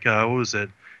and like what was it,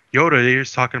 Yoda, they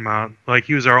was talking about like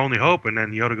he was our only hope, and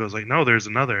then Yoda goes like, no, there's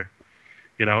another,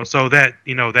 so that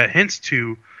that hints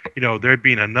to there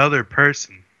being another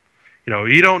person.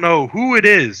 You don't know who it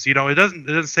is. It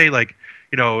doesn't say like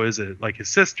is it like his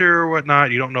sister or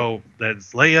whatnot. You don't know that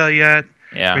it's Leia yet.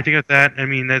 Yeah. Anything like that. I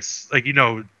mean, that's like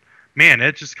man,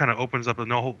 it just kind of opens up a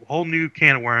whole new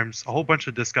can of worms, a whole bunch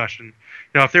of discussion.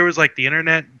 If there was like the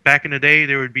internet back in the day,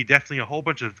 there would be definitely a whole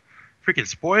bunch of freaking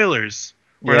spoilers,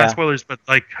 or Yeah. not spoilers, but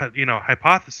like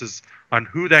hypothesis on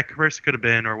who that person could have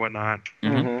been or whatnot.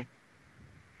 Mhm.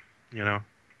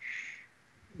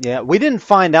 Yeah, we didn't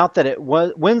find out that it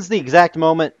was. When's the exact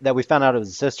moment that we found out it was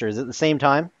his sister? Is it the same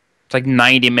time? It's like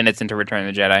 90 minutes into Return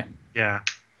of the Jedi. Yeah.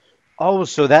 Oh,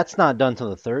 so that's not done till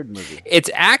the 3rd movie. It's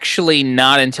actually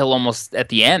not until almost at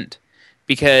the end,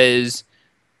 because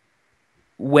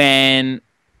when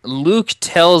Luke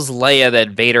tells Leia that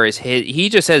Vader is his, he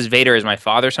just says Vader is my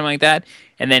father, something like that,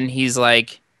 and then he's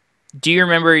like, "Do you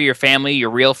remember your family,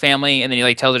 your real family?" And then he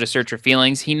like tells her to search her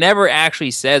feelings. He never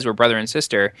actually says we're brother and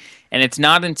sister, and it's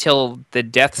not until the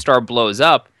Death Star blows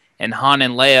up and Han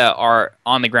and Leia are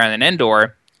on the ground in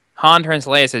Endor. Han turns to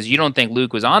Leia and says, "You don't think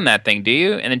Luke was on that thing, do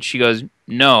you?" And then she goes,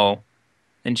 "No."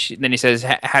 And then he says,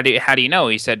 "How do you know?"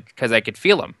 He said, "Because I could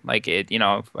feel him. Like it,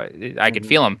 I could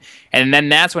feel him." And then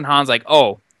that's when Han's like,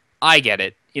 "Oh, I get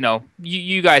it.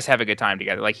 You guys have a good time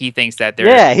together." Like he thinks that they're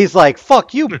Yeah, he's like,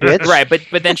 "Fuck you, bitch." right.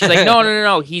 But then she's like,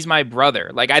 "No. He's my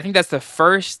brother." Like I think that's the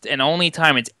first and only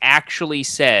time it's actually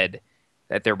said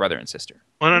that they're brother and sister.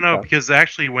 Well, no, Okay. because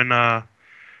actually when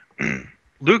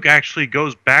Luke actually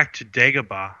goes back to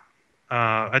Dagobah,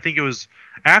 I think it was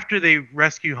after they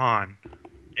rescue Han,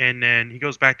 and then he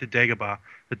goes back to Dagobah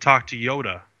to talk to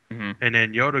Yoda, Mhm. and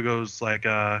then Yoda goes like,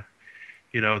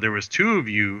 there was 2 of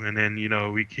you, and then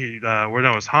where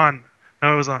that was Han,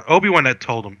 no, it was Obi-Wan that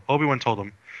told him. Obi-Wan told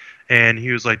him, and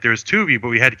he was like, there was 2 of you, but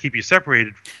we had to keep you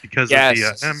separated because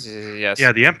Yes. of the Yes.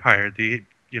 yeah, the Empire,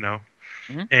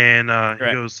 Mhm. and Right.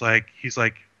 he goes like, he's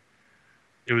like,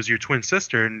 it was your twin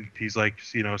sister, and he's like,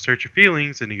 search your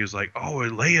feelings, and he goes like, oh,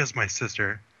 Leia's my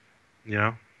sister,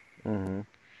 Mhm.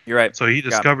 You're right. so he Got it.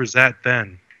 discovers that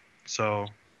then, so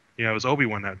it was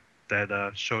Obi-Wan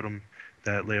that showed him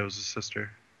that Leia was his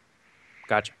sister.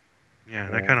 Gotcha. Yeah,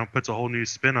 that kind of puts a whole new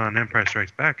spin on Empire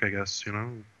Strikes Back, I guess.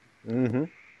 Mm-hmm.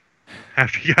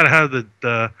 After you got out of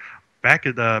the back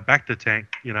of the tank,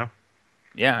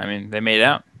 Yeah, I mean, they made it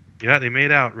out. Yeah, they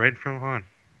made out right from Han.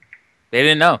 They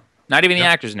didn't know. Not even the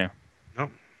Yep. actors knew.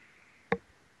 Nope.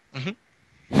 right,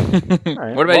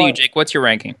 What about well- you, Jake? What's your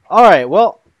ranking? All right.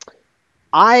 Well,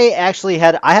 I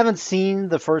haven't seen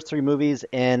the first three movies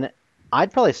in,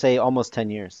 I'd probably say, almost 10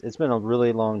 years. It's been a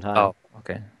really long time Oh,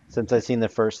 okay. since I've seen the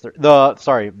first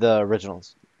the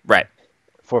originals, Right.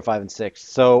 4, 5, and 6.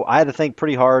 So I had to think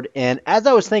pretty hard. And as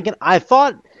I was thinking, I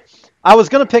thought I was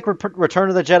going to pick Return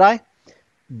of the Jedi,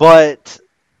 but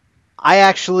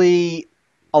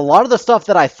a lot of the stuff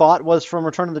that I thought was from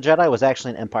Return of the Jedi was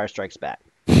actually in Empire Strikes Back.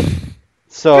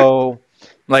 So,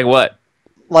 Like what?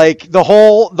 like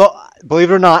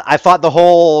believe it or not, I thought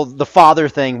the father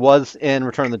thing was in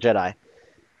Return of the Jedi.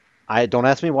 I don't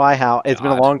ask me why, how. It's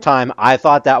been a God. long time. I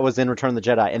thought that was in Return of the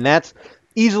Jedi, and that's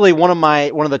easily one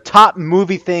of the top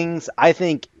movie things I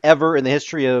think ever in the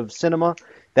history of cinema.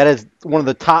 That is one of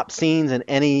the top scenes in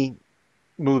any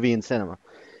movie in cinema,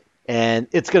 and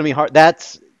it's going to be hard.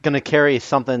 That's going to carry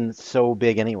something so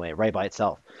big anyway, right by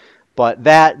itself. But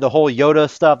the whole Yoda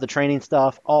stuff, the training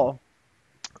stuff, all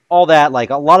that, like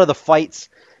a lot of the fights,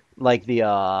 like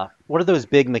what are those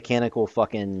big mechanical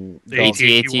fucking The dogs?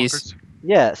 AT-ATs. AT-AT walkers.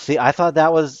 Yeah, see, I thought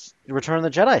that was Return of the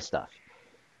Jedi stuff.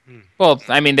 Well,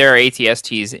 I mean, there are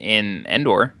ATSTs in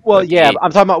Endor. Well, but yeah,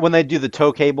 I'm talking about when they do the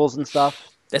tow cables and stuff.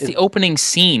 that's the opening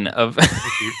scene of.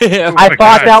 Oh I my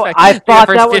thought God. I thought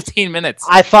the first that was 15 minutes.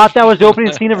 I thought that was the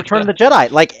opening scene of Return of the Jedi.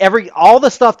 Like all the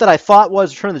stuff that I thought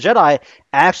was Return of the Jedi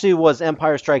actually was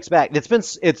Empire Strikes Back.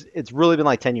 It's really been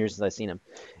like 10 years since I've seen them,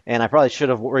 and I probably should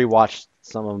have rewatched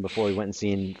some of them before we went and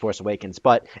seen Force Awakens.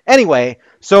 But anyway,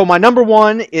 so my number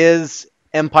one is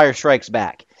Empire Strikes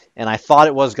Back, and I thought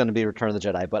it was going to be Return of the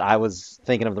Jedi, but I was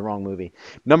thinking of the wrong movie.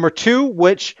 Number two,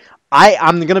 which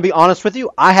I'm going to be honest with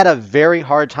you, I had a very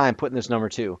hard time putting this number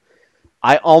two.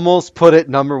 I almost put it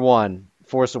number one,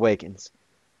 Force Awakens,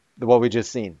 what we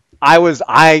just seen. I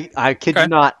kid you Okay.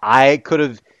 not, I could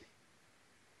have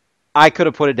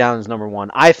put it down as number one.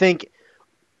 I think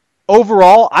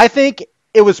overall,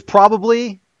 it was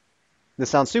probably, this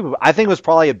sounds stupid, but I think it was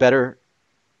probably a better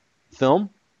film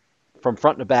from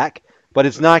front to back. But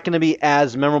it's not going to be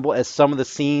as memorable as some of the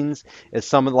scenes, as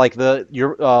some of like I'm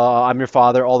your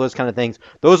father, all those kind of things.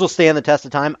 Those will stand the test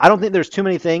of time. I don't think there's too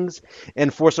many things in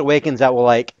Force Awakens that will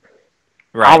Right.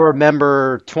 I'll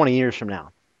remember 20 years from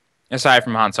now. Aside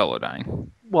from Han Solo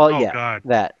dying. Well, Oh, yeah, God.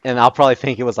 that, and I'll probably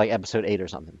think it was like episode 8 or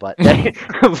something. But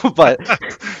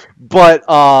but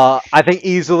I think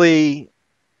easily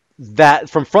that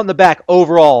from front to back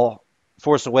overall,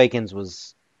 Force Awakens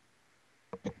was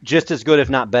just as good, if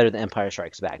not better, than Empire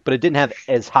Strikes Back. But it didn't have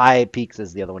as high peaks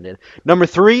as the other one did. Number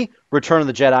 3, Return of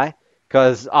the Jedi,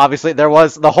 because obviously there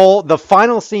was the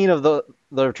final scene of the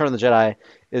Return of the Jedi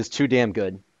is too damn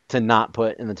good to not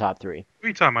put in the top 3. What are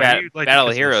you talking about? Bat- You like Battle of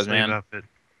this Heroes, slave man. outfit.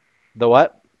 The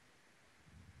what?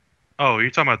 Oh,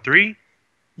 you're talking about 3?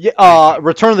 Yeah,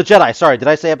 Return of the Jedi. Sorry, did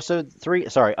I say episode 3?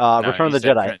 Sorry, No, Return of you the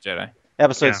said Jedi. Return of the Jedi.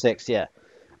 Episode Yeah. 6, yeah.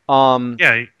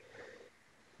 Yeah.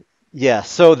 Yeah,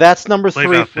 so that's number Slave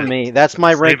 3 for outfit. me. That's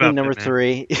my Slave ranking, outfit, number man.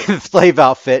 3. Slave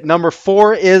outfit. Number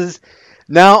 4 is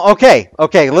now, okay,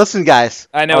 listen, guys.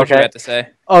 I know what you're Okay. about to say.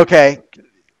 Okay,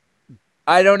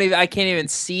 I can't even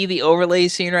see the overlay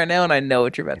scene right now, and I know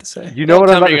what you're about to say. you know what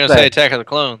I'm Tell about me you're to gonna say say. Attack of the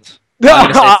Clones.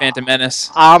 I'm gonna say Phantom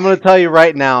Menace. I'm going to tell you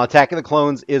right now, Attack of the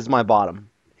Clones is my bottom.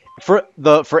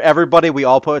 For everybody, we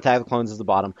all put Attack of the Clones as the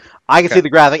bottom. I can Okay. see the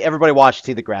graphic. Everybody watch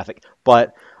see the graphic.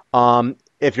 But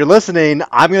if you're listening,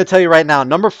 I'm going to tell you right now,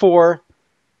 number 4,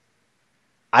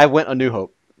 I went A New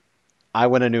Hope. I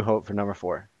went A New Hope for number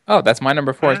 4. Oh, that's my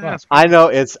number 4 as well. I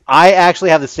know I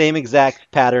actually have the same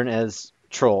exact pattern as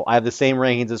Troll. I have the same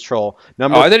rankings as Troll. Oh,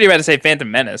 I thought you were about to say Phantom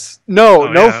Menace. No,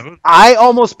 Oh, no. yeah. I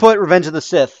almost put Revenge of the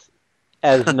Sith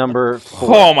as number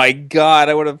 4. Oh my god,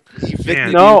 I would have evicted Man.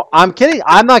 you. No, I'm kidding.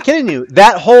 I'm not kidding you.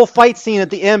 That whole fight scene at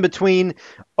the end between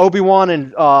Obi-Wan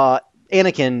and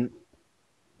Anakin,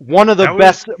 one of the That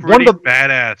best. was One of the.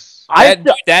 badass.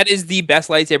 That is the best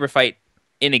lightsaber fight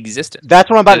in existence. That's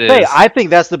what I'm about It to say. is. I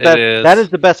think that's the It best. is. That is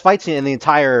the best fight scene in the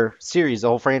entire series, the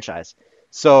whole franchise.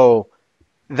 So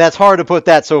that's hard to put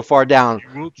that so far down.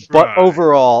 You will But try.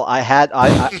 overall, I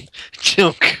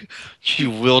Joke. You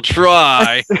will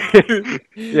try.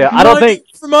 yeah, I don't think.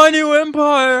 For my new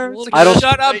empire. I don't-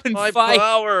 Shut up and My fight.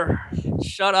 power.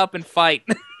 Shut up and fight.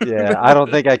 Yeah, I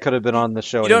don't think I could have been on the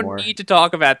show You anymore. don't need to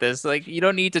talk about this. Like, you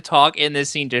don't need to talk in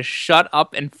this scene. Just shut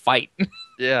up and fight.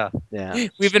 Yeah. Yeah.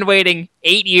 We've been waiting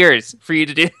 8 years for you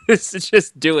to do this.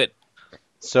 Just do it.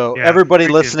 So Yeah, everybody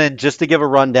freaking- listening, just to give a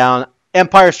rundown: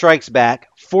 Empire Strikes Back,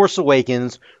 Force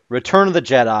Awakens, Return of the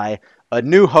Jedi, A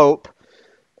New Hope,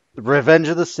 Revenge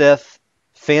of the Sith,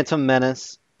 Phantom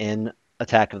Menace, and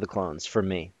Attack of the Clones. For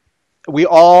me, we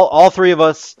all three of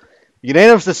us,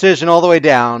 unanimous decision all the way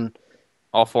down.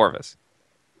 All four of us.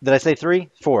 Did I say three?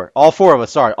 Four. All four of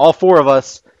us. Sorry, all four of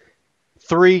us.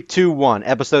 3, 2, 1.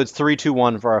 Episodes 3, 2,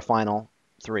 1 for our final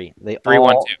three. They 3, all.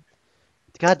 1, 2.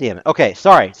 God damn it. Okay,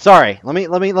 sorry. Let me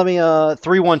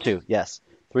 3, 1, 2. Yes.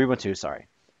 3, 1, 2, sorry.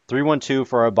 3, 1, 2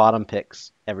 for our bottom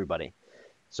picks, everybody.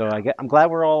 So I'm glad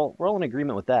we're all in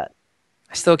agreement with that.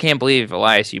 I still can't believe,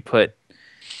 Elias, you put.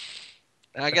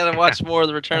 I gotta watch more of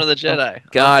the Return of the Jedi.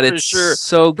 God, I'm it's pretty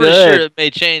so pretty good. sure it may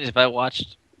change if I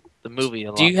watched the movie a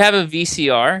lot. Do you have a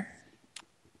VCR?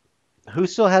 Who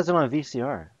still has it on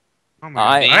VCR? Oh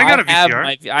my God. I got a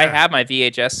VCR. I have my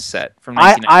VHS set from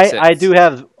I 1996. do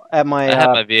have at my I have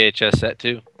my VHS set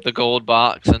too, the gold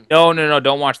box, and No,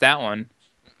 don't watch that one.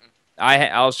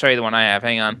 I'll show you the one I have.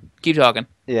 Hang on. Keep talking.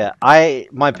 yeah,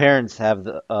 my parents have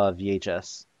the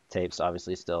VHS tapes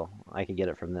obviously still. I could get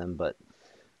it from them, but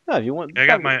no, if you want I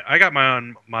got my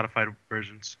own modified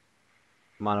versions.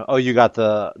 Oh, you got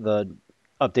the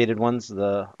updated ones,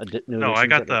 the new No, I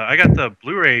editions? got the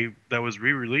Blu-ray that was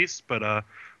re-released, but I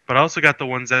also got the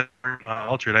ones that were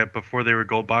altered before they were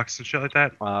gold box and shit like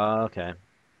that. Okay.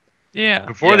 yeah,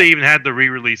 Before they even had the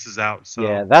re-releases out. So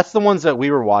Yeah, that's the ones that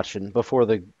we were watching before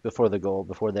they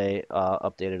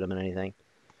updated them and anything.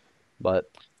 But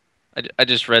I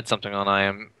just read something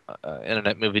on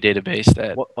Internet Movie Database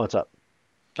that what's up?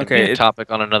 can Okay, be a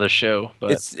topic on another show.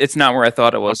 But It's not where I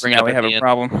thought it was. So bring it now up we at have the a end.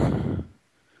 problem.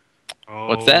 oh,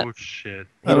 What's that? Shit.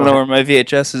 I don't know where my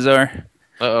VHSs are.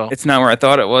 oh, It's not where I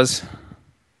thought it was.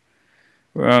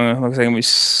 Wrong. Looks like we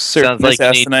searched sounds this like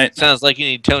ass tonight. sounds like you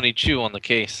need Tony Chu on the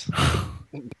case.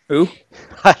 Who?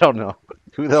 I don't know.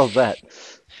 Who the hell's that?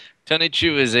 Tony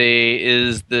Chu is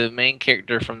the main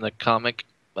character from the comic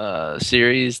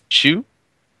series Chu,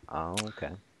 Oh,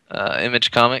 okay.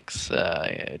 Image Comics.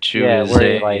 Chu Yeah, is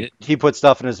where he puts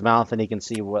stuff in his mouth and he can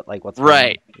see what's going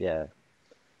Right. on. Yeah.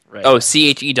 right. Oh,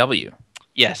 CHEW.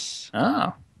 yes.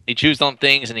 Oh. He chews on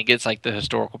things and he gets like the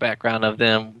historical background of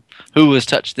them, who has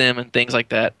touched them, and things like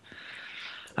that.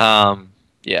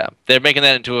 Yeah, they're making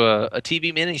that into a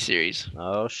TV miniseries.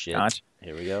 Oh shit. Gotcha.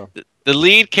 Here we go. The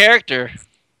lead character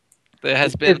that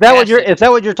has been Is that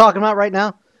what you're talking about right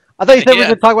now? I thought you said we Yeah. were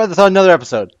going to talk about this on another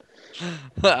episode.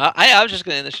 I was just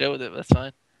gonna end the show with it. That's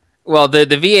fine. Well, the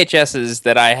VHSs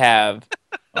that I have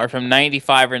are from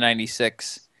 95 or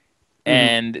 96.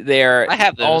 And they're I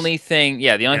have the those. only thing.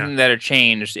 Yeah, the only Yeah. thing that are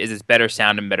changed is it's better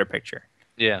sound and better picture.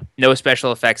 Yeah. No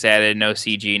special effects added, no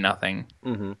CG, nothing.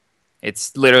 Mm-hmm.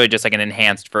 It's literally just like an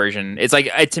enhanced version. It's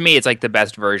like to me, it's like the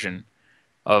best version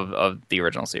of the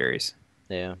original series.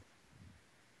 Yeah.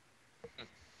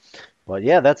 But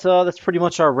yeah, that's pretty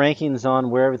much our rankings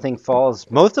on where everything falls.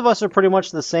 Most of us are pretty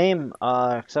much the same,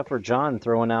 except for John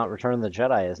throwing out Return of the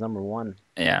Jedi as number one.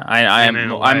 Yeah, And then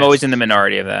I'm Elias. always in the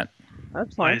minority of that.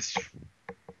 That's fine. Nice.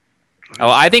 Oh,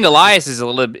 I think Elias is a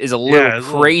little it's a little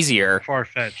crazier.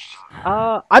 far-fetched.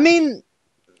 I mean,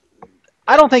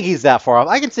 I don't think he's that far off.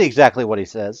 I can see exactly what he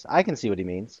says. I can see what he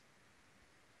means.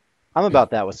 I'm about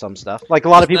that with some stuff. Like a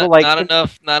lot of people not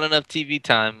enough TV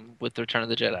time with the Return of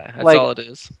the Jedi. That's Like- all it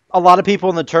is. a lot of people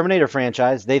in the Terminator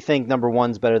franchise, they think number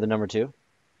one's better than number two.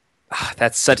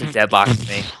 That's such a deadlock to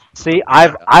me. See,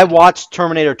 I watched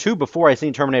Terminator 2 before I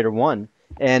seen Terminator 1,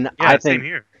 and Yeah, I same think,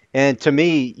 here. and to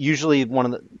me, usually one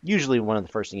of the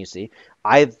first things you see,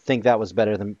 I think that was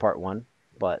better than part one.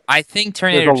 But I think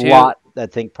there's Terminator a 2. lot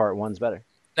that think part one's better.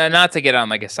 Not to get on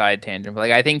like a side tangent, but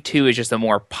like I think 2 is just a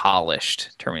more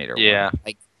polished Terminator. 1. Yeah.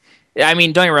 Like, I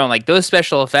mean, don't get me wrong. Like those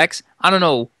special effects, I don't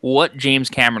know what James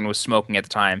Cameron was smoking at the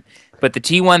time, but the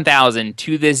T-1000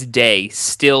 to this day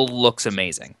still looks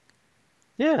amazing.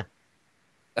 Yeah.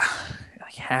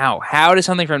 Like how does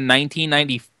something from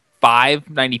 1995,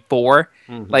 94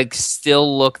 Mhm. like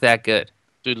still look that good?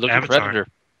 Dude, look at Avatar. Predator.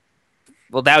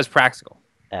 Well, that was practical.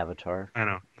 Avatar. I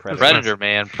know. Predator. Predator,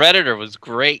 man. Predator was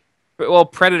great. Well,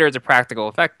 Predator is a practical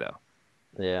effect though.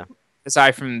 Yeah.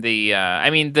 Aside from the, I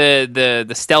mean,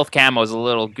 the stealth camo is a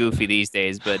little goofy these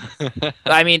days, but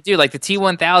I mean, dude, like the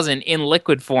T-1000 in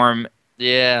liquid form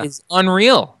Yeah. is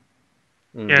unreal.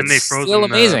 Yeah, and they It's frozen still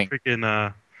amazing.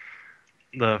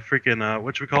 the freaking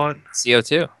what you call it?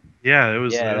 CO2. Yeah, it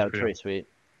was. Yeah, it that was was pretty sweet.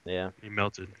 Yeah. He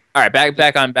melted. All right,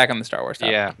 back on the Star Wars stuff.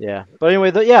 Yeah. Yeah. But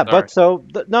anyway,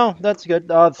 no, that's good.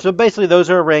 So basically, those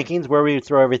are our rankings where we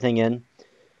throw everything in.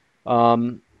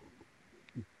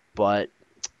 But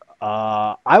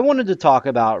I wanted to talk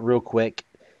about real quick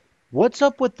What's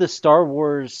up with the Star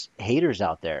Wars haters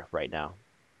out there right now?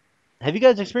 Have you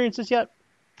guys experienced this yet?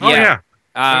 Oh yeah,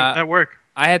 Uh, at work.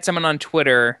 I had someone on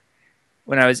Twitter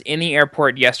when I was in the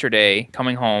airport yesterday,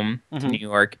 coming home to Mhm. New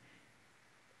York,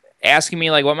 asking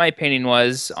me like what my opinion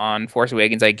was on Force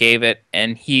Awakens. I gave it,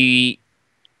 and he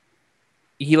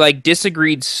like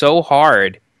disagreed so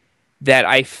hard that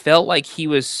I felt like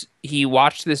he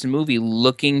watched this movie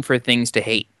looking for things to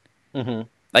hate. Mm-hmm.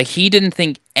 Like he didn't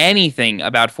think anything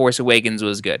about Force Awakens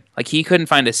was good. Like he couldn't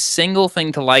find a single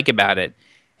thing to like about it,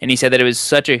 and he said that it was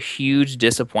such a huge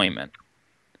disappointment.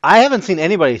 I haven't seen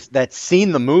anybody that's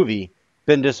seen the movie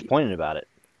been disappointed about it.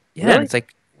 Yeah, Really? and it's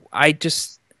like I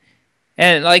just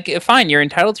and like fine, you're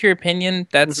entitled to your opinion.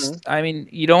 That's Mhm. I mean,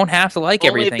 you don't have to like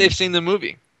Only if everything. they've seen the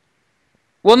movie.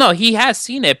 Well, no, he has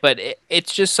seen it, but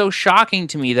it's just so shocking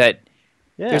to me that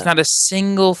Yeah, there's not a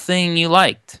single thing you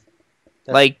liked.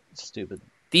 that's Like stupid.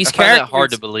 these I find characters. that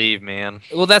hard to believe, man.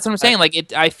 Well, that's what I'm saying.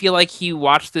 Like I feel like he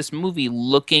watched this movie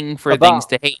looking for About- things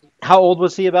to hate. How old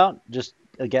was he about? Just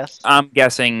a guess. I'm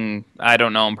guessing. I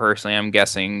don't know him personally. I'm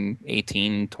guessing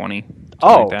 18, 20.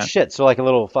 Oh like that. shit! So like a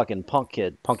little fucking punk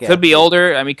kid. Punk. ass Could be kid.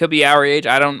 older. I mean, could be our age.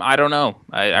 I don't know.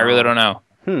 I really don't know.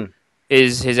 Hmm.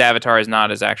 His avatar is not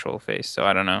his actual face, so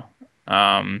I don't know.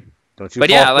 Don't you But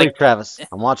fall yeah, asleep, like- Travis.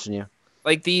 I'm watching you.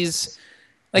 Like these,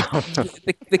 like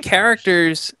the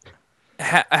characters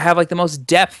have like the most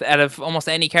depth out of almost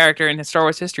any character in Star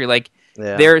Wars history. Like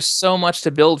Yeah. there's so much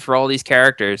to build for all these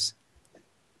characters,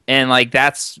 and like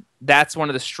that's one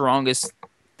of the strongest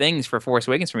things for Force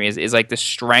Awakens for me is like the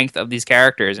strength of these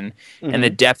characters and the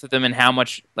depth of them and how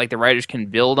much like the writers can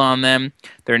build on them.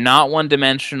 They're not one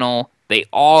dimensional. They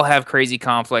all have crazy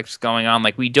conflicts going on.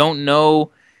 Like we don't know,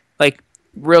 like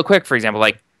real quick, for example,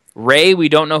 like Rey, we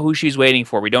don't know who she's waiting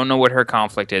for. We don't know what her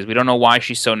conflict is. We don't know why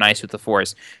she's so nice with the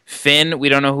Force. Finn, we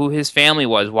don't know who his family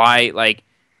was. Why, like,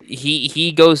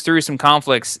 he goes through some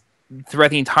conflicts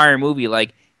throughout the entire movie.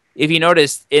 Like, if you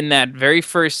notice in that very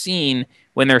first scene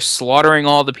when they're slaughtering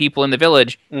all the people in the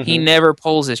village, he Mhm. never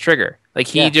pulls his trigger. Like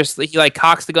he Yeah. he like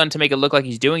cocks the gun to make it look like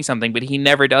he's doing something, but he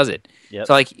never does it. Yep.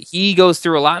 So like he goes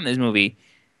through a lot in this movie.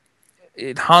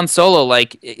 Han Solo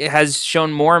like it has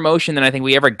shown more emotion than I think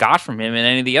we ever got from him in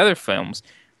any of the other films.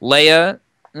 Leia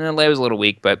was a little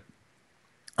weak, but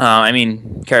I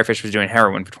mean, Carrie Fisher was doing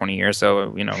heroin for 20 years,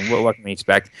 so you know what can we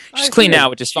expect? She's I clean see. now,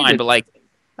 which is She fine, did- but like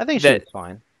I think she that- was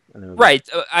fine. in the movie. right,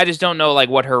 I just don't know like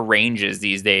what her range is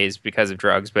these days because of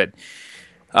drugs, but.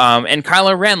 And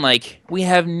Kylo Ren, like we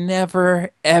have never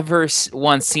ever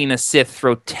once seen a Sith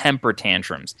throw temper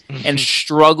tantrums and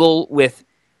struggle with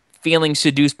feeling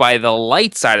seduced by the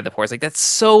light side of the Force. Like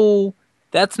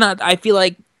that's not. I feel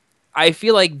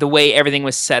like the way everything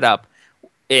was set up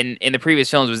in the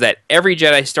previous films was that every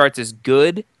Jedi starts as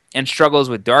good and struggles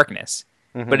with darkness,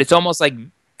 Mhm. but it's almost like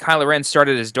Kylo Ren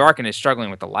started as dark and is struggling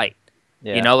with the light.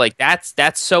 Yeah. You know, like that's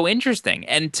so interesting,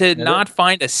 and to not is.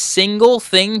 find a single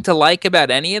thing to like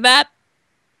about any of that,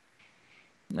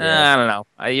 Yeah. I don't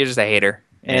know. You're just a hater.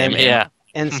 And- Yeah.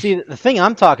 And see, the thing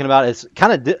I'm talking about is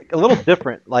kind of a little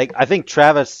different. Like, I think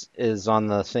Travis is on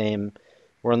the same.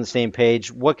 We're on the same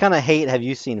page. What kind of hate have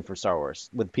you seen for Star Wars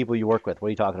with people you work with? What are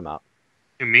you talking about?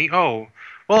 Me? Oh,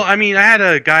 well, I mean, I had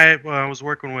a guy I was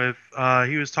working with.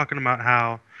 He was talking about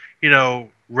how,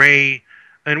 Rey,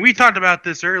 and we talked about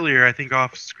this earlier, I think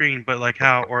off screen, but like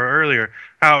how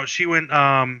she went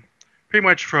pretty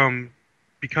much from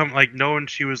knowing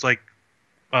she was like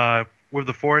with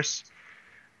the Force,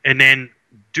 and then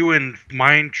doing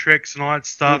mind tricks and all that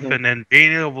stuff, Mhm. and then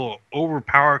being able to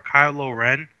overpower Kylo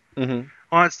Ren. Mm-hmm.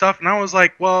 All that stuff, and I was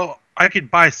like, well, I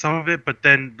could buy some of it, but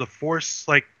then the Force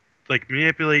like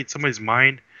manipulate somebody's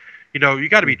mind. You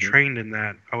got to be Mhm. trained in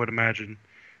that, I would imagine.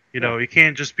 You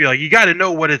can't just be like, you got to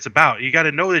know what it's about. You got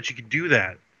to know that you can do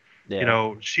that.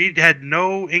 Yeah. She had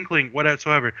no inkling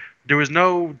whatsoever. There was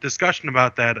no discussion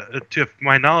about that, to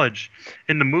my knowledge,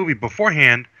 in the movie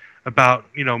beforehand about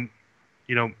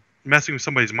messing with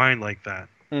somebody's mind like that.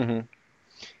 Mm-hmm.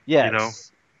 Yeah. You know?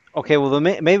 Okay. Well,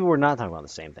 then maybe we're not talking about the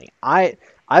same thing.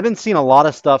 I've been seeing a lot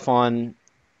of stuff on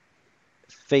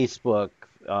Facebook,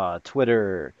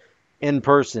 Twitter, in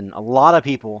person. A lot of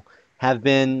people have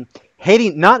been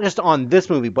hating not just on this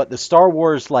movie, but the Star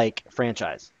Wars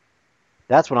franchise.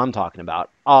 That's what I'm talking about.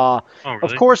 Oh, really?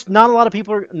 Of course, not a lot of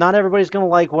people. Not everybody's going to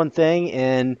like one thing,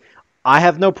 and I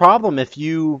have no problem if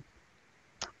you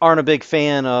aren't a big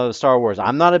fan of Star Wars.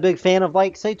 I'm not a big fan of,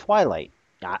 say, Twilight.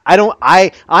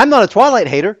 I'm not a Twilight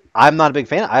hater. I'm not a big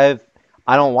fan.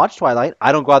 I don't watch Twilight.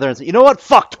 I don't go out there and say, you know what?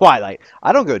 Fuck Twilight.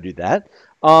 I don't go do that.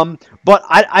 But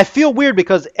I feel weird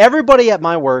because everybody at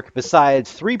my work,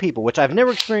 besides 3 people, which I've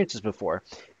never experienced this before,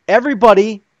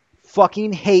 everybody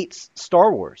fucking hates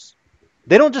Star Wars.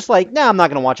 They don't just like, nah, I'm not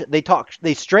gonna watch it.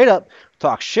 They straight up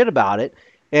talk shit about it.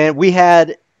 And we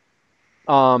had,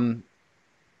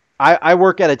 I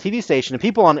work at a TV station, and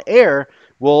people on air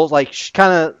will like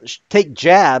kind of take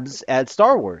jabs at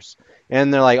Star Wars.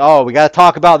 And they're like, oh, we got to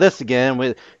talk about this again.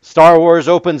 With Star Wars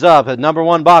opens up at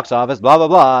 #1 box office, blah blah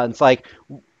blah. And it's like,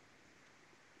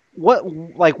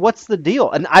 what's the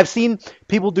deal? And I've seen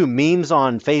people do memes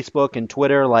on Facebook and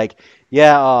Twitter, like,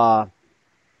 yeah,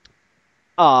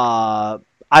 I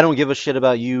don't give a shit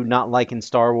about you not liking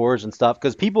Star Wars and stuff,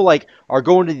 because people like are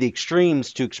going to the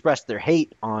extremes to express their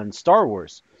hate on Star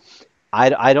Wars.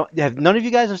 I don't have none of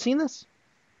you guys have seen this?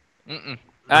 Mm-mm.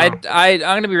 I'm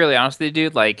gonna be really honest with you,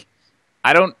 dude. Like,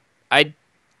 I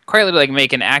quite literally like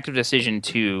make an active decision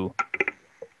to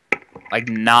like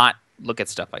not look at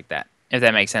stuff like that, if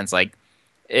that makes sense. Like,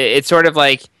 it's sort of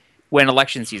like when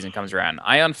election season comes around,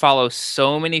 I unfollow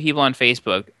so many people on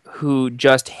Facebook who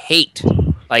just hate,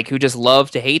 like who just love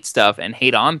to hate stuff and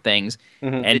hate on things,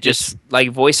 and just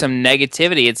like voice some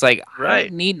negativity. It's like,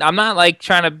 right. I'm not like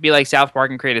trying to be like South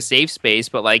Park and create a safe space,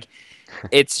 but like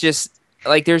it's just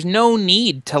like there's no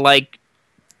need to like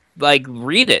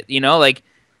read it, you know, like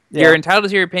you're entitled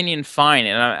to your opinion, fine.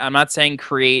 And I'm not saying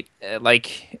create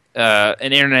an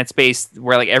internet space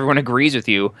where like everyone agrees with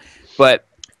you, but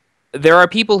there are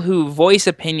people who voice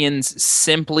opinions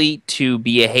simply to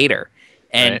be a hater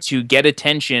and to get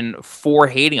attention for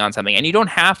hating on something. And you don't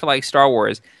have to like Star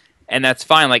Wars, and that's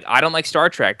fine. Like, I don't like Star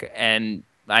Trek, and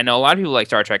I know a lot of people like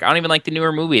Star Trek. I don't even like the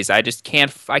newer movies. I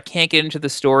can't get into the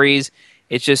stories.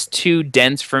 It's just too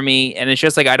dense for me. And it's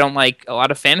just like, I don't like a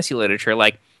lot of fantasy literature.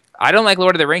 Like, I don't like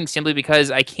Lord of the Rings simply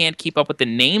because I can't keep up with the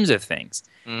names of things.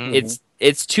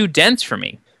 It's too dense for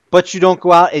me. But you don't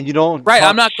go out and you don't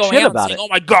I'm not going shit out about saying, it. oh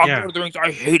my God, Lord of the Rings,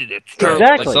 I hated it.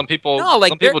 Exactly. Like some people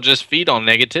just feed on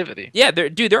negativity. Yeah,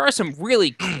 there are some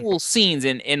really cool scenes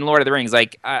in Lord of the Rings.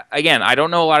 Like, again, I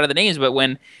don't know a lot of the names, but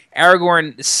when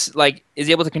Aragorn like is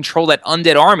able to control that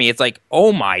undead army, it's like,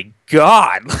 oh my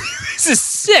God, this is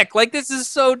sick. Like, this is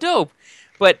so dope.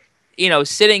 But, you know,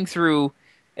 sitting through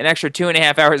an extra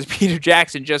 2.5 hours of Peter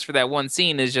Jackson just for that one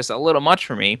scene is just a little much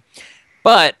for me.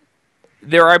 But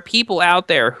there are people out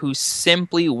there who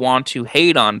simply want to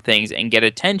hate on things and get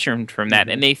attention from that.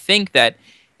 And they think that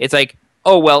it's like,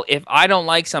 oh, well, if I don't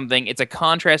like something, it's a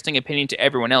contrasting opinion to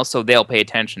everyone else, so they'll pay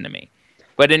attention to me.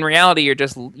 But in reality, you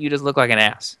just look like an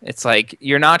ass. It's like,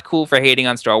 you're not cool for hating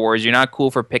on Star Wars. You're not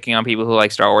cool for picking on people who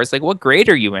like Star Wars. Like, what grade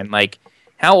are you in? Like,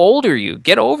 how old are you?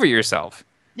 Get over yourself.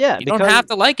 Yeah, you don't have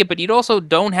to like it, but you also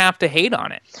don't have to hate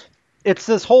on it. It's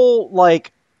this whole,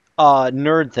 like,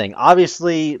 nerd thing.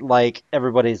 Obviously, like,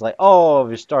 everybody's like, oh, if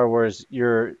you're Star Wars,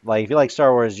 you're like, if you like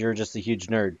Star Wars, you're just a huge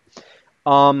nerd.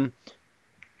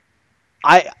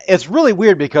 It's really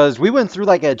weird because we went through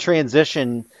like a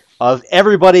transition of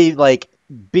everybody like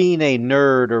being a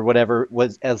nerd or whatever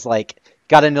was as like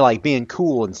got into like being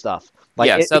cool and stuff. Like,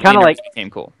 yeah, it kind of like became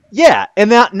cool. Yeah, and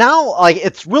now like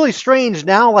it's really strange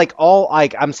now. Like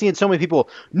I'm seeing so many people.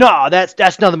 No,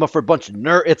 that's nothing but for a bunch of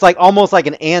nerds. It's like almost like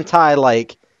an anti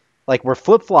like we're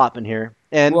flip flopping here.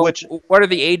 And what are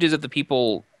the ages of the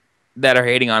people that are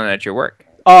hating on it at your work?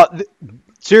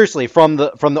 Seriously, from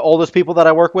the oldest people that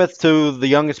I work with to the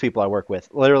youngest people I work with.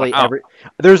 Literally Wow.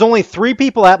 There's only 3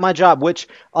 people at my job, which,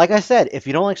 like I said, if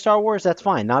you don't like Star Wars, that's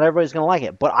fine. Not everybody's going to like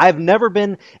it. But I've never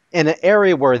been in an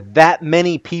area where that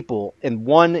many people in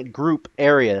one group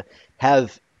area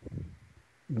have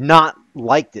not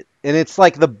liked it. And it's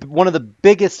like one of the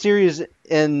biggest series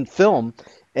in film,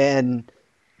 and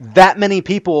that many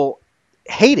people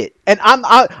hate it. And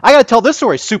I gotta tell this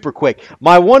story super quick.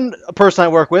 My one person I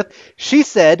work with, she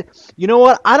said, you know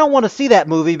what, I don't want to see that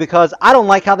movie because I don't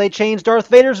like how they changed Darth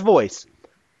Vader's voice.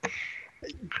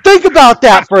 Think about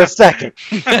that for a second.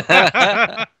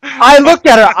 I looked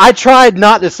at her, I tried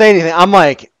not to say anything.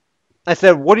 I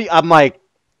said, what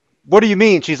do you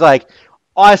mean? She's like,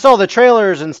 oh, I saw the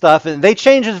trailers and stuff and they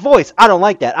changed his voice. I don't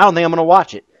like that. I don't think I'm gonna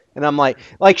watch it. And I'm like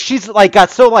she's like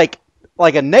got so like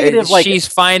a negative, like she's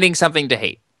finding something to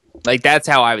hate. Like, that's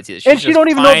how I would see it. And she don't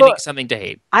even know something to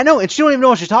hate. I know, and she don't even know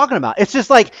what she's talking about. It's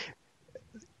just like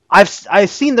I've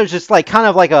seen there's just like kind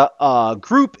of like a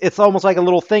group. It's almost like a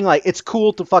little thing. Like, it's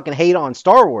cool to fucking hate on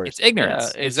Star Wars. It's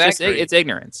ignorance. Yeah, exactly. It's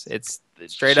ignorance. It's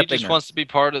straight up. She just ignorance. wants to be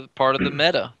part of the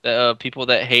meta. People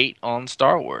that hate on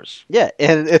Star Wars. Yeah,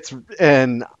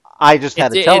 and I just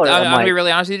had to tell her. I'm gonna be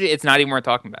really honest with you. It's not even worth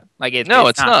talking about. Like, it's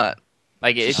not.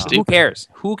 Like, who cares?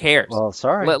 Who cares? Well,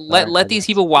 sorry. Let these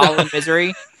people wallow in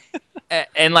misery.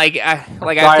 And like, I've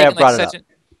Sorry, taken I brought like it such a.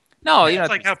 No, you know, It's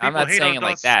like how I'm people not hate saying on it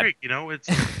like Dawson's that. Creek, you know, it's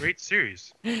a great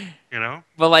series. You know,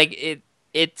 But like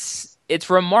it's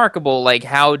remarkable like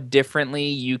how differently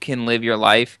you can live your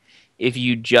life if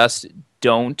you just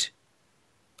don't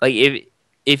like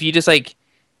if you just like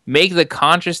make the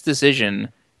conscious decision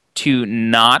to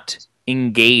not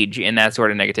engage in that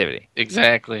sort of negativity.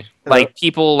 Exactly. Like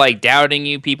people like doubting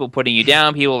you, people putting you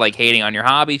down, people like hating on your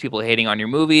hobbies, people hating on your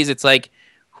movies. It's like,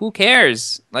 who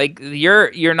cares? Like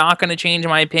you're not gonna change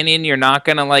my opinion. You're not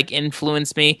gonna like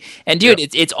influence me. And dude,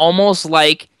 it's almost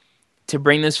like, to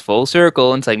bring this full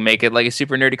circle and to like make it like a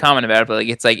super nerdy comment about it,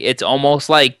 but like it's almost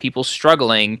like people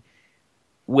struggling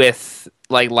with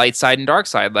like light side and dark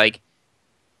side. Like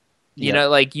you know,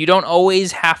 like you don't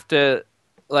always have to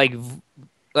like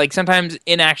like sometimes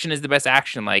inaction is the best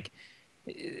action. Like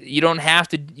you don't have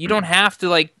to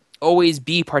like always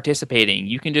be participating.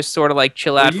 You can just sort of like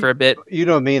chill out for a bit. You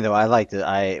know me though. I like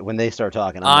to. When they start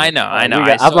talking, I know. I'm Oh,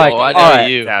 like, I know all right.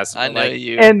 you. That's- I know like-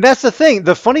 you. And that's the thing.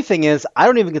 The funny thing is, I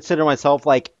don't even consider myself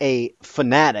like a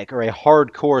fanatic or a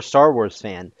hardcore Star Wars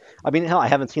fan. I mean, hell, I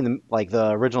haven't seen the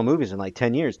original movies in like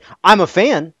 10 years. I'm a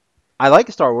fan. I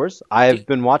like Star Wars. I've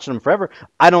been watching them forever.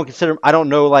 I don't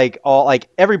know like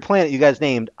every planet you guys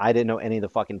named. I didn't know any of the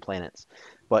fucking planets.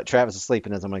 But Travis is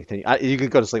sleeping as I'm going to continue. You can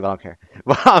go to sleep. I don't care.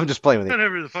 But I'm just playing with you.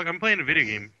 Whatever the fuck. I'm playing a video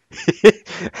game.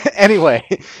 anyway,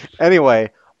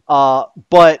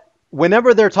 but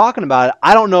whenever they're talking about it,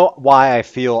 I don't know why I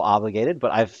feel obligated,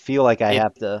 but I feel like I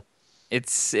have to.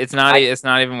 It's not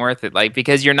even worth it. Like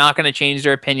because you're not going to change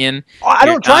their opinion. I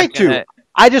don't try to.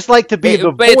 I just like to be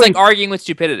the but voice. it's like arguing with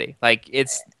stupidity. Like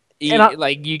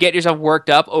like you get yourself worked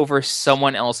up over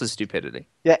someone else's stupidity.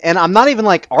 Yeah, and I'm not even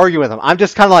like arguing with them. I'm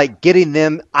just kind of like getting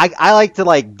them. I like to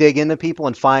like dig into people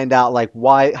and find out like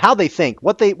how they think,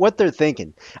 what they're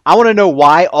thinking. I want to know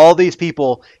why all these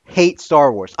people hate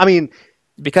Star Wars. I mean,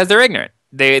 because they're ignorant.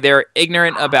 They're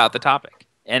ignorant about the topic,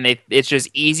 and it's just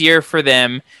easier for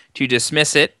them to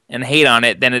dismiss it and hate on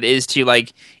it than it is to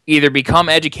like either become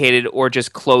educated or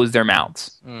just close their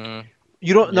mouths.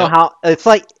 You don't know how it's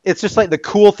just like the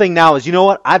cool thing now is, you know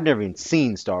what? I've never even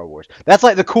seen Star Wars. That's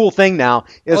like the cool thing now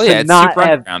is to not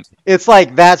have. Underground. It's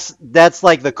like that's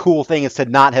like the cool thing is to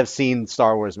not have seen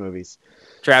Star Wars movies.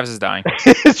 Travis is dying.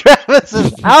 Travis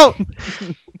is out.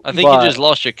 I think you just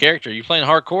lost your character. You playing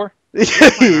hardcore?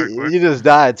 You just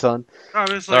died, son.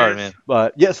 Sorry, man.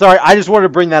 But yeah, sorry. I just wanted to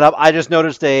bring that up. I just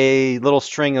noticed a little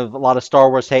string of a lot of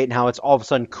Star Wars hate and how it's all of a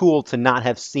sudden cool to not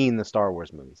have seen the Star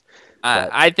Wars movies.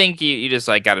 I think you just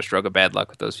like got a stroke of bad luck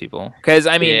with those people. Because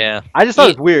I mean, I just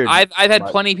thought it was weird. I've had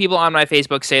plenty of people on my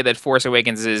Facebook say that Force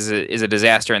Awakens is a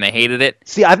disaster and they hated it.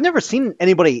 See, I've never seen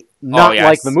anybody not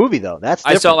like the movie though. That's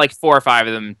different. I saw like 4 or 5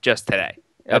 of them just today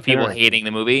of people hating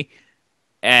the movie,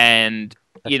 and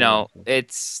you know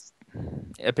it's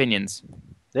opinions.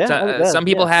 Yeah, some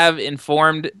people have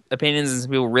informed opinions, and some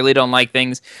people really don't like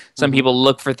things. Some people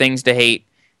look for things to hate.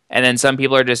 And then some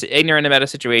people are just ignorant about a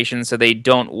situation, so they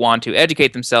don't want to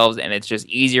educate themselves, and it's just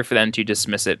easier for them to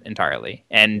dismiss it entirely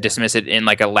and dismiss it in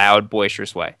like a loud,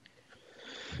 boisterous way.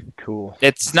 Cool.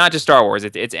 It's not just Star Wars;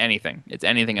 it's anything. It's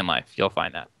anything in life. You'll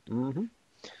find that. Mm-hmm.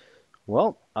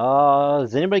 Well,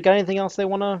 has anybody got anything else they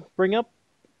want to bring up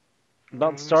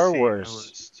about Star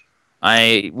Wars?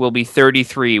 I will be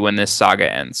 33 when this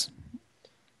saga ends.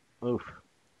 Oof.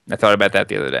 I thought about that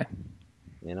the other day.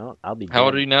 You know, I'll be dead. How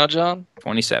old are you now, John?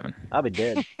 27. I'll be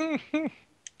dead.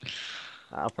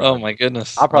 Oh my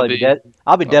goodness. I'll probably be dead.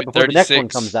 I'll be dead before 36. the next one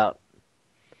comes out.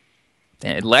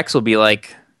 And Lex will be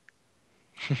like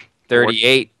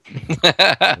 38.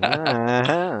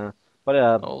 Uh-huh.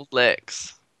 But old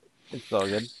Lex. it's all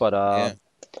good. But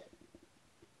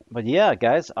yeah,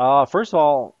 guys. First of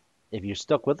all, if you're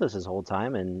stuck with us this whole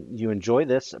time and you enjoy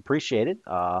this, appreciate it.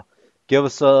 Give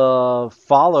us a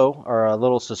follow or a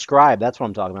little subscribe. That's what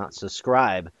I'm talking about.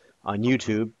 Subscribe on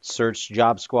YouTube. Search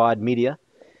Job Squad Media.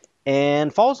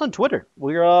 And follow us on Twitter.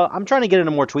 I'm trying to get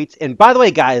into more tweets. And by the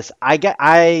way, guys,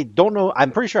 I don't know.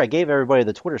 I'm pretty sure I gave everybody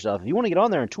the Twitter stuff. If you want to get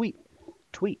on there and tweet.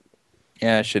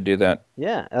 Yeah, I should do that.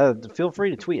 Yeah, feel free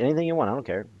to tweet anything you want. I don't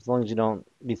care. As long as you don't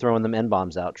be throwing them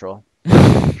N-bombs out, troll.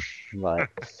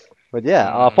 but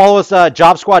yeah, follow us,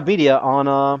 Job Squad Media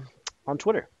on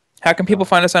Twitter. How can people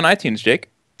find us on iTunes, Jake?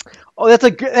 Oh,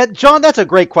 John. That's a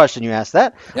great question. You asked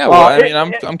that. Yeah, well, I mean,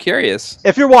 I'm curious.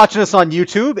 If you're watching us on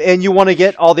YouTube and you want to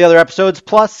get all the other episodes,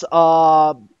 plus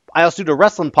I also do the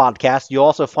wrestling podcast. You'll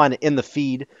also find it in the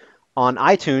feed on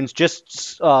iTunes.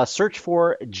 Just search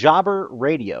for Jobber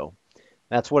Radio.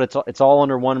 That's what it's all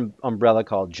under one umbrella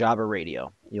called Jobber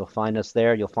Radio. You'll find us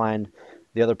there. You'll find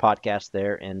the other podcasts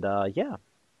there, and yeah.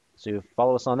 So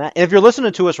follow us on that. And if you're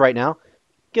listening to us right now,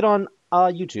 get on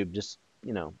YouTube. Just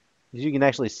you can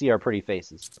actually see our pretty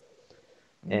faces.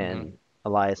 And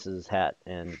Elias's hat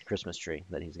and Christmas tree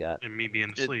that he's got. And me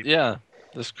being asleep. Yeah,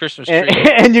 this Christmas And,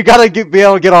 tree. and you gotta be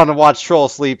able to get on and watch Troll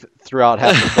sleep throughout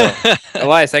half the show.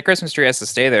 Elias, that Christmas tree has to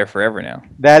stay there forever now.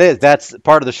 That's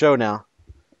part of the show now.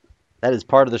 That is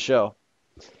part of the show.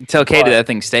 Tell Katie that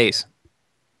thing stays.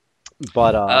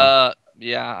 But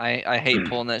Yeah, I hate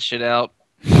pulling that shit out.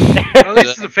 Oh,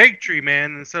 this is a fake tree,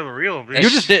 man, instead of a real. That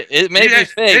shit, it may Dude, be that-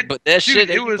 fake, it- but that dude, shit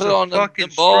that it you was put a on the fucking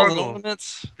balls and struggle.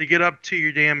 ornaments, To get up to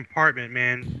your damn apartment,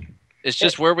 man. it's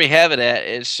just where we have it at.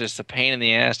 It's just a pain in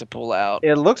the ass to pull out.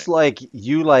 it looks like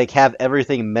you like have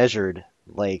everything measured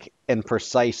like in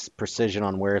precise precision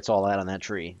on where it's all at on that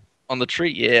tree. On the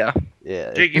tree, yeah.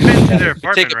 Yeah. Jake, you've been to their We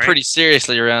apartment, take it right? pretty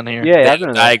seriously around here. Yeah, They I've have been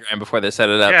a in there. diagram before they set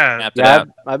it up. Yeah. Mapped it Yeah, out.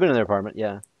 I've been in their apartment.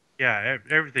 Yeah. Yeah,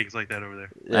 everything's like that over there.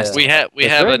 Yeah. We have It's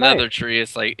have very another nice. tree.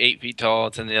 It's like 8 feet tall.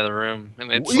 It's in the other room,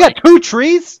 and it's You like, got 2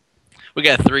 trees? we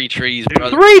got 3 trees, Dude,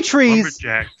 brother. 3 trees?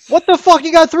 Lumberjacks. What the fuck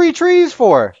you got 3 trees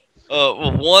for?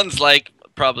 Well, one's like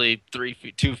probably 3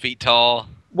 feet, 2 feet tall.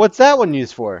 What's that one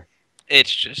used for?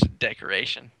 It's just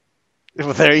decoration.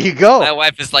 Well, there you go. My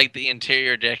wife is like the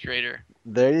interior decorator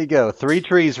There you go. 3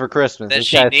 trees for Christmas. that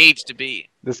she needs to be.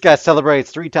 This guy celebrates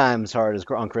 3 times hard as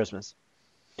on Christmas.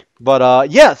 But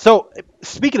yeah, so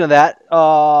speaking of that,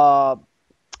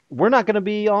 we're not going to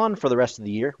be on for the rest of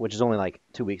the year, which is only like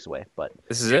 2 weeks away. But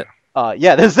This is it.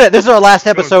 yeah, this is it. This is our last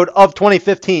episode of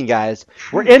 2015, guys.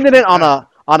 We're ending it on a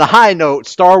high note.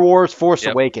 Star Wars: Force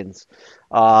Yep. Awakens.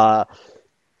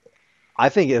 I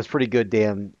think it was pretty good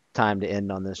damn time to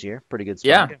end on this year. Pretty good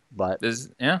stuff. Yeah. But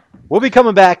Yeah. we'll be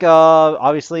coming back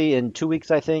obviously in 2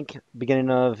 weeks, I think, beginning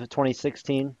of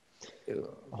 2016.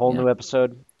 A whole Yeah. new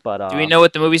episode. But Do we know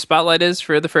what the movie spotlight is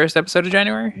for the first episode of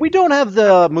January? we don't have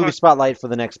the movie spotlight for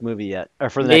the next movie yet, or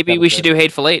for the Maybe next we should do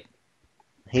Hateful Eight.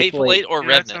 Hateful Eight or Yeah, that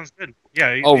Revenant. sounds good.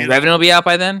 Yeah. Oh, either- Revenant will be out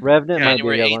by then. Revenant Yeah, might be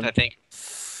January a 8th, good one. I think.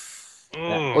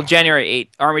 Oh. Well, January 8th.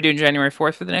 Aren't we doing January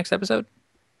 4th for the next episode?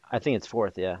 I think it's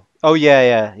 4th. Yeah. Oh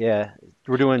yeah.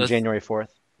 We're doing Let's- January 4th.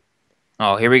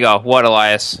 Oh, here we go. What,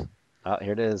 Elias? Oh,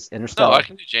 here it is. No, Interstellar. I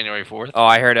can do January 4th. Oh,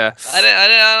 I heard a. I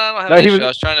don't have No, an he issue.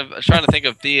 was- I was trying to think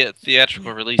of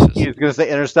theatrical releases. He was gonna say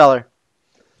Interstellar.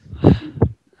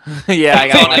 Yeah, I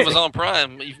It's on got one. Amazon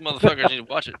Prime. You motherfuckers need to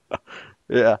watch it.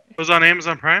 Yeah. It was on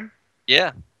Amazon Prime?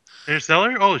 Yeah.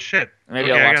 Interstellar? Oh, shit.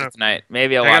 Maybe Okay, I'll I watch gotta- it tonight.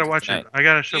 Maybe I'll I gotta watch watch it it. tonight. I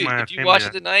gotta show Dude, my if you family watch that.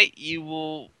 it tonight, you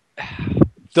will.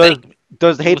 Does thank me.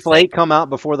 does You Hateful would think- Eight come out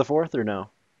before the 4th or no?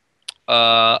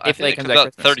 I If think it it comes comes out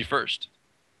out Christmas. 31st.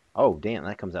 Oh damn,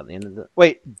 that comes out at the end of the.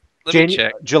 Wait, Let me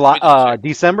check. July, Let me just check.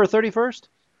 December 31st.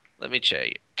 Let me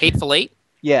check. Hateful Eight?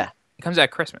 Yeah. It comes out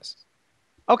Christmas.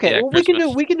 Okay, Yeah, well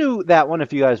Christmas. we can do that one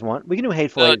if you guys want. We can do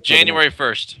Hateful Eight. for the January next-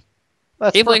 1st.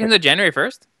 That's Hateful Eight perfect. comes out January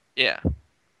 1st? Yeah.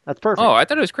 That's perfect. Oh, I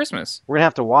thought it was Christmas. We're gonna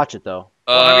have to watch it though.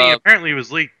 Well, I mean, Uh, apparently it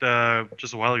was leaked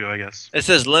just a while ago, I guess. it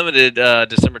says limited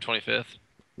December 25th.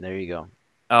 There you go.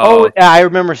 Oh, Oh, yeah, I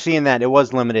remember seeing that. It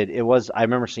was limited. It was. I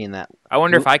remember seeing that I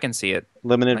wonder if I can see it.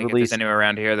 limited Like if release. there's anywhere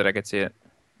around here that I could see it.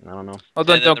 I don't know. Oh,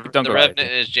 don't And then don't the go right Revenant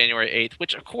there. is January 8th,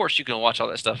 which of course you can watch all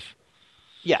that stuff.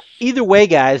 Yeah. Either way,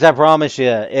 guys, I promise you,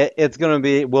 it's gonna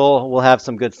be. We'll have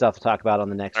some good stuff to talk about on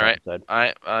the next All right. episode.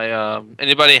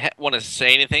 Anybody want to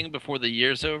say anything before the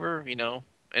year's over? You know,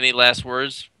 any last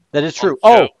words? That is on true. the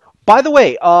Oh, show? by the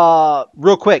way,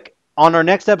 real quick, on our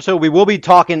next episode, we will be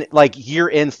talking like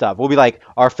year-end stuff. We'll be like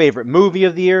our favorite movie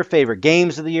of the year, favorite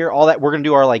games of the year, all that. We're gonna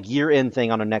do our like year-end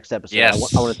thing on our next episode. Yes.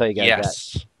 I want to tell you guys that.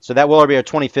 Yes. So that will be our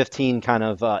 2015 kind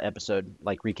of episode,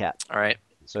 like recap. All right.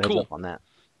 So heads Cool. up on that.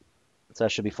 So that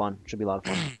should be fun. Should be a lot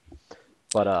of fun.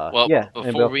 But Well, yeah. anybody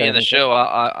before else we got end the anything show,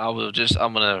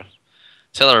 I'm gonna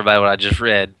tell everybody what I just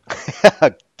read. to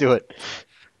say? Do it.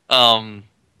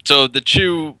 So the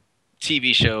Chew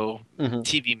TV show, Mhm.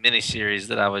 TV miniseries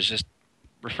that I was just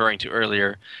referring to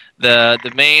earlier,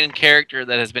 the main character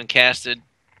that has been casted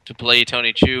to play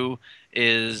Tony Chew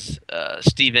is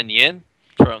Steven Yin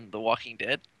from The Walking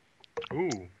Dead. Ooh.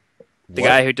 The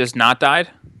guy who just not died?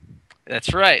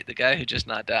 That's right, the guy who just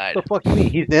not died. What the fuck you mean?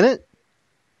 He's in it?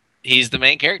 He's the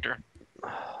main character. Oh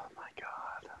my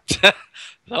god.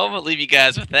 So I'm gonna leave you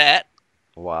guys with that.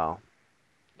 Wow.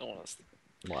 No one else-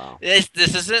 Wow. This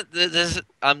isn't.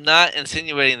 I'm not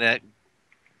insinuating that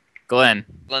Glenn.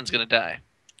 Glenn's gonna die.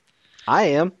 I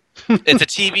am. It's a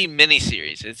TV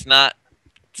miniseries. It's not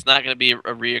going to be a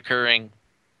reoccurring,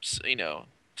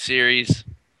 series.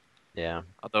 Yeah.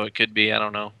 Although it could be. I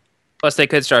don't know. Plus, they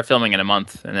could start filming in a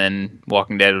month, and then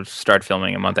Walking Dead would start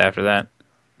filming a month after that.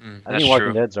 I That's think Walking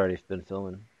true. Dead's already been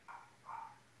filming.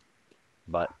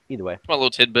 But either way, My little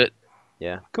tidbit.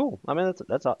 yeah, cool. I mean,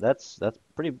 that's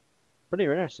pretty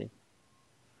interesting.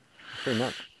 Pretty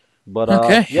much. But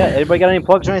Okay. yeah. Anybody got any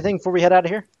plugs or anything before we head out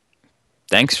of here?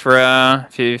 thanks for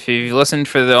if you listened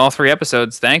for all 3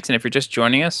 episodes, thanks. And if you're just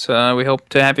joining us, we hope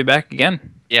to have you back again.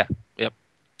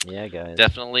 Yeah, guys.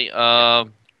 definitely.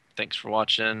 Thanks for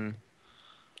watching.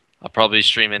 I'll probably be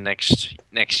streaming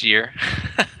next year.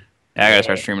 Yeah, I gotta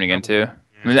start streaming again too.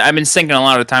 I mean, I've been sinking a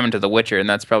lot of time into The Witcher, and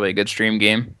that's probably a good stream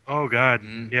game. Oh God,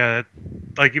 Mm. yeah.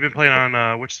 Like you've been playing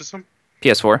on which system?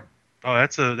 PS4. Oh,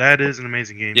 that is an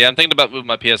amazing game. Yeah, I'm thinking about moving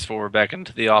my PS4 back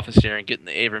into the office here and getting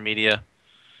the AverMedia.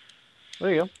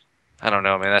 There you I don't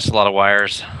know, man. That's a lot of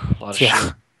wires, a lot of Yeah.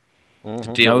 shit go. to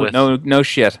Mhm. deal with. No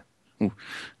shit. I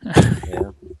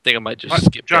think I might just What?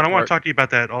 skip. John, that I want part. to talk to you about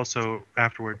that also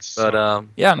afterwards. But so.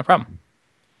 Yeah, no problem.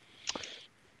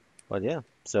 But yeah.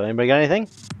 So anybody got anything?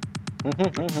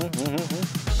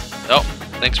 Oh,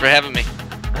 thanks for having me.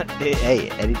 Hey,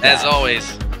 anytime. As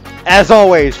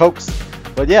always. folks.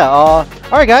 But yeah, all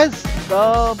right, guys.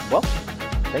 Well,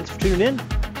 thanks for tuning in.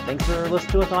 Thanks for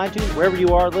listening to us on iTunes, wherever you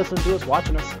are listening to us,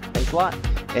 watching us. Thanks a lot.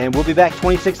 And we'll be back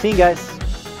 2016, guys.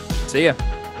 See ya.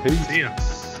 Peace. See ya.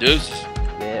 Deuces.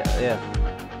 Yeah.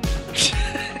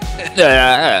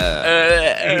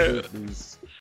 Yeah.